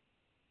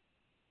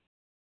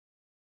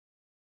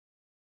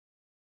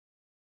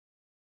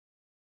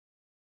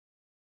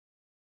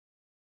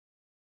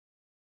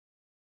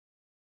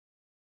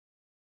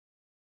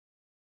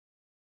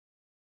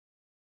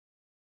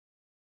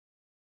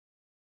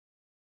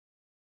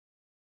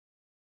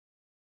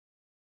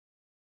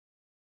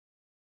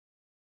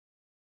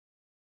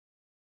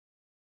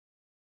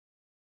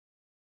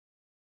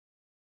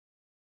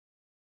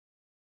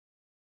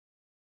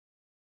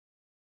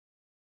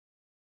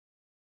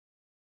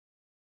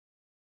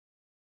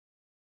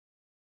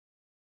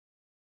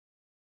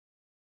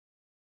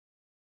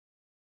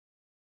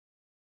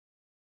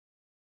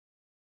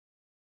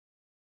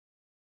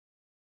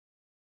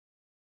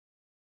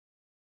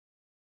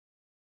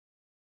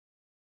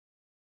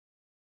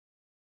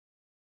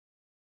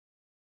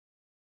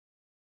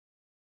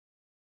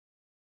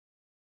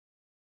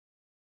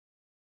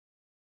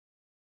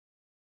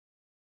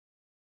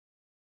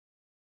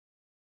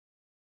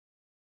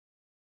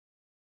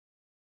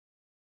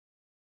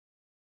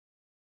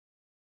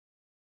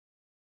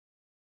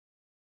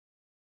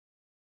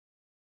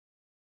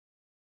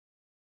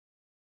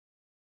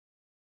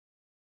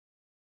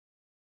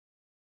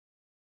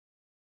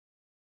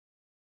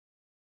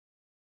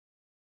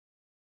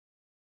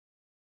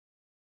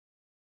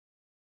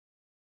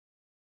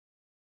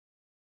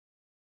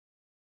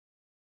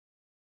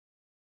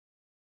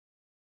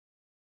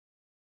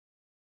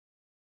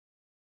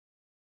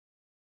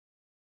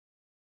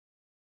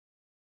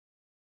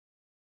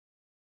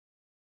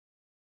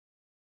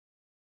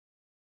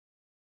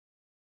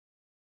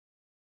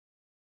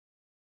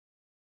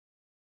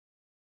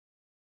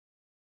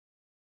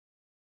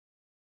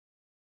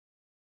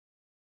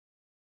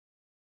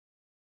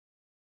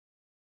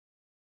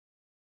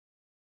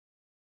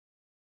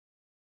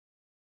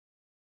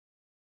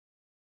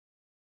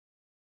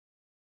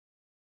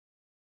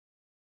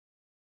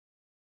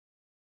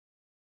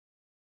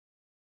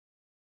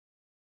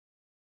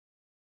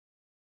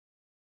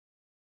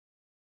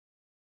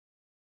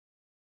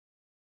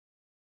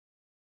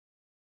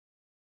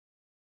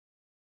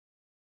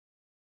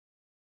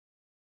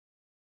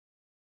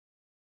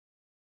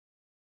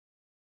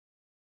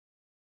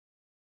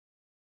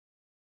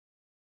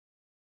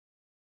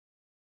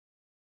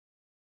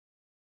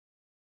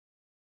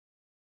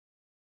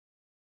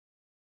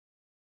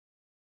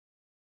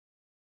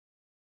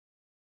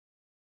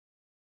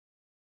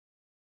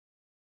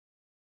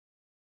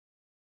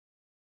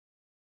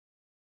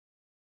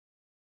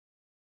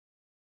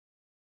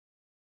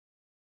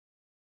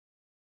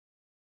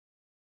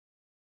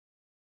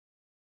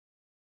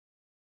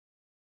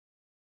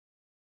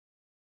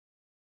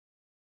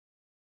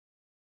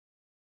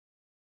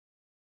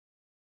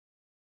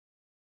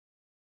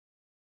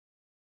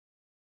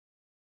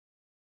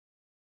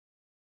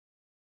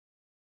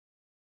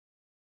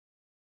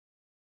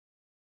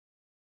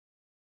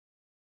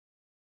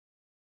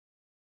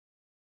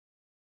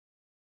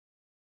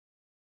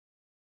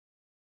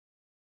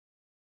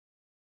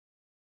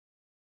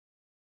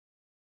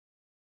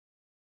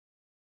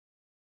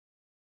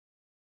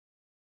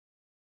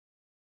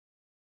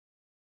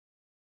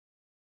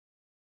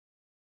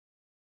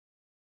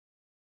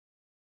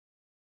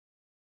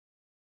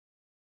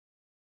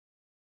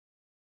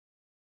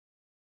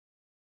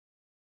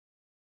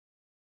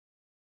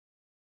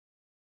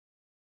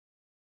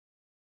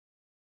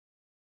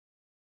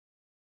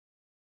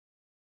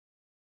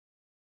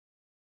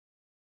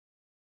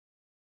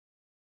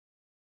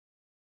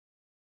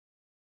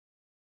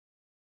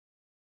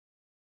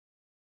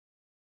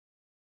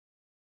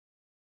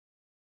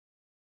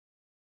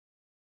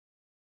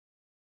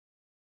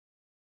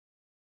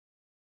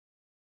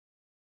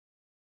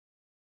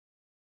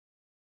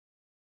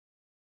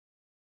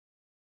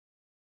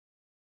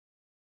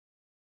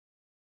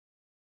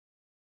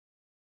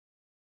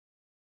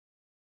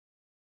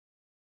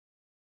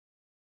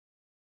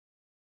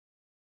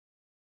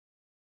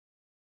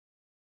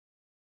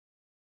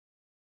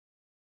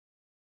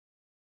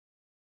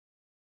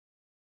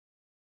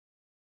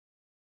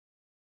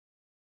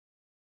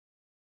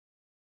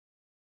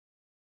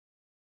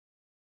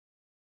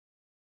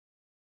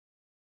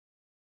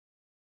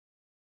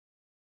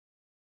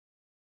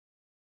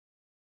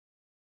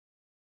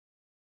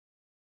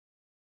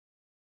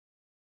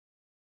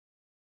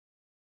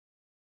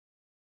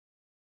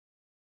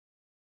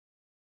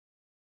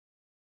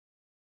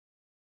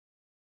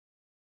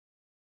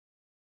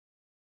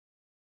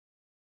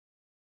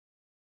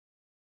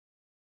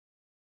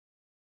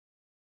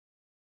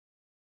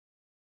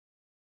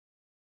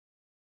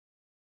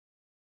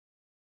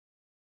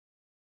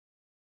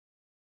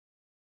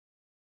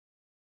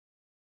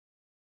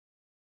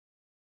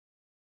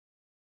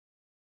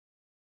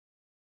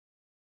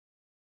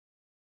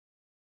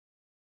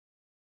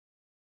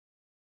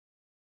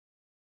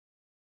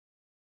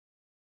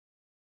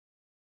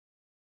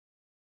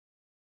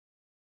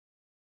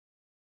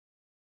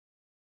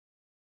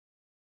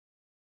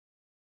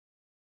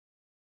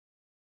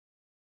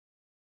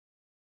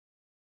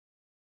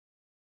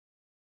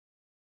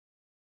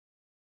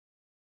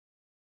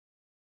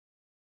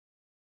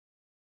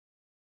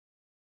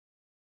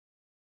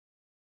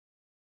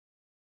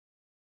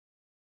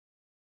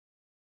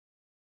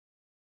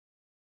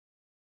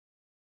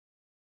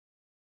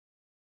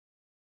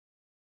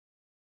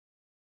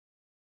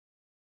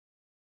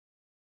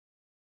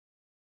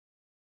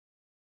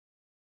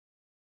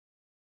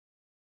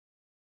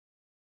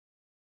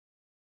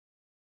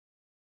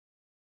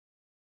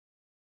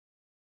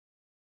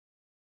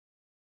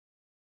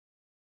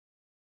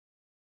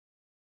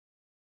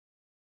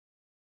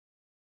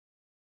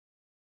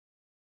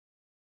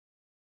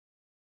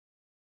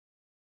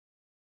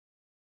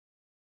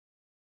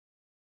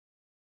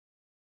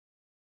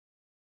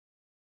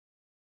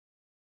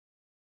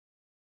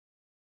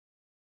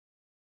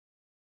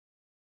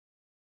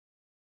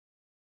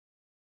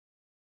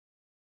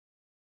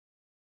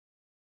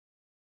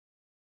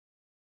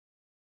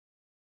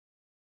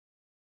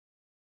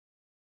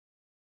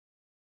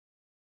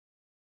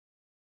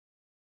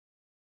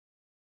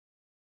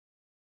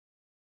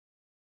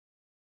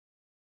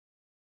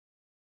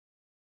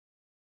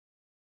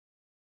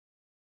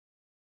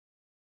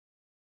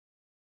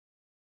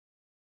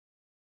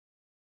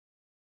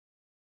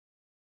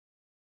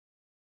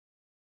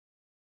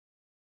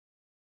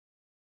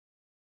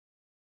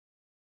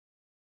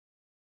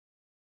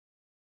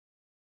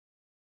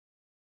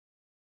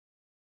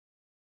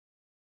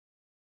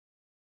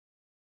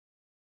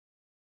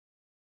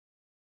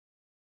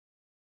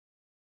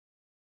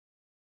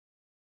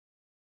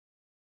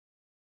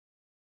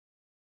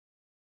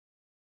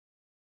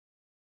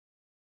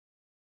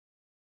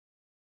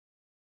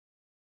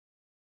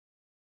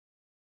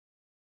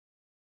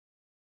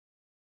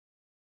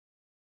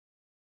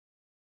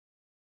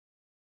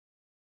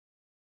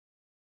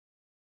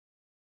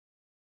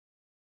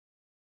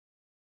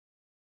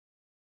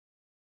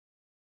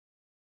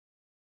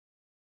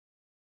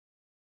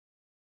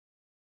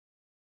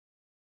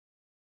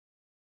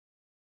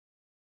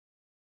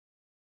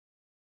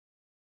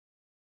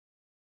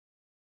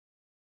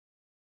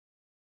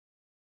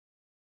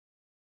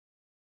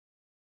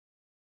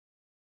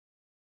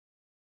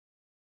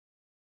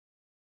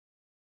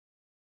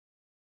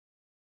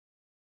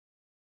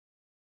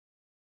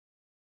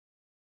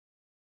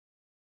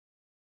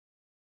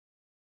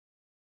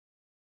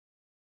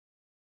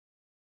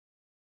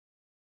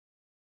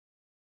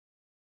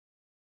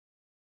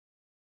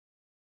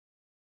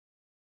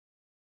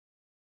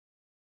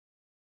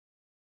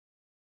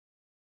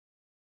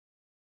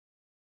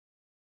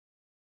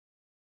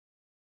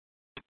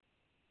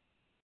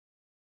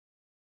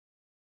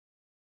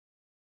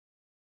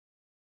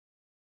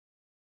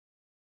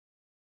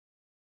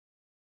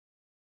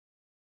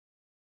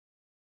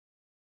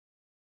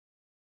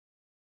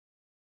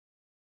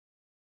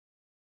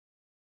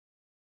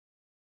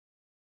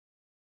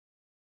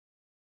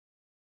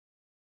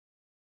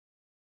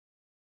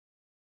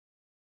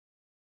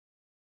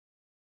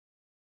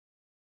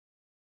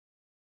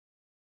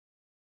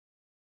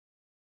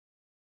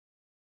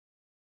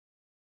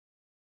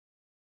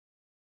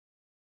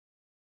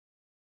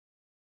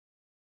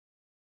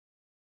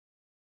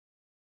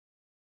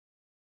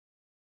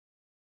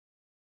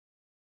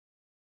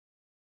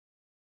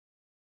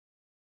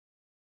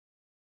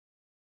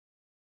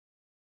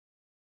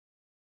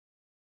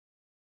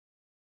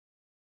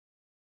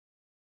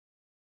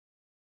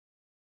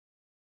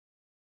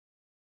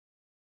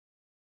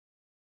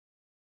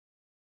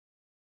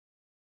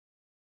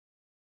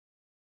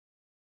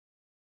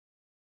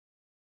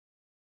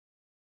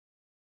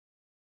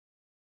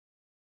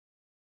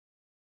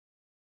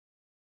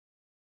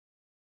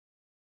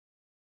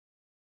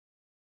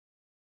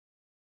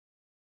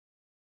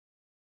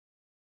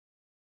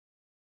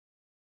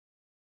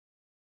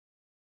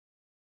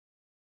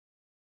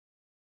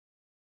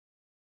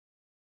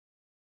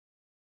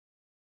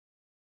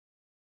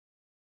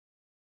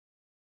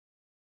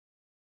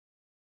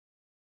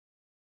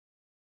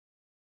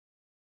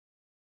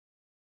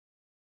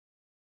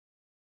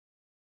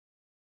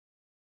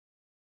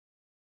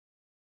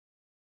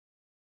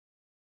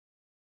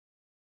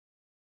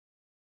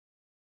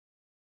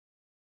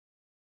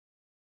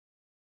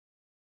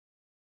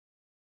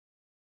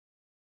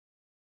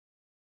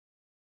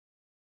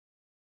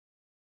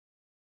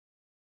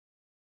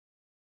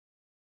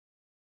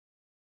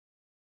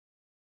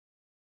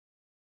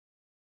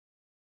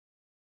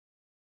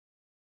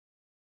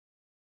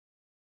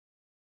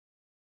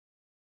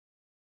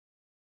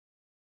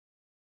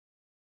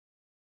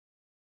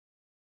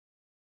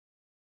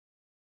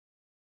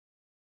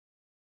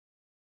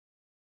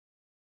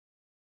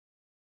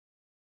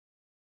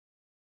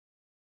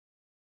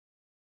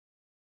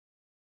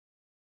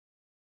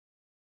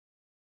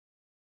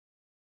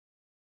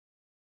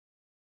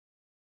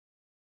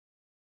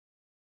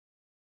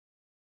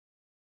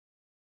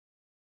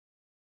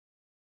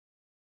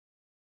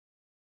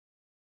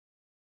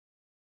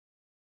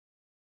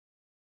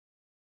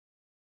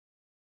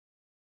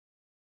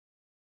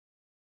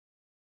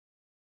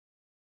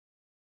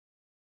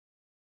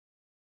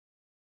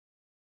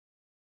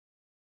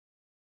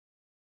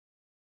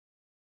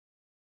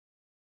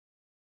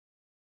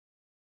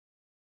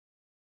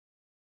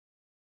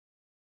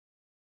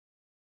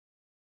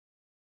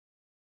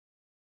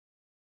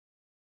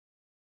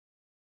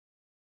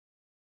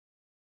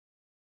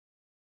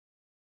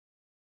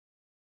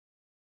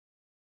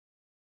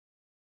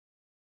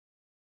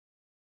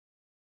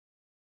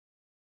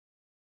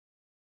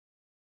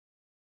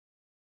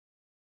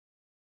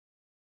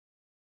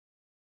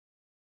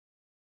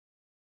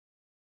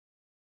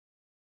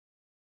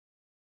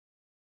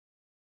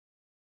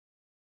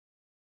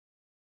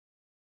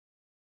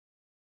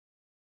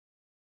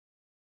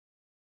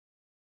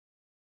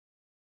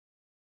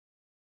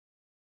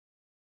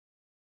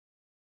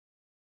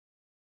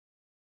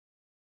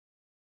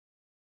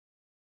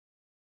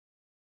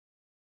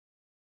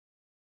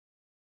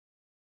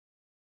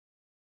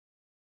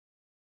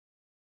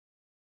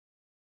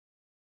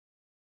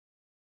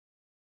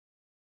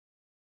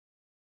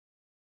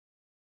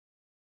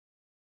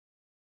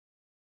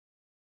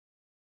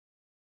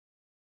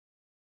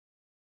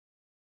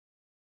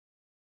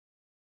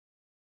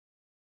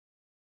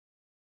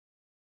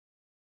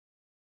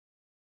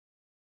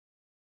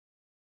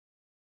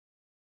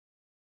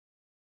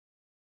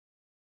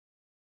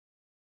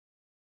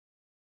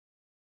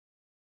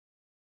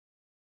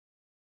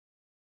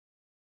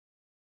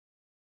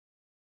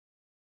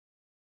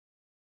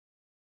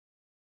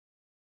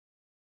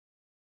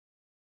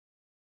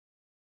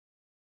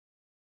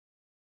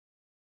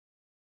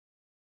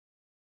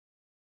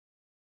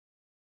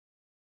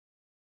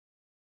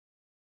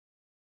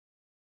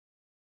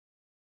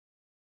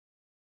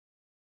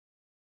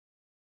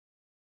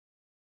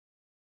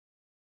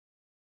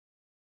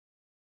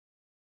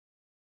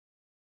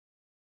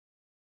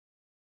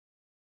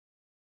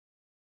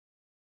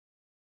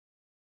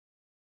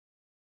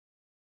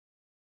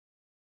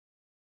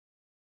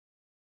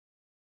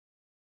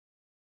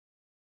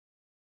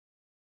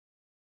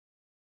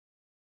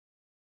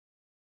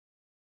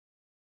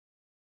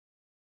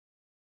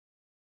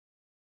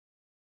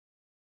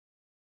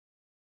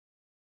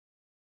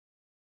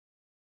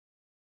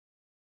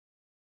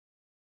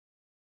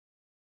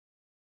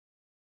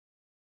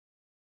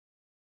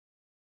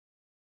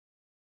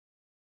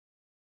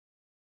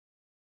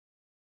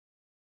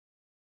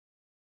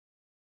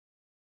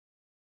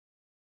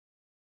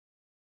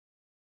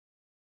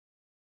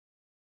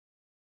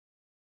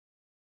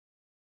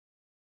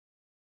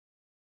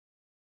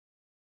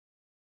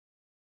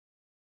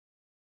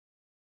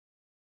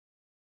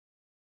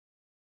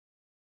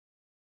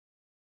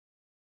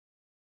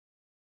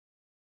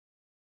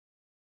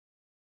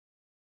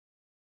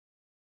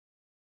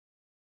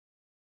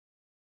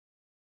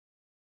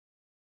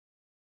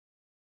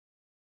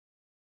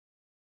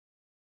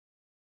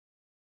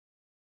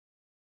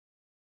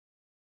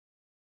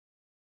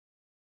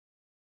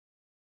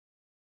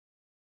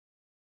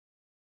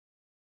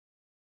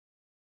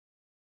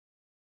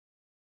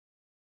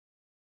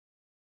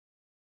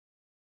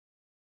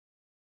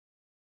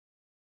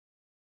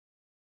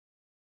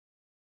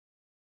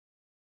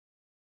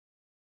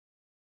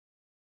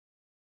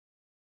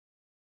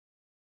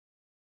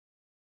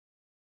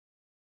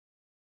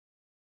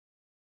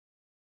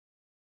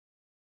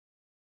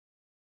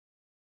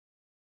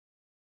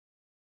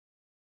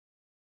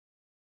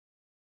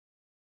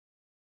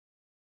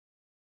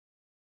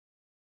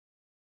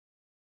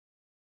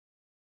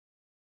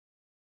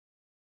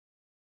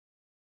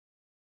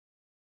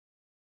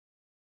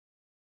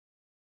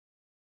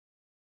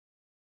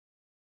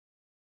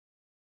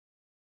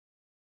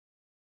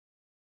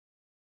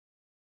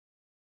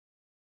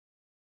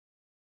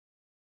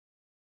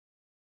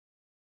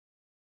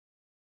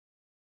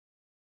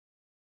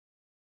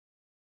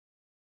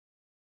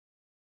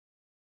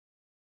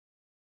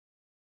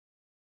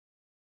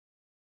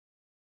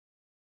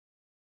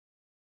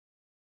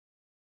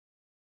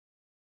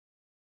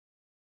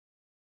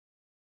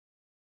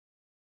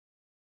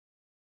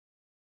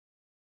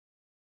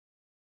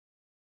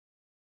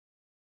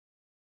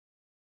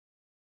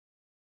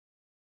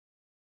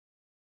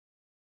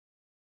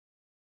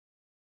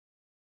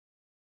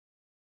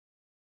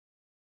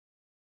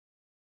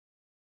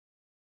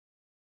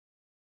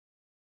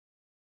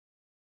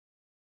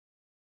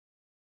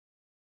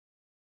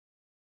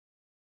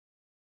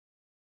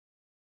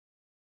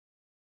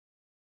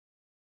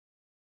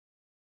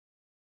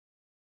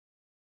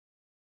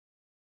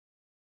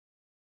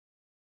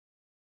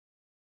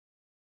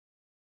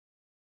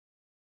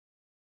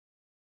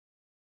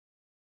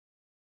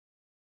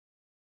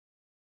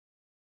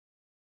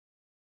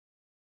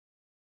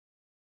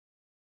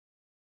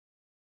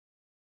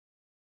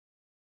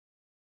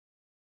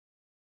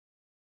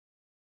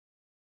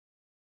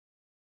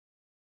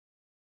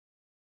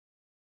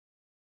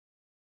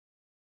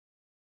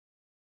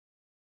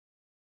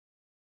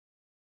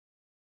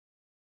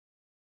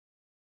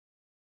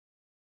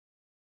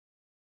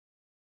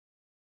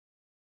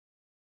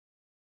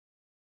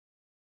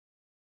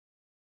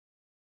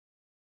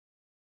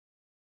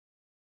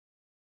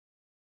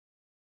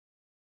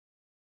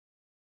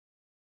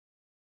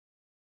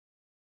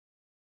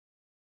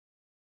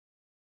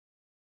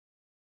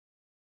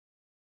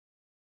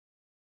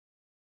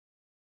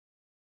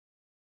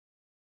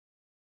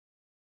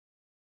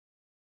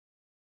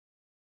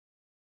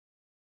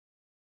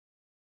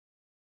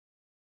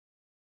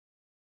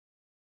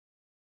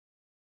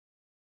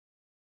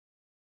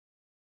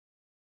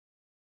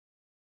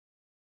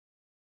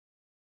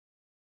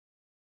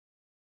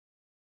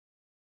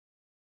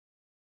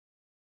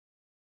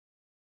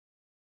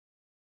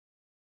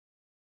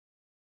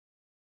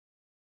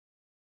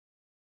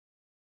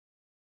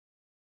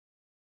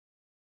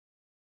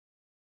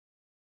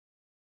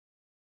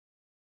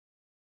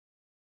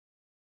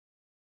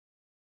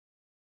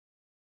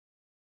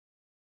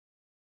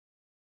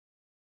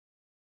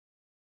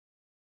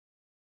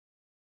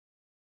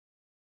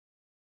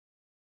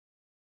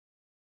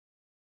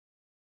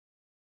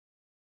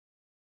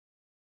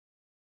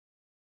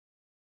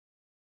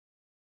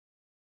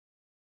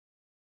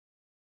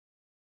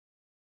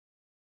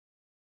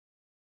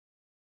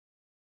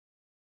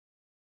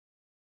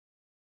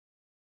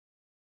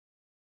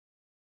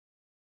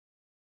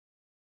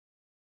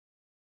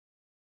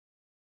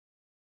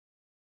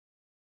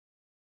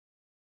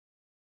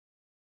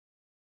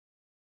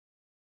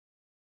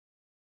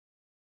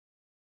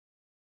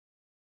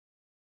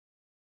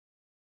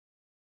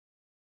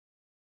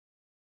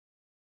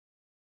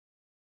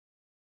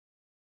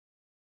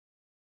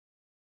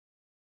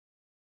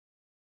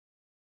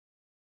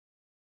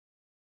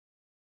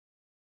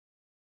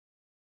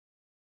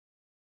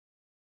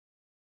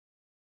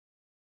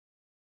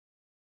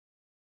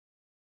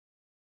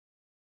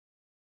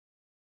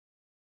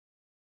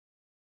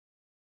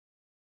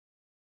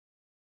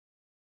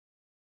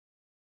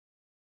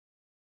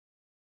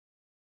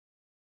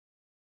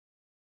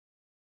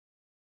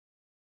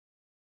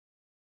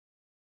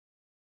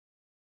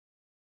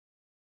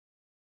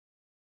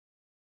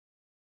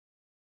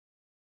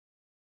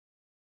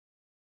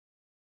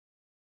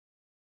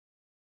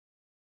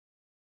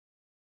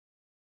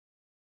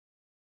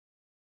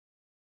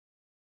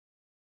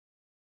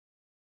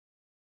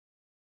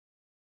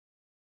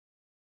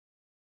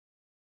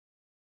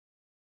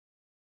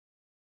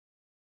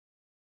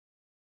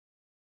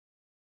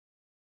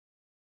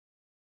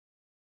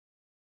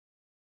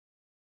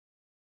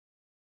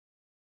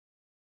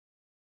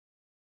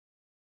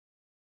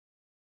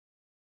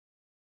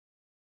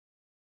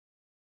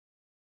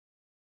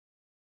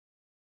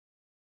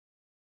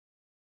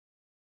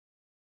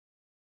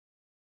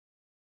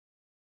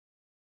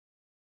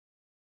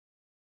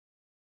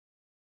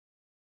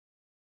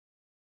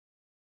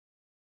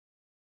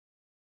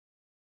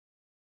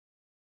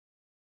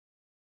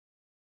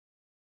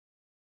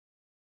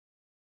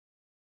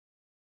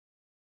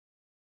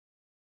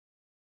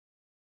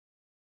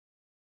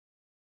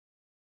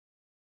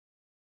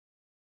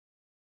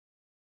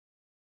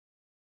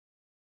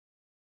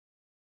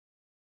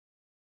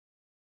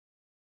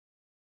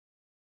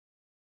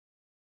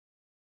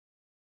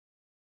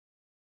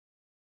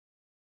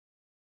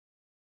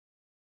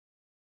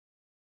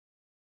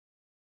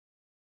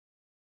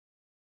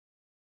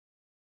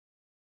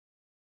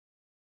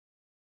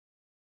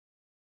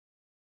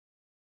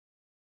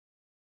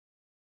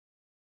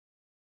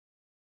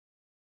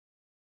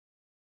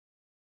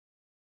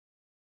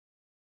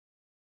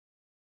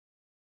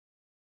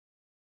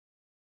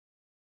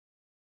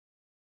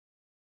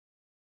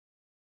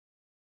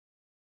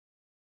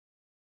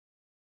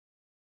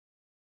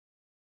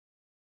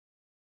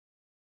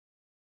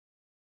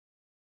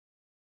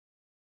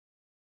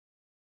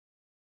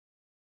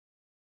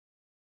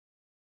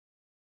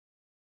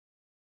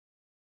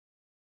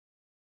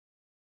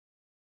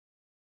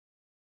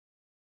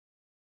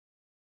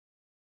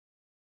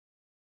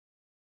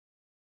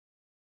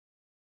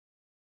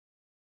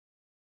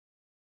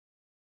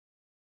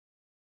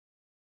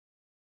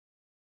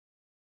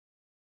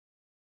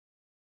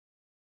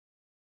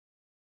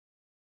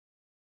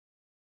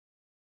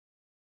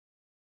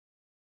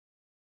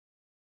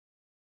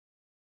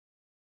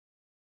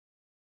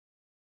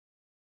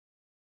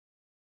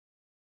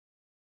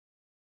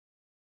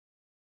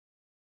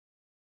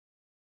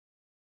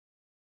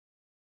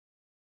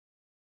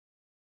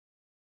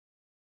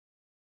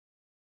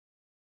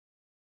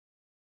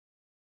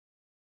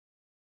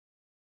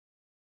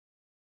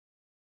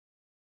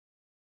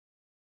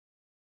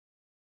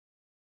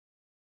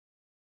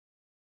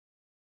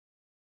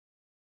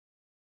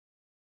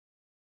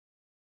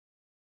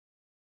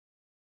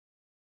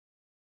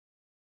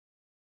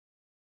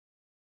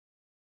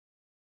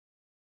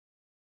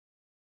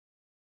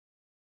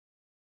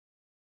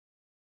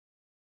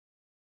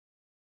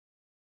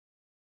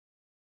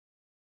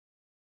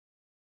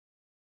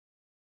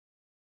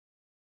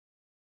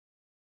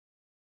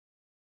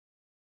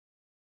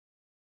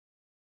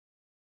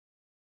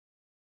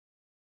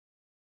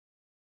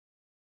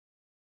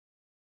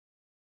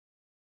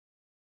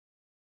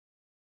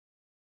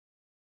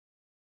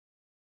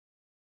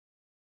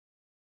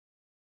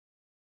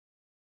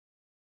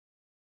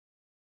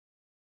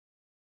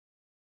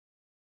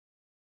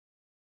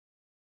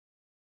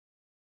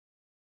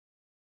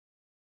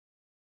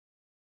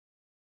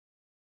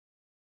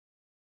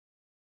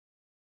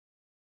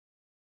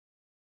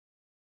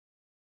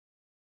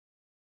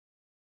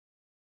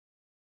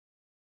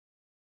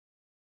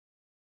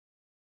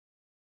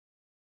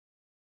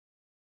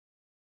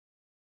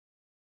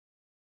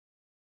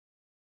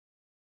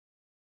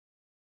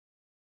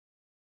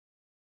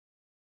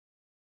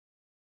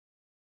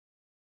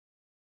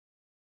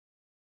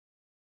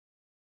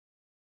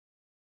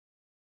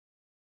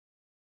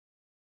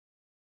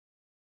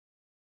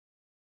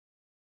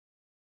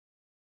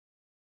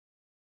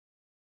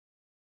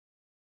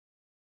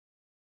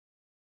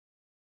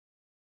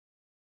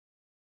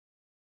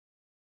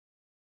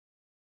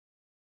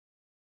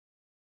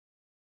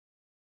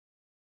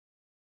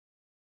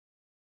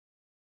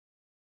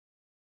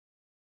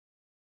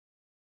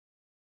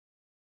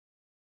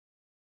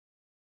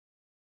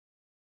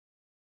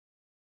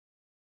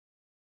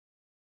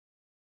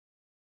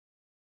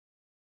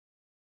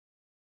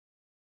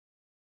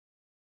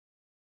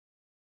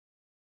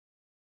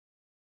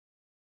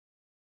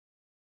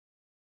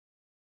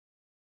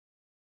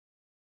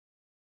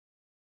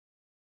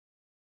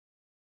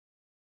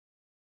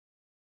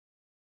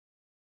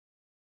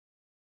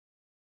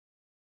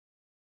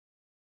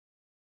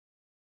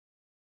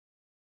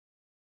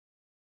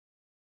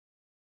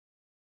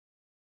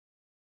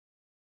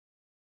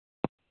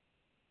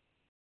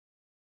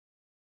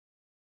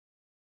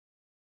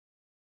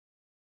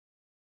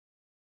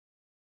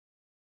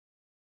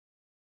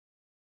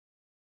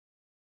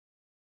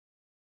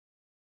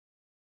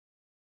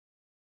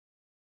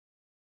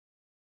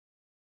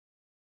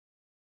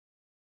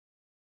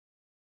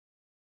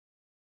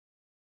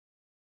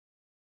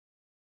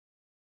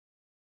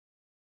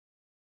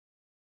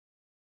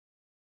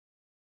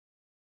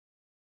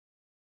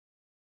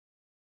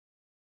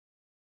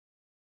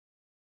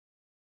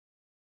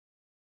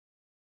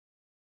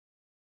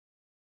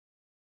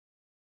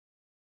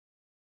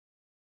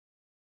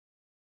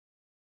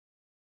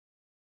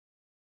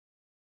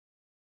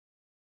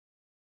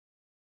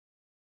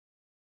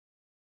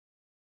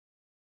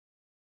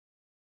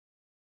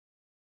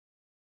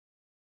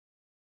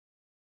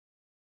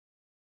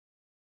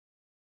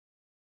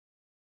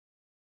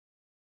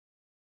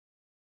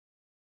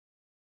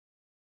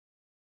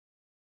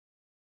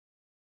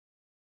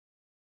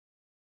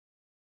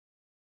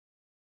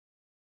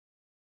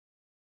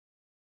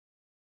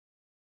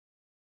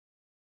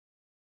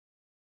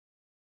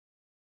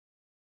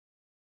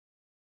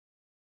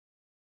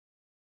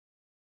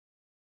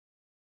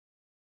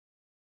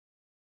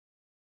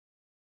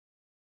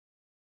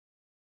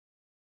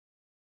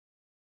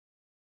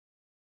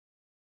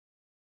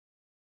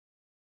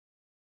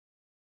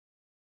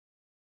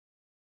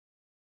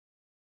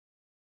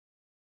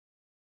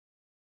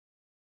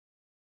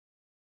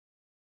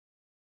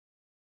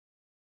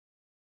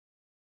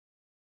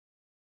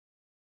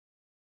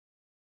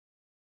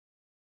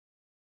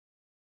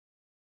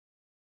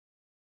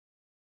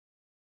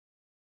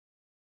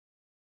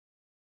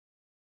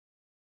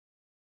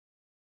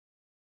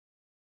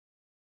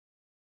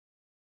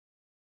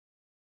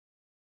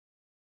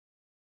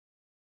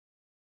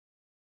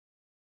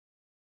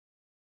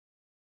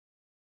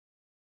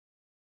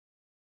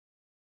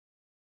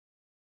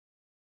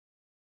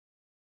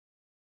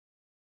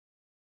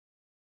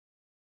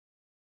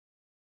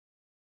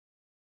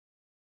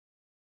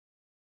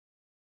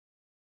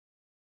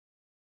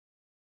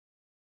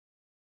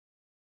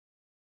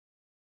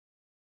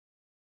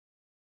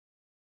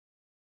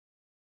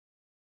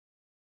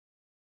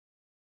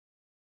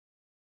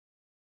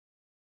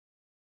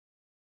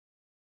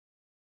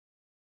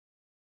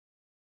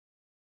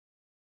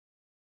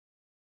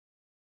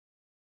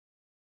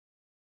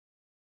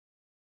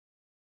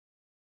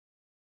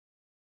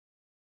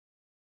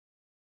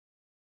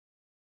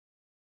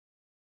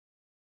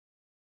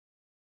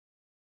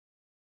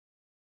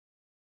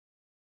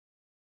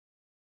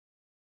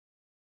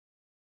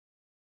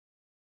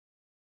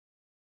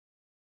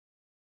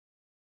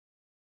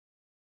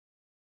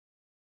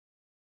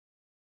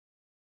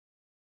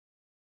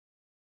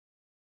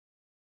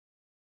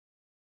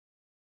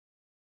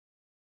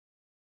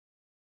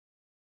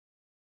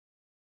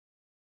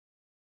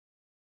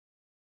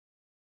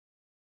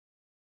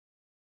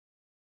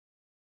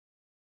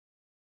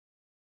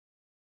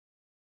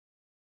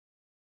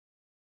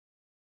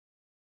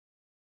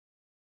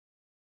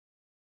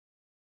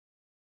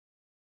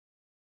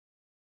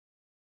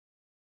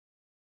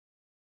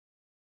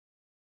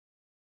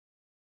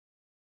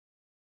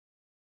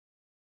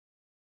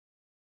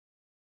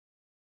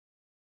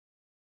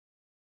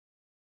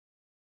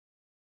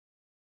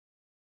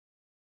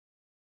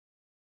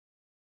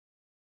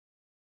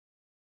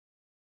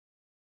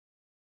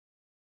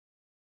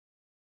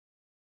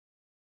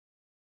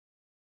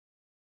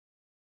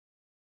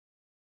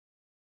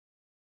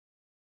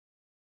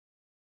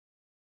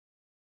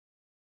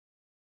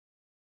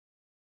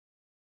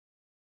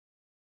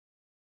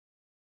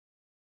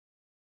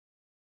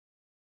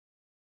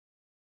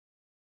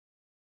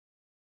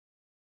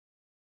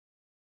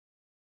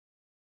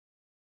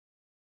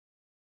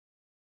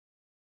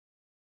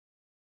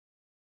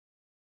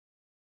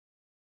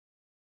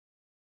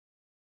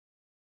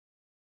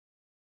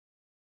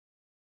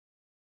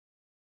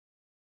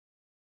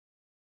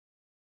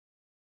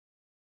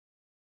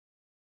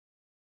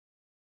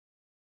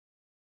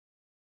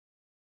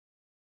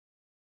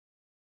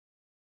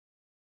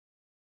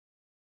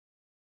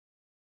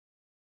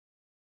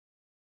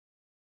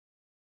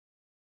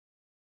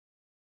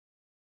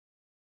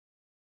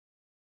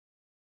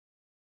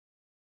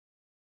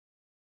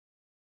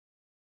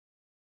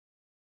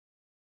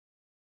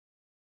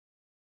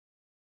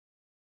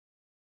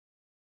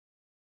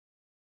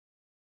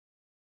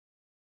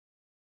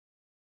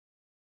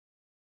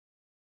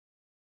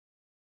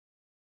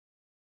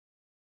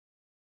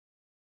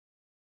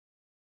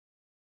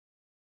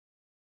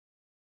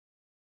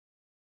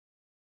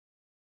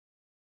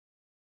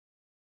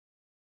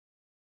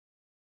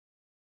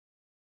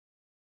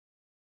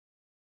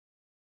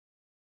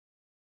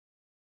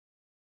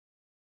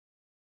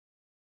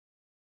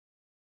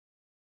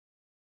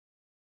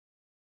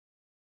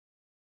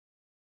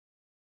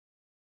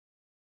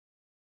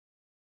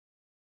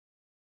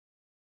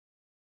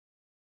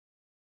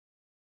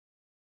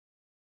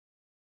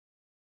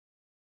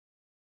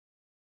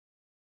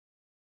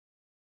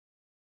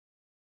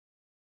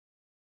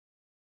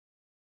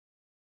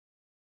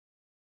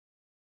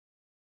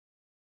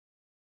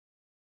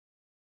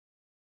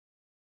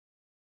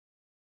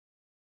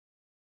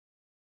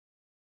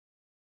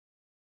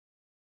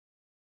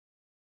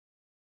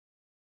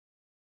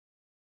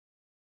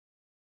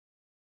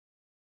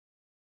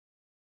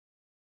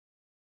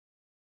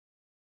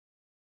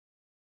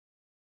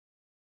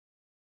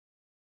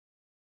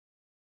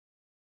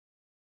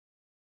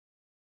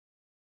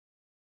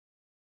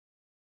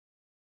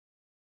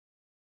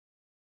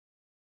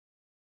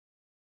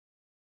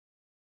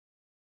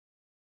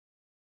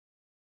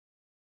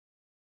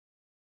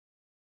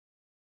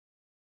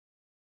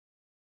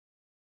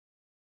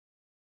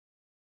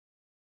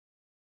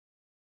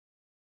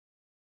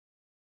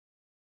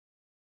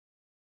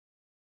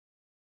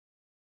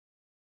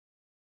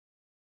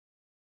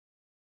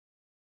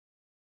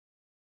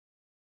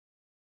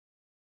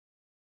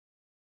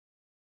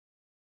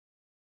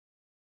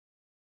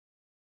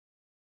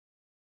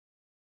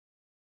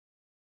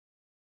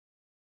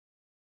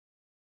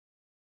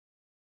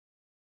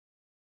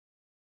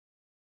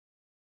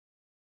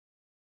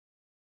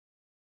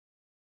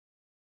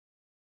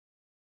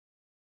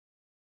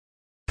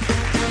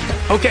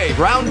 Okay,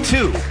 round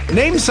two.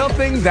 Name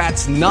something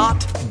that's not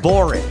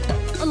boring.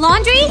 A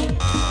laundry?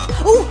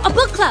 Ooh, a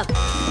book club.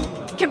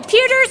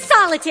 Computer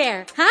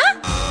solitaire, huh?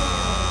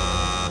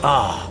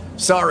 Ah, oh,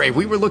 sorry.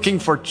 We were looking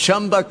for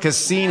Chumba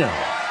Casino.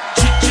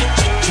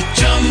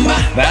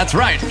 That's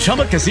right.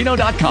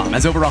 ChumbaCasino.com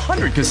has over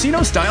 100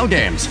 casino-style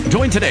games.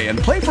 Join today and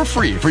play for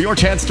free for your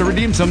chance to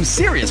redeem some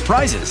serious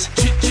prizes.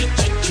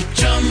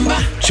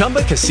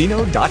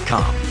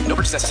 ChumbaCasino.com. No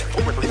purchase necessary.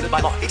 Void where prohibited by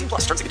law. 18+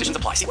 terms and conditions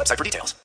apply. See website for details.